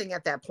and loathing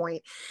at that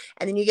point,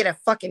 and then you get a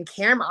fucking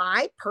camera?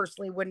 I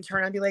personally wouldn't turn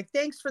on and be like,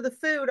 thanks for the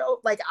food. Oh,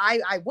 like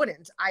I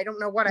wouldn't. I don't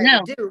know what I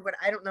would do, but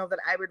I don't know that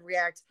I would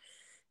react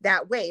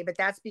that way. But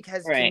that's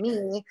because to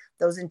me,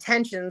 those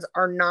intentions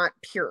are not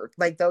pure.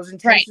 Like those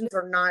intentions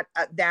are not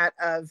that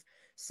of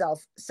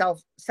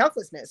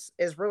selflessness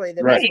is really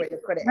the best way to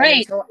put it. And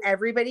until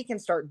everybody can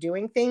start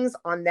doing things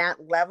on that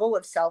level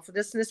of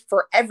selflessness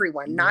for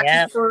everyone, not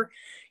just for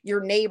your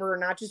neighbor,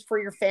 not just for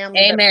your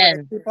family, but for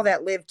the people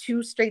that live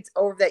 2 states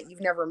over that you've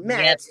never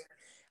met.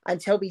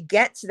 Until we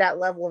get to that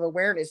level of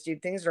awareness,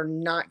 dude, things are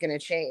not going to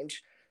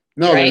change.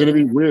 No, they're going to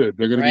be weird.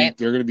 They're going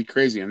to be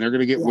crazy, and they're going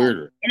to get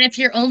weirder. And if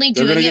you're only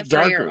doing it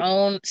for your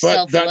own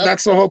self,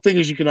 that's the whole thing,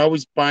 is you can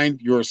always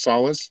find your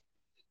solace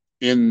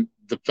in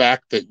the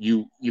fact that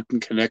you can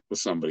connect with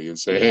somebody and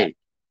say, hey,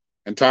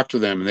 and talk to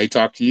them, and they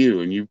talk to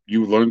you, and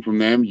you learn from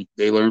them,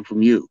 they learn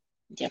from you.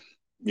 That's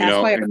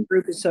why our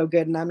group is so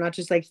good, and I'm not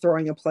just like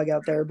throwing a plug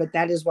out there, but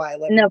that is why I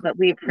love it. No, but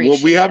we appreciate.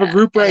 Well, we have a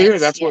group right here.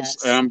 That's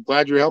and I'm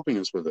glad you're helping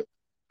us with it,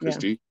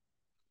 Christy.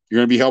 You're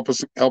going to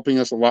be helping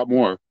us a lot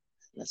more.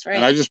 That's right.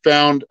 And I just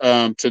found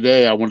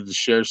today, I wanted to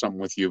share something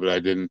with you, but I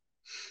didn't.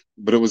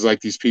 But it was like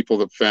these people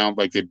that found,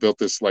 like, they built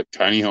this like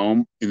tiny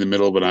home in the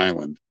middle of an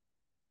island.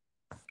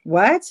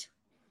 What?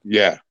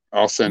 Yeah,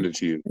 I'll send it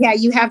to you. Yeah,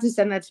 you have to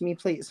send that to me,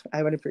 please.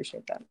 I would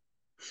appreciate that.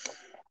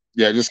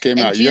 Yeah, it just came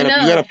out. You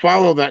gotta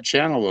follow that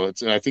channel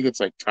though. I think it's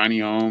like Tiny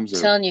Homes.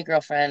 I'm telling you,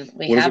 girlfriend,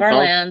 we have our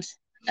land.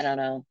 I don't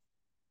know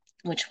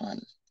which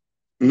one.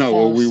 No,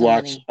 well, we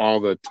watch all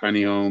the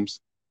tiny homes.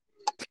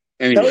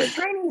 Anyway. Those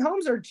tiny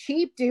homes are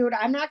cheap, dude.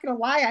 I'm not gonna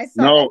lie. I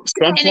saw. No,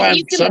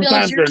 sometimes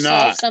they're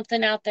not.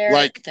 Something out there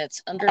like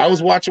that's under. I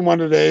was watching one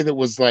today that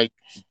was like,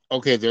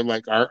 okay, they're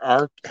like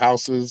our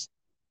houses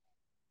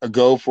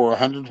go for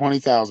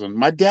 120,000.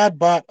 My dad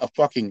bought a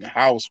fucking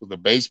house with a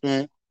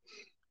basement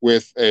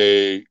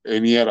and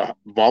he had a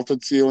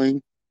vaulted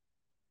ceiling.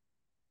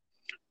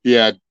 He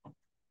had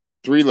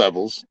 3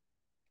 levels.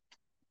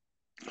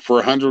 for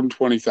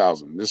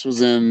 120,000. This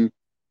was in,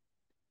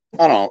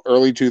 I don't know,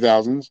 early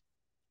 2000s,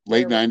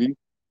 late 90s.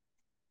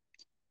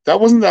 That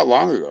wasn't that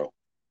long ago.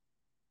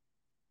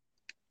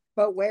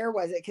 But where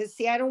was it? Because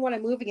see, I don't want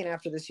to move again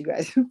after this, you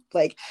guys.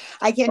 Like,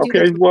 I can't do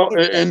Okay, this. well,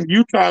 in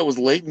Utah, it was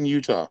late in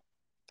Utah.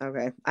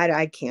 Okay,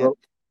 I can't. Well,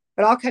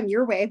 but I'll come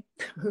your way,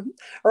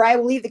 or I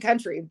will leave the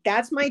country.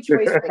 That's my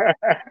choice.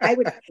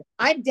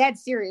 I'm dead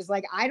serious.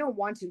 Like, I don't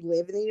want to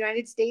live in the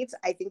United States.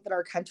 I think that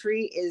our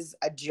country is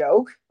a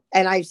joke.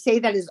 And I say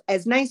that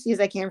as nicely as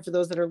I can for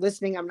those that are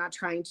listening. I'm not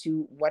trying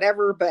to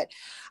whatever, but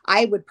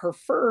I would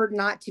prefer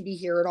not to be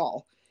here at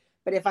all.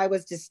 But if I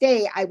was to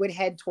stay, I would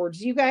head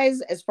towards you guys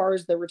as far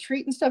as the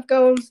retreat and stuff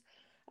goes.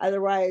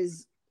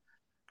 Otherwise,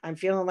 I'm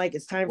feeling like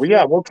it's time for me.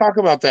 We'll talk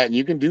about that, and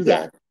you can do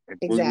that.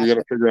 Exactly. We got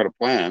to figure out a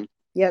plan.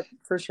 Yep,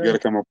 for sure. You got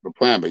to come up with a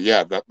plan. But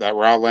yeah, that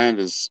raw land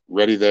is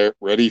ready there,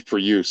 ready for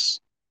use.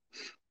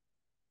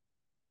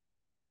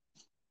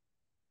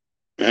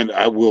 And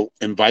I will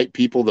invite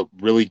people that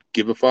really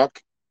give a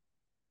fuck.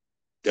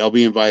 They'll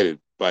be invited.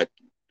 But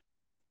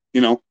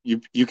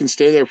you can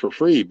stay there for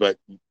free, but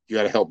you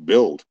got to help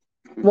build.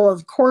 Well,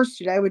 of course,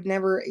 dude. I would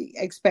never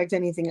expect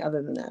anything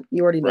other than that.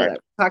 You already know that.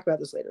 We'll talk about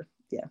this later.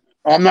 Yeah.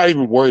 I'm not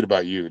even worried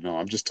about you. No,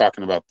 I'm just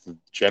talking about the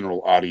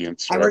general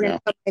audience right now. We're going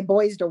to put my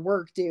boys to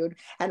work, dude.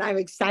 And I'm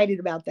excited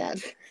about that.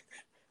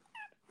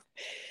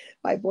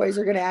 My boys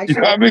are going to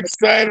actually. I'm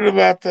excited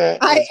about that.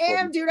 I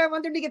am, dude. I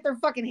want them to get their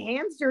fucking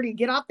hands dirty,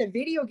 get off the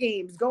video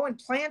games, go and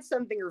plant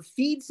something or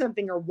feed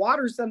something or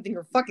water something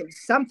or fucking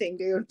something,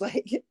 dude.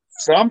 Like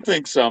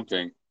something.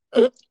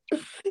 You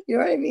know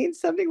what I mean?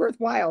 Something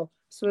worthwhile.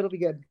 So it'll be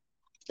good.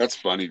 That's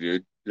funny,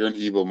 dude. You're an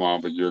evil mom,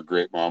 but you're a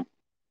great mom.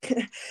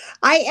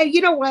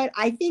 You know what?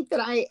 I think that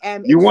I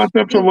am. You want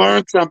them to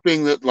learn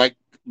something that like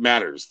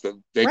matters, that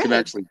they can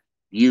actually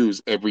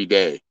use every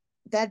day.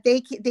 That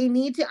they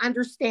need to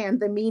understand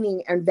the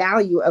meaning and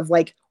value of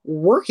like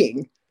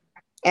working.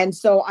 And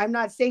so I'm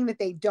not saying that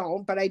they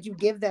don't, but I do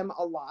give them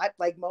a lot.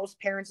 Like most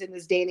parents in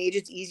this day and age,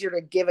 it's easier to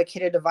give a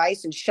kid a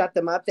device and shut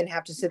them up than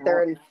have to sit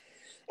there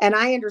and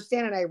I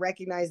understand and I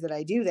recognize that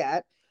I do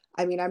that.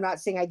 I mean, I'm not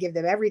saying I give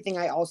them everything.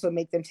 I also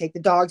make them take the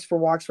dogs for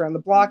walks around the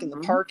block and the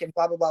park and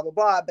blah, blah, blah, blah,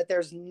 blah. But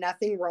there's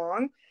nothing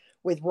wrong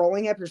with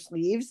rolling up your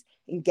sleeves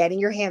and getting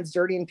your hands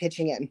dirty and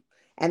pitching in.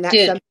 And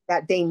that's something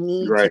that they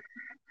need. Right.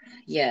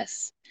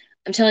 Yes.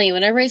 I'm telling you,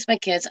 when I raised my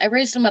kids, I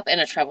raised them up in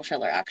a travel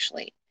trailer,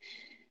 actually.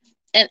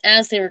 And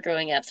as they were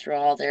growing up through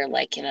all their,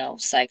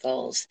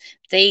 cycles,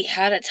 they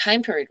had a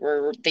time period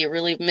where they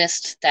really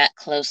missed that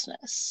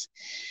closeness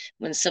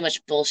when so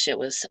much bullshit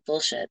was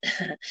bullshit.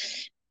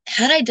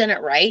 Had I done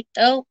it right,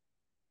 though,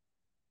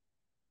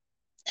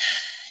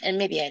 and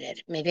maybe I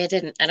did, maybe I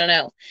didn't, I don't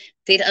know,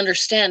 they'd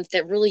understand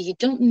that really you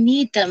don't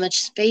need that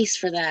much space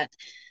for that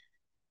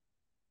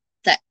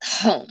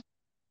home.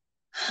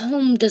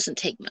 Home doesn't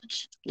take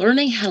much.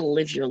 Learning how to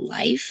live your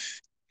life,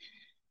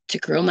 to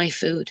grow my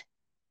food,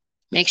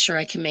 make sure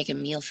I can make a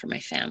meal for my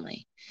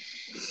family,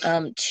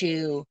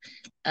 to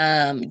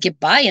get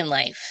by in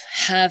life,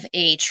 have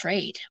a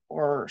trade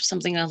or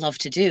something I love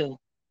to do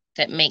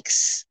that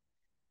makes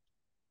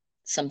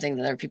something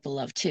that other people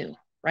love too,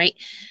 right?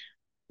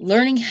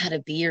 Learning how to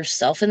be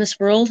yourself in this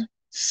world,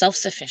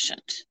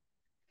 self-sufficient.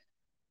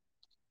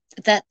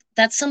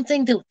 That's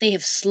something that they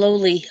have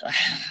slowly,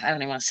 I don't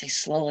even want to say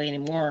slowly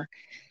anymore,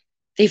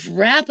 they've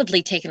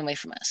rapidly taken away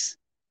from us.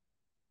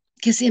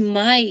 Because in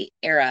my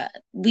era,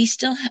 we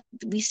still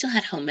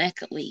had home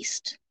ec at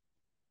least.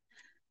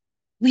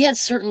 We had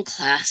certain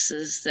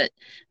classes that,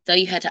 though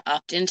you had to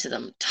opt into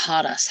them,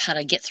 taught us how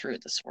to get through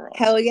this world.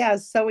 Hell yeah,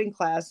 sewing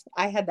class.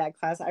 I had that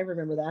class. I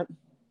remember that.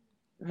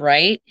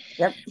 Right?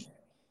 Yep.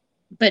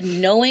 But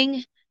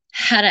knowing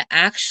how to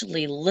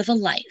actually live a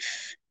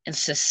life and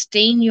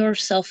sustain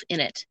yourself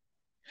in it,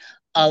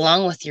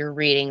 along with your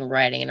reading,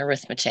 writing, and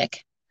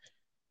arithmetic,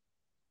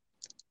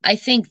 I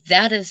think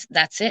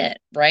that's it,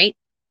 right?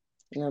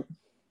 Yep.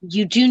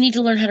 You do need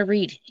to learn how to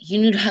read.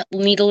 You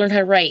need to learn how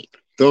to write.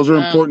 Those are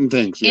important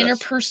things. Yes.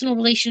 Interpersonal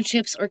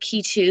relationships are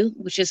key too,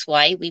 which is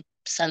why we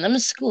send them to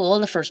school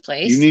in the first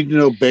place. You need to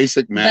know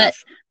basic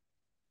math.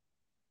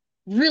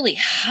 But really,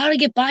 how to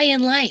get by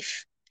in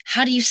life.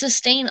 How do you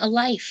sustain a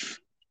life?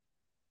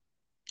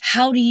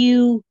 How do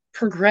you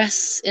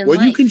progress in life?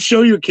 Well, you can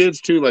show your kids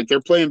too, like they're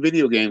playing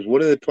video games.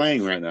 What are they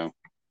playing right now?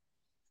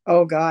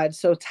 Oh God.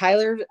 So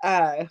Tyler,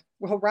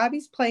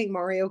 Robbie's playing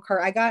Mario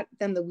Kart. I got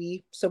them the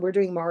Wii. So we're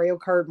doing Mario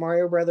Kart,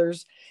 Mario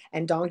Brothers,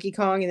 and Donkey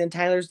Kong. And then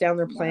Tyler's down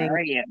there playing.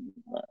 Mario.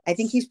 I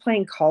think he's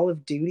playing Call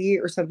of Duty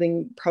or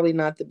something. Probably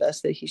not the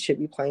best that he should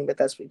be playing, but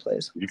that's what he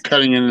plays. You're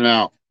cutting in and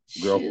out,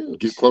 girl.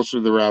 Get closer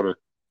to the router.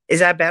 Is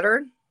that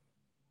better?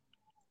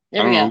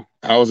 There we go.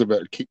 How is it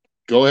better?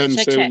 Go ahead and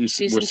say what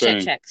you were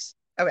saying. Checks.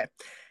 Okay.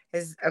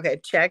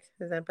 Check.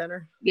 Is that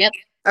better? Yep.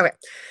 Okay.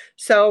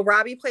 So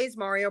Robbie plays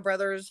Mario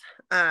Brothers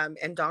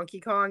and Donkey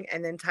Kong,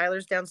 and then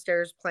Tyler's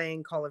downstairs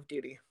playing Call of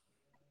Duty.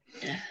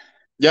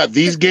 Yeah,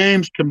 these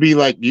games can be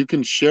like, you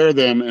can share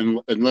them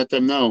and let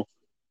them know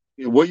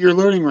what you're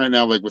learning right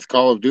now. Like with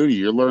Call of Duty,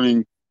 you're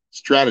learning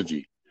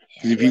strategy.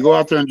 Because if you go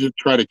out there and just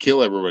try to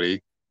kill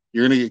everybody,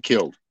 you're going to get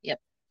killed. Yep.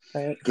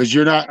 Because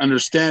you're not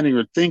understanding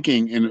or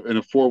thinking in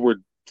a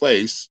forward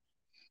place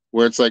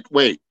where it's like,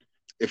 wait,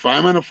 if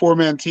I'm on a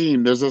 4-man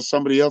team, there's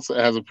somebody else that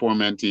has a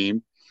 4-man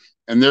team,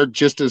 and they're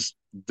just as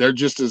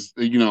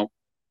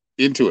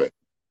into it.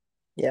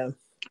 Yeah.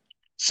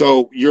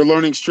 So you're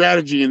learning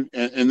strategy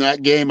in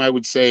that game. I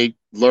would say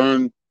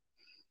learn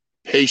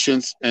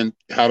patience and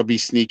how to be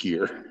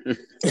sneakier.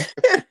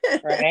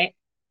 Right.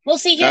 Well,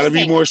 see, how here's to the be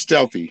thing. more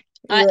stealthy.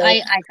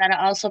 I gotta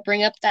also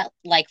bring up that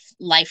like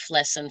life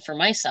lesson for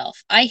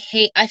myself. I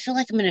feel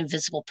like I'm an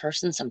invisible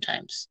person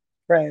sometimes.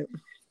 Right.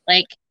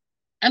 Like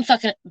I'm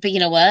fucking, but you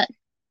know what?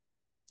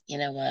 You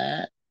know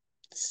what?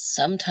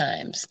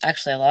 Sometimes,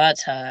 actually a lot of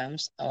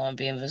times, I want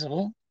to be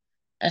invisible.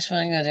 I just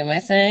want to go do my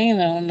thing.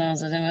 No one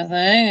knows I do my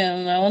thing,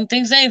 and no one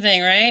thinks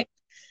anything, right?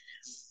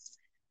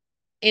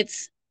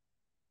 It's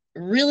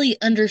really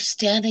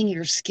understanding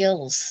your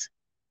skills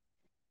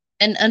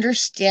and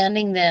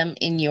understanding them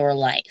in your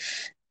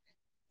life.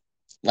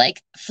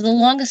 Like for the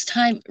longest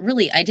time,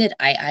 really,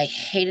 I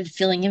hated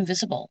feeling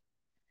invisible.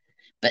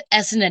 But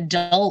as an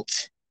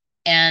adult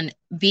and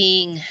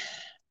being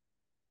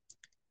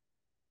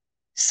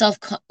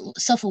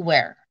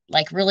self-aware,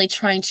 like really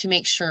trying to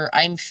make sure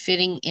I'm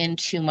fitting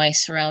into my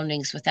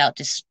surroundings without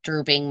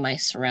disturbing my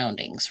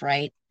surroundings,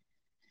 right?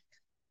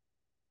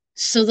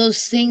 So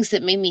those things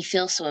that made me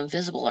feel so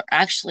invisible are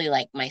actually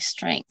like my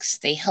strengths.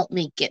 They help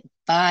me get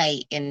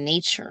by in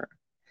nature.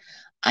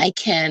 I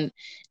can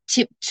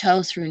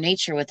tiptoe through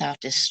nature without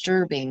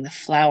disturbing the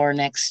flower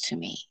next to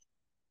me.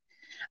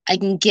 I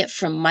can get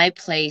from my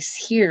place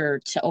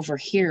here to over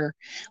here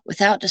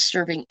without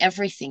disturbing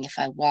everything if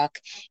I walk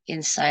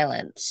in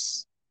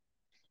silence,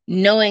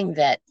 knowing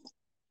that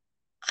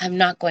I'm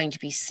not going to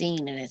be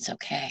seen and it's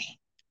okay.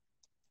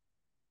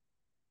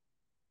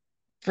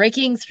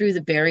 Breaking through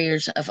the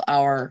barriers of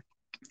our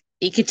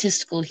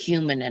egotistical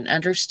human and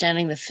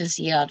understanding the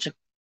physiological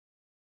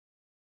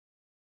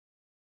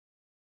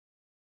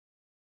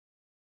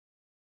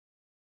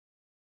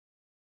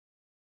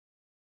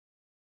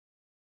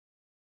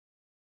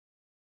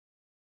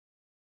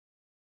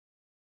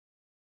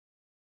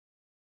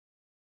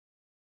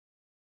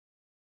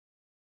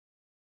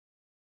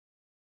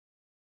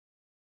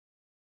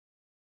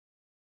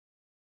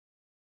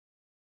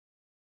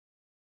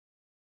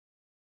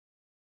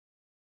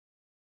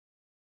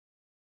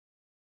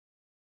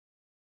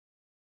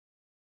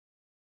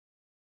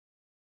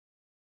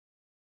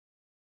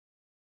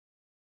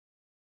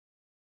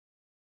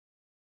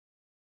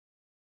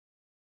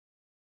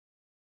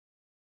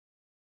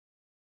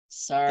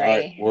Sorry. All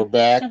right, we're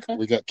back.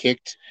 We got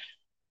kicked.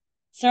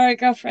 Sorry,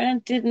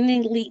 girlfriend. Didn't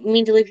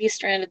mean to leave you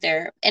stranded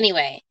there.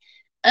 Anyway,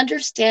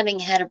 understanding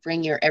how to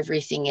bring your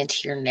everything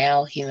into your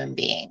now human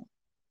being.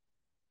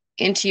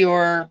 Into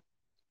your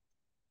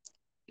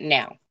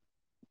now.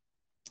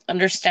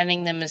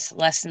 Understanding them as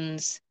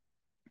lessons.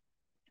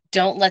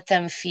 Don't let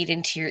them feed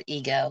into your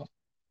ego.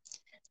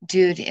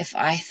 Dude, if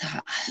I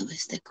thought I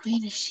was the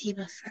Queen of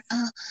Sheba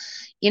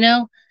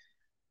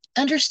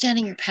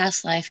understanding your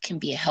past life can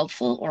be a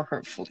helpful or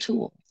hurtful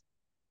tool.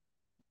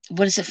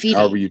 What is it feeding?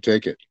 However you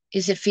take it.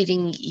 Is it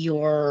feeding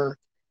your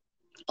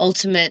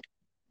ultimate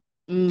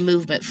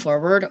movement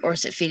forward, or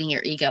is it feeding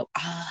your ego?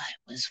 I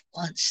was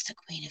once the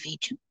Queen of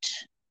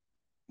Egypt.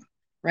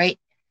 Right?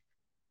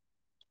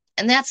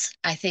 And that's,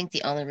 I think,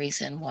 the only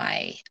reason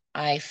why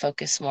I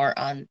focus more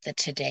on the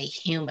today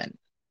human,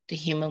 the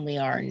human we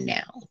are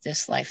now,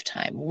 this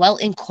lifetime, while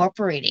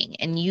incorporating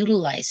and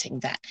utilizing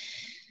that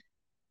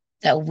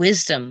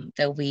wisdom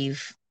that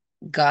we've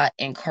got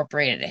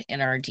incorporated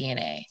in our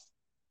DNA,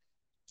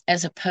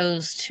 as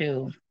opposed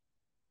to,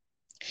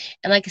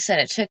 and like I said,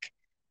 it took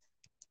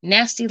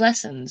nasty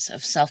lessons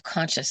of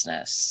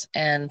self-consciousness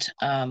and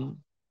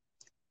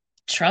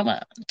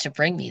trauma to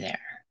bring me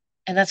there.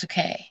 And that's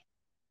okay.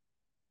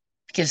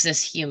 Because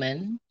this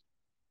human,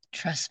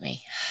 trust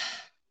me,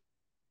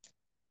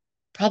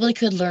 probably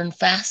could learn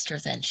faster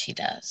than she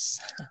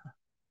does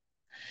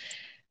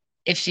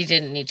if she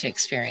didn't need to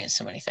experience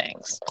so many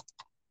things.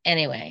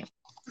 Anyway,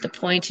 the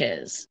point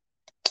is,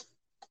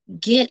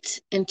 get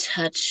in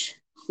touch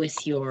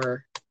with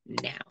your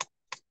now.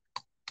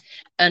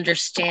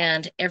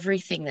 Understand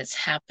everything that's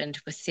happened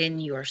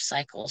within your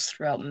cycles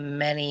throughout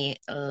many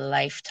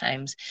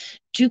lifetimes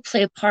do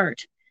play a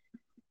part,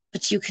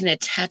 but you can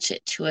attach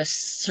it to a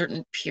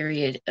certain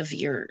period of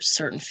your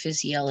certain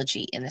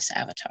physiology in this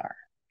avatar.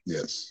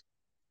 Yes.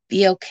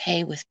 Be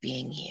okay with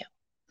being you.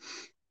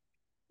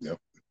 Yep.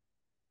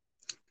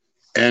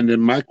 And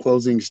in my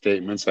closing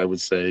statements, I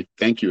would say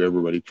thank you,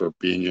 everybody, for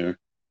being here.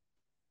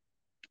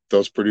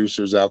 Those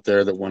producers out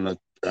there that want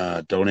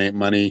to donate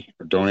money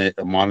or donate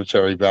a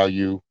monetary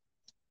value,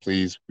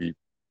 please, we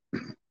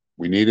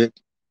need it.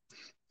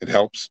 It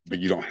helps, but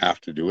you don't have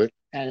to do it.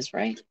 That is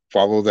right.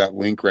 Follow that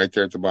link right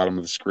there at the bottom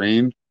of the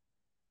screen.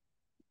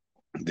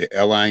 The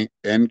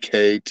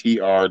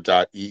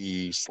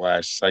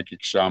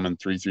linktr.ee/psychic shaman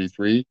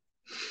 333.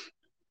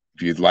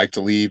 If you'd like to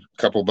leave a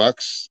couple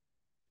bucks,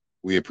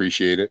 we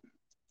appreciate it.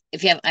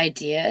 if you have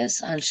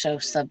ideas on show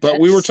subjects. But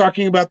we were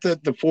talking about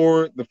the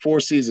four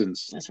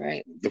seasons. That's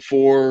right.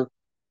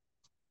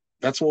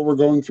 That's what we're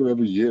going through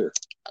every year.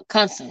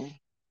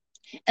 Constantly.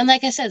 And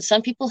like I said,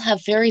 some people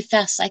have very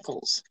fast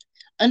cycles.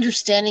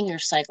 Understanding your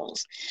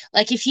cycles.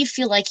 Like if you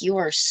feel like you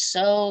are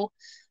so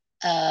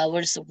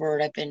what is the word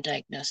I've been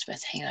diagnosed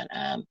with? Hang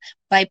on.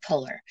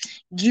 Bipolar.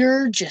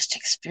 You're just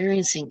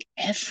experiencing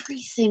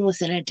everything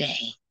within a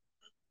day.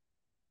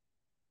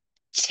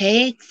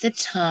 Take the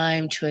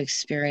time to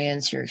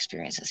experience your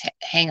experiences.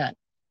 Hang on.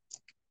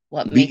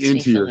 What makes me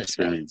feel this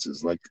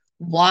experiences? Like,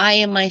 why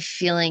am I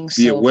feeling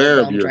be so aware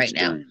of your right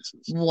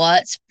experiences now?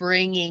 What's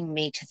bringing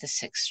me to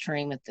this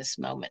extreme at this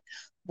moment?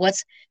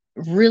 What's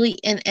really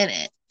and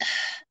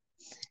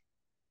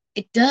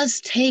it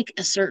does take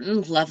a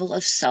certain level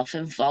of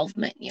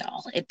self-involvement,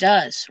 y'all. It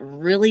does.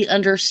 Really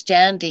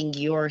understanding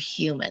you're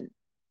human.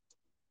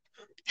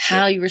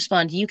 How you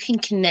respond. You can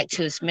connect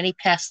to as many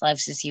past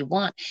lives as you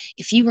want.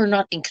 If you are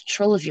not in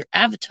control of your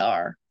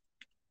avatar,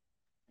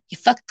 you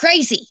fuck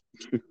crazy.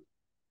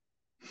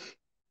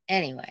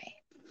 Anyway.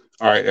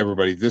 All right,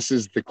 everybody. This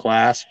is the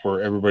class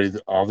for everybody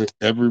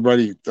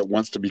that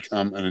wants to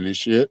become an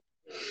initiate,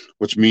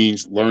 which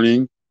means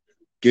learning,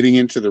 getting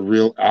into the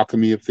real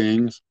alchemy of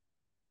things,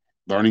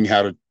 learning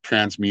how to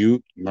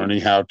transmute,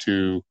 learning how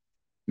to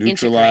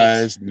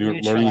neutralize,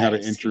 learning how to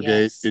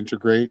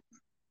integrate.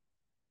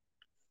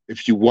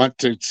 If you want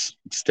to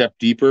step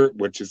deeper,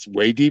 which is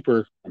way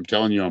deeper, I'm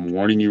telling you, I'm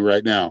warning you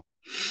right now.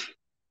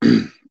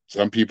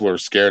 Some people are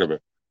scared of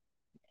it.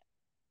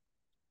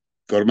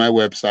 Go to my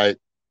website.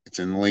 It's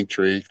in the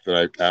Linktree that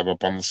I have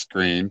up on the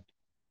screen.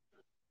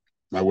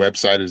 My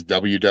website is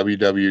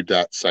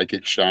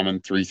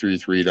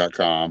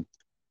www.psychicshaman333.com.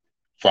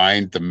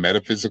 Find the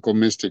Metaphysical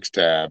Mystics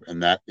tab,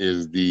 and that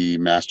is the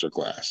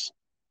masterclass.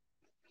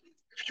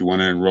 If you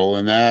want to enroll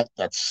in that,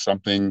 that's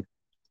something,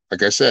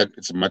 like I said,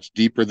 it's much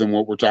deeper than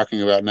what we're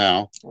talking about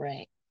now.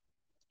 Right.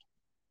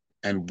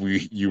 And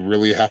you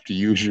really have to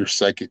use your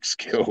psychic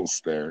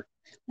skills there.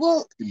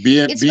 Well,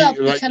 it's about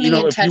becoming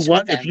in touch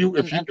with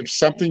them. If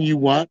something you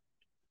want,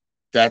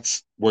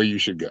 that's where you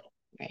should go.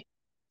 Right.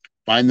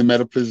 Find the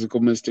Metaphysical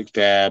Mystics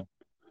tab.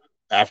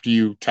 After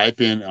you type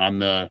in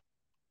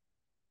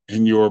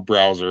your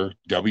browser,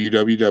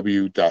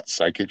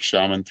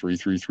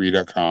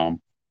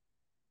 www.psychicshaman333.com.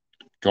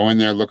 Go in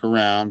there, look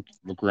around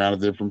at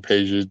different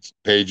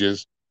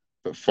pages,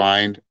 but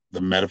find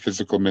the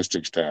Metaphysical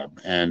Mystics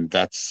tab, and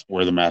that's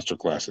where the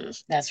masterclass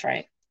is. That's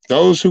right.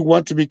 Those who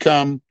want to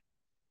become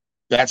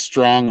that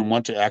strong and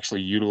want to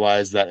actually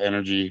utilize that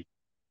energy,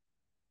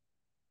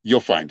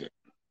 you'll find it.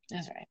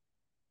 That's right.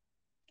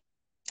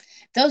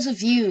 Those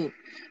of you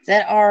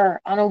that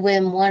are on a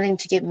whim wanting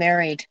to get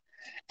married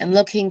and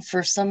looking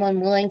for someone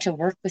willing to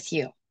work with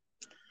you,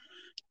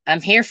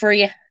 I'm here for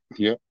you.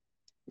 Yep.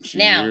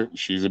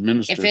 She's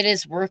administered. If it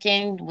is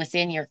working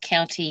within your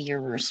county,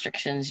 your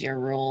restrictions, your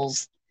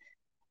rules,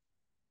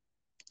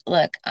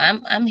 look,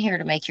 I'm here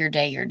to make your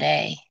day your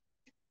day.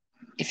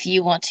 If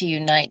you want to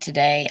unite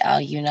today, I'll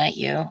unite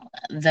you,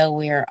 though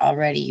we're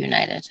already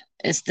united.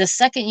 It's the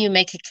second you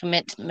make a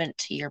commitment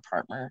to your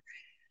partner.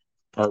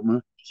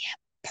 Partner? Yeah,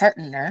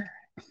 partner.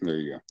 There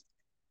you go.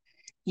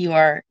 You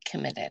are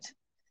committed.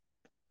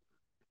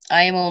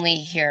 I am only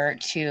here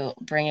to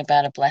bring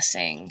about a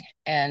blessing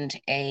and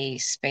a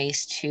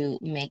space to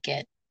make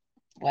it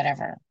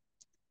whatever,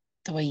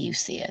 the way you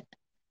see it.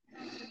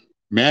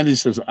 Mandy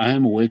says, I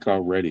am awake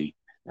already.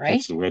 Right?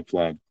 That's the red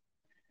flag.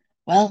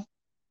 Well.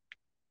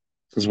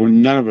 Because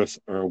none of us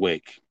are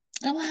awake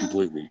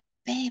completely.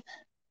 Babe.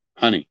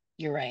 Honey.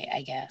 You're right,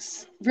 I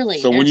guess. Really.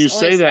 So when you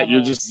say that,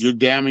 you're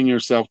damning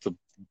yourself to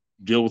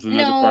deal with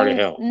another part of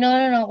hell.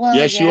 No. Well,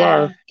 yes, you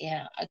are.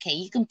 Yeah. Okay,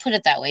 you can put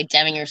it that way,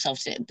 damning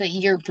yourself to it, but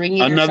you're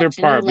bringing another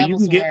part. But you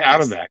can get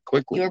out of that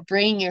quickly. You're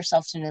bringing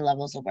yourself to new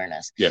levels of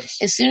awareness. Yes.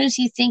 As soon as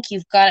you think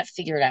you've got it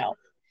figured out,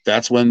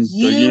 that's when the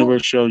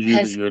universe shows you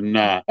that you're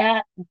not.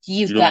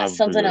 You've got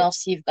something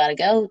else you've got to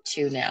go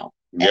to now.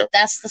 Yep. And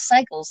that's the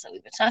cycles that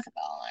we've been talking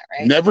about,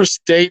 right? Never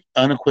state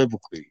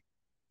unequivocally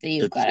that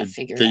you've got to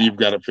figure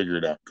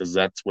it out, because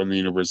that's when the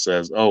universe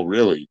says, "Oh,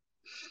 really?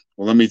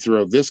 Well, let me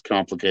throw this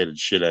complicated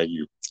shit at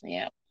you."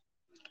 Yeah.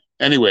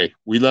 Anyway,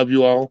 we love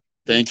you all.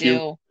 Thank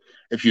you.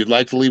 If you'd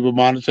like to leave a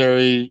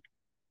monetary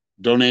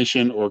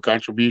donation or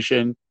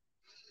contribution,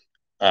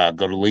 go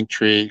to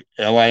Linktree,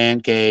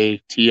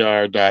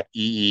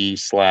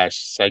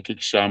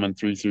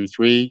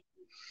 linktr.ee/psychicshaman333.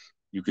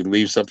 You can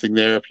leave something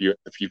there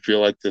if you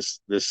feel like this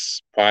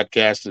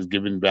podcast is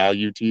giving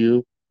value to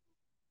you.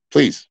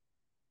 Please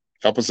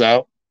help us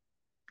out.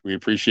 We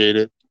appreciate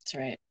it. That's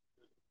right.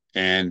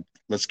 And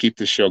let's keep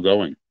this show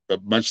going.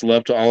 But much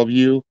love to all of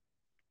you,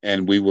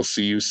 and we will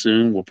see you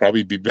soon. We'll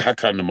probably be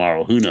back on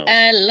tomorrow. Who knows?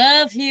 I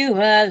love you.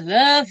 But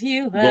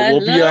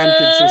we'll be on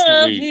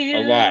consistently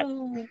a lot.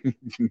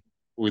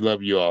 We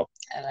love you all.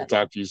 We'll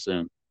talk to you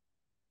soon.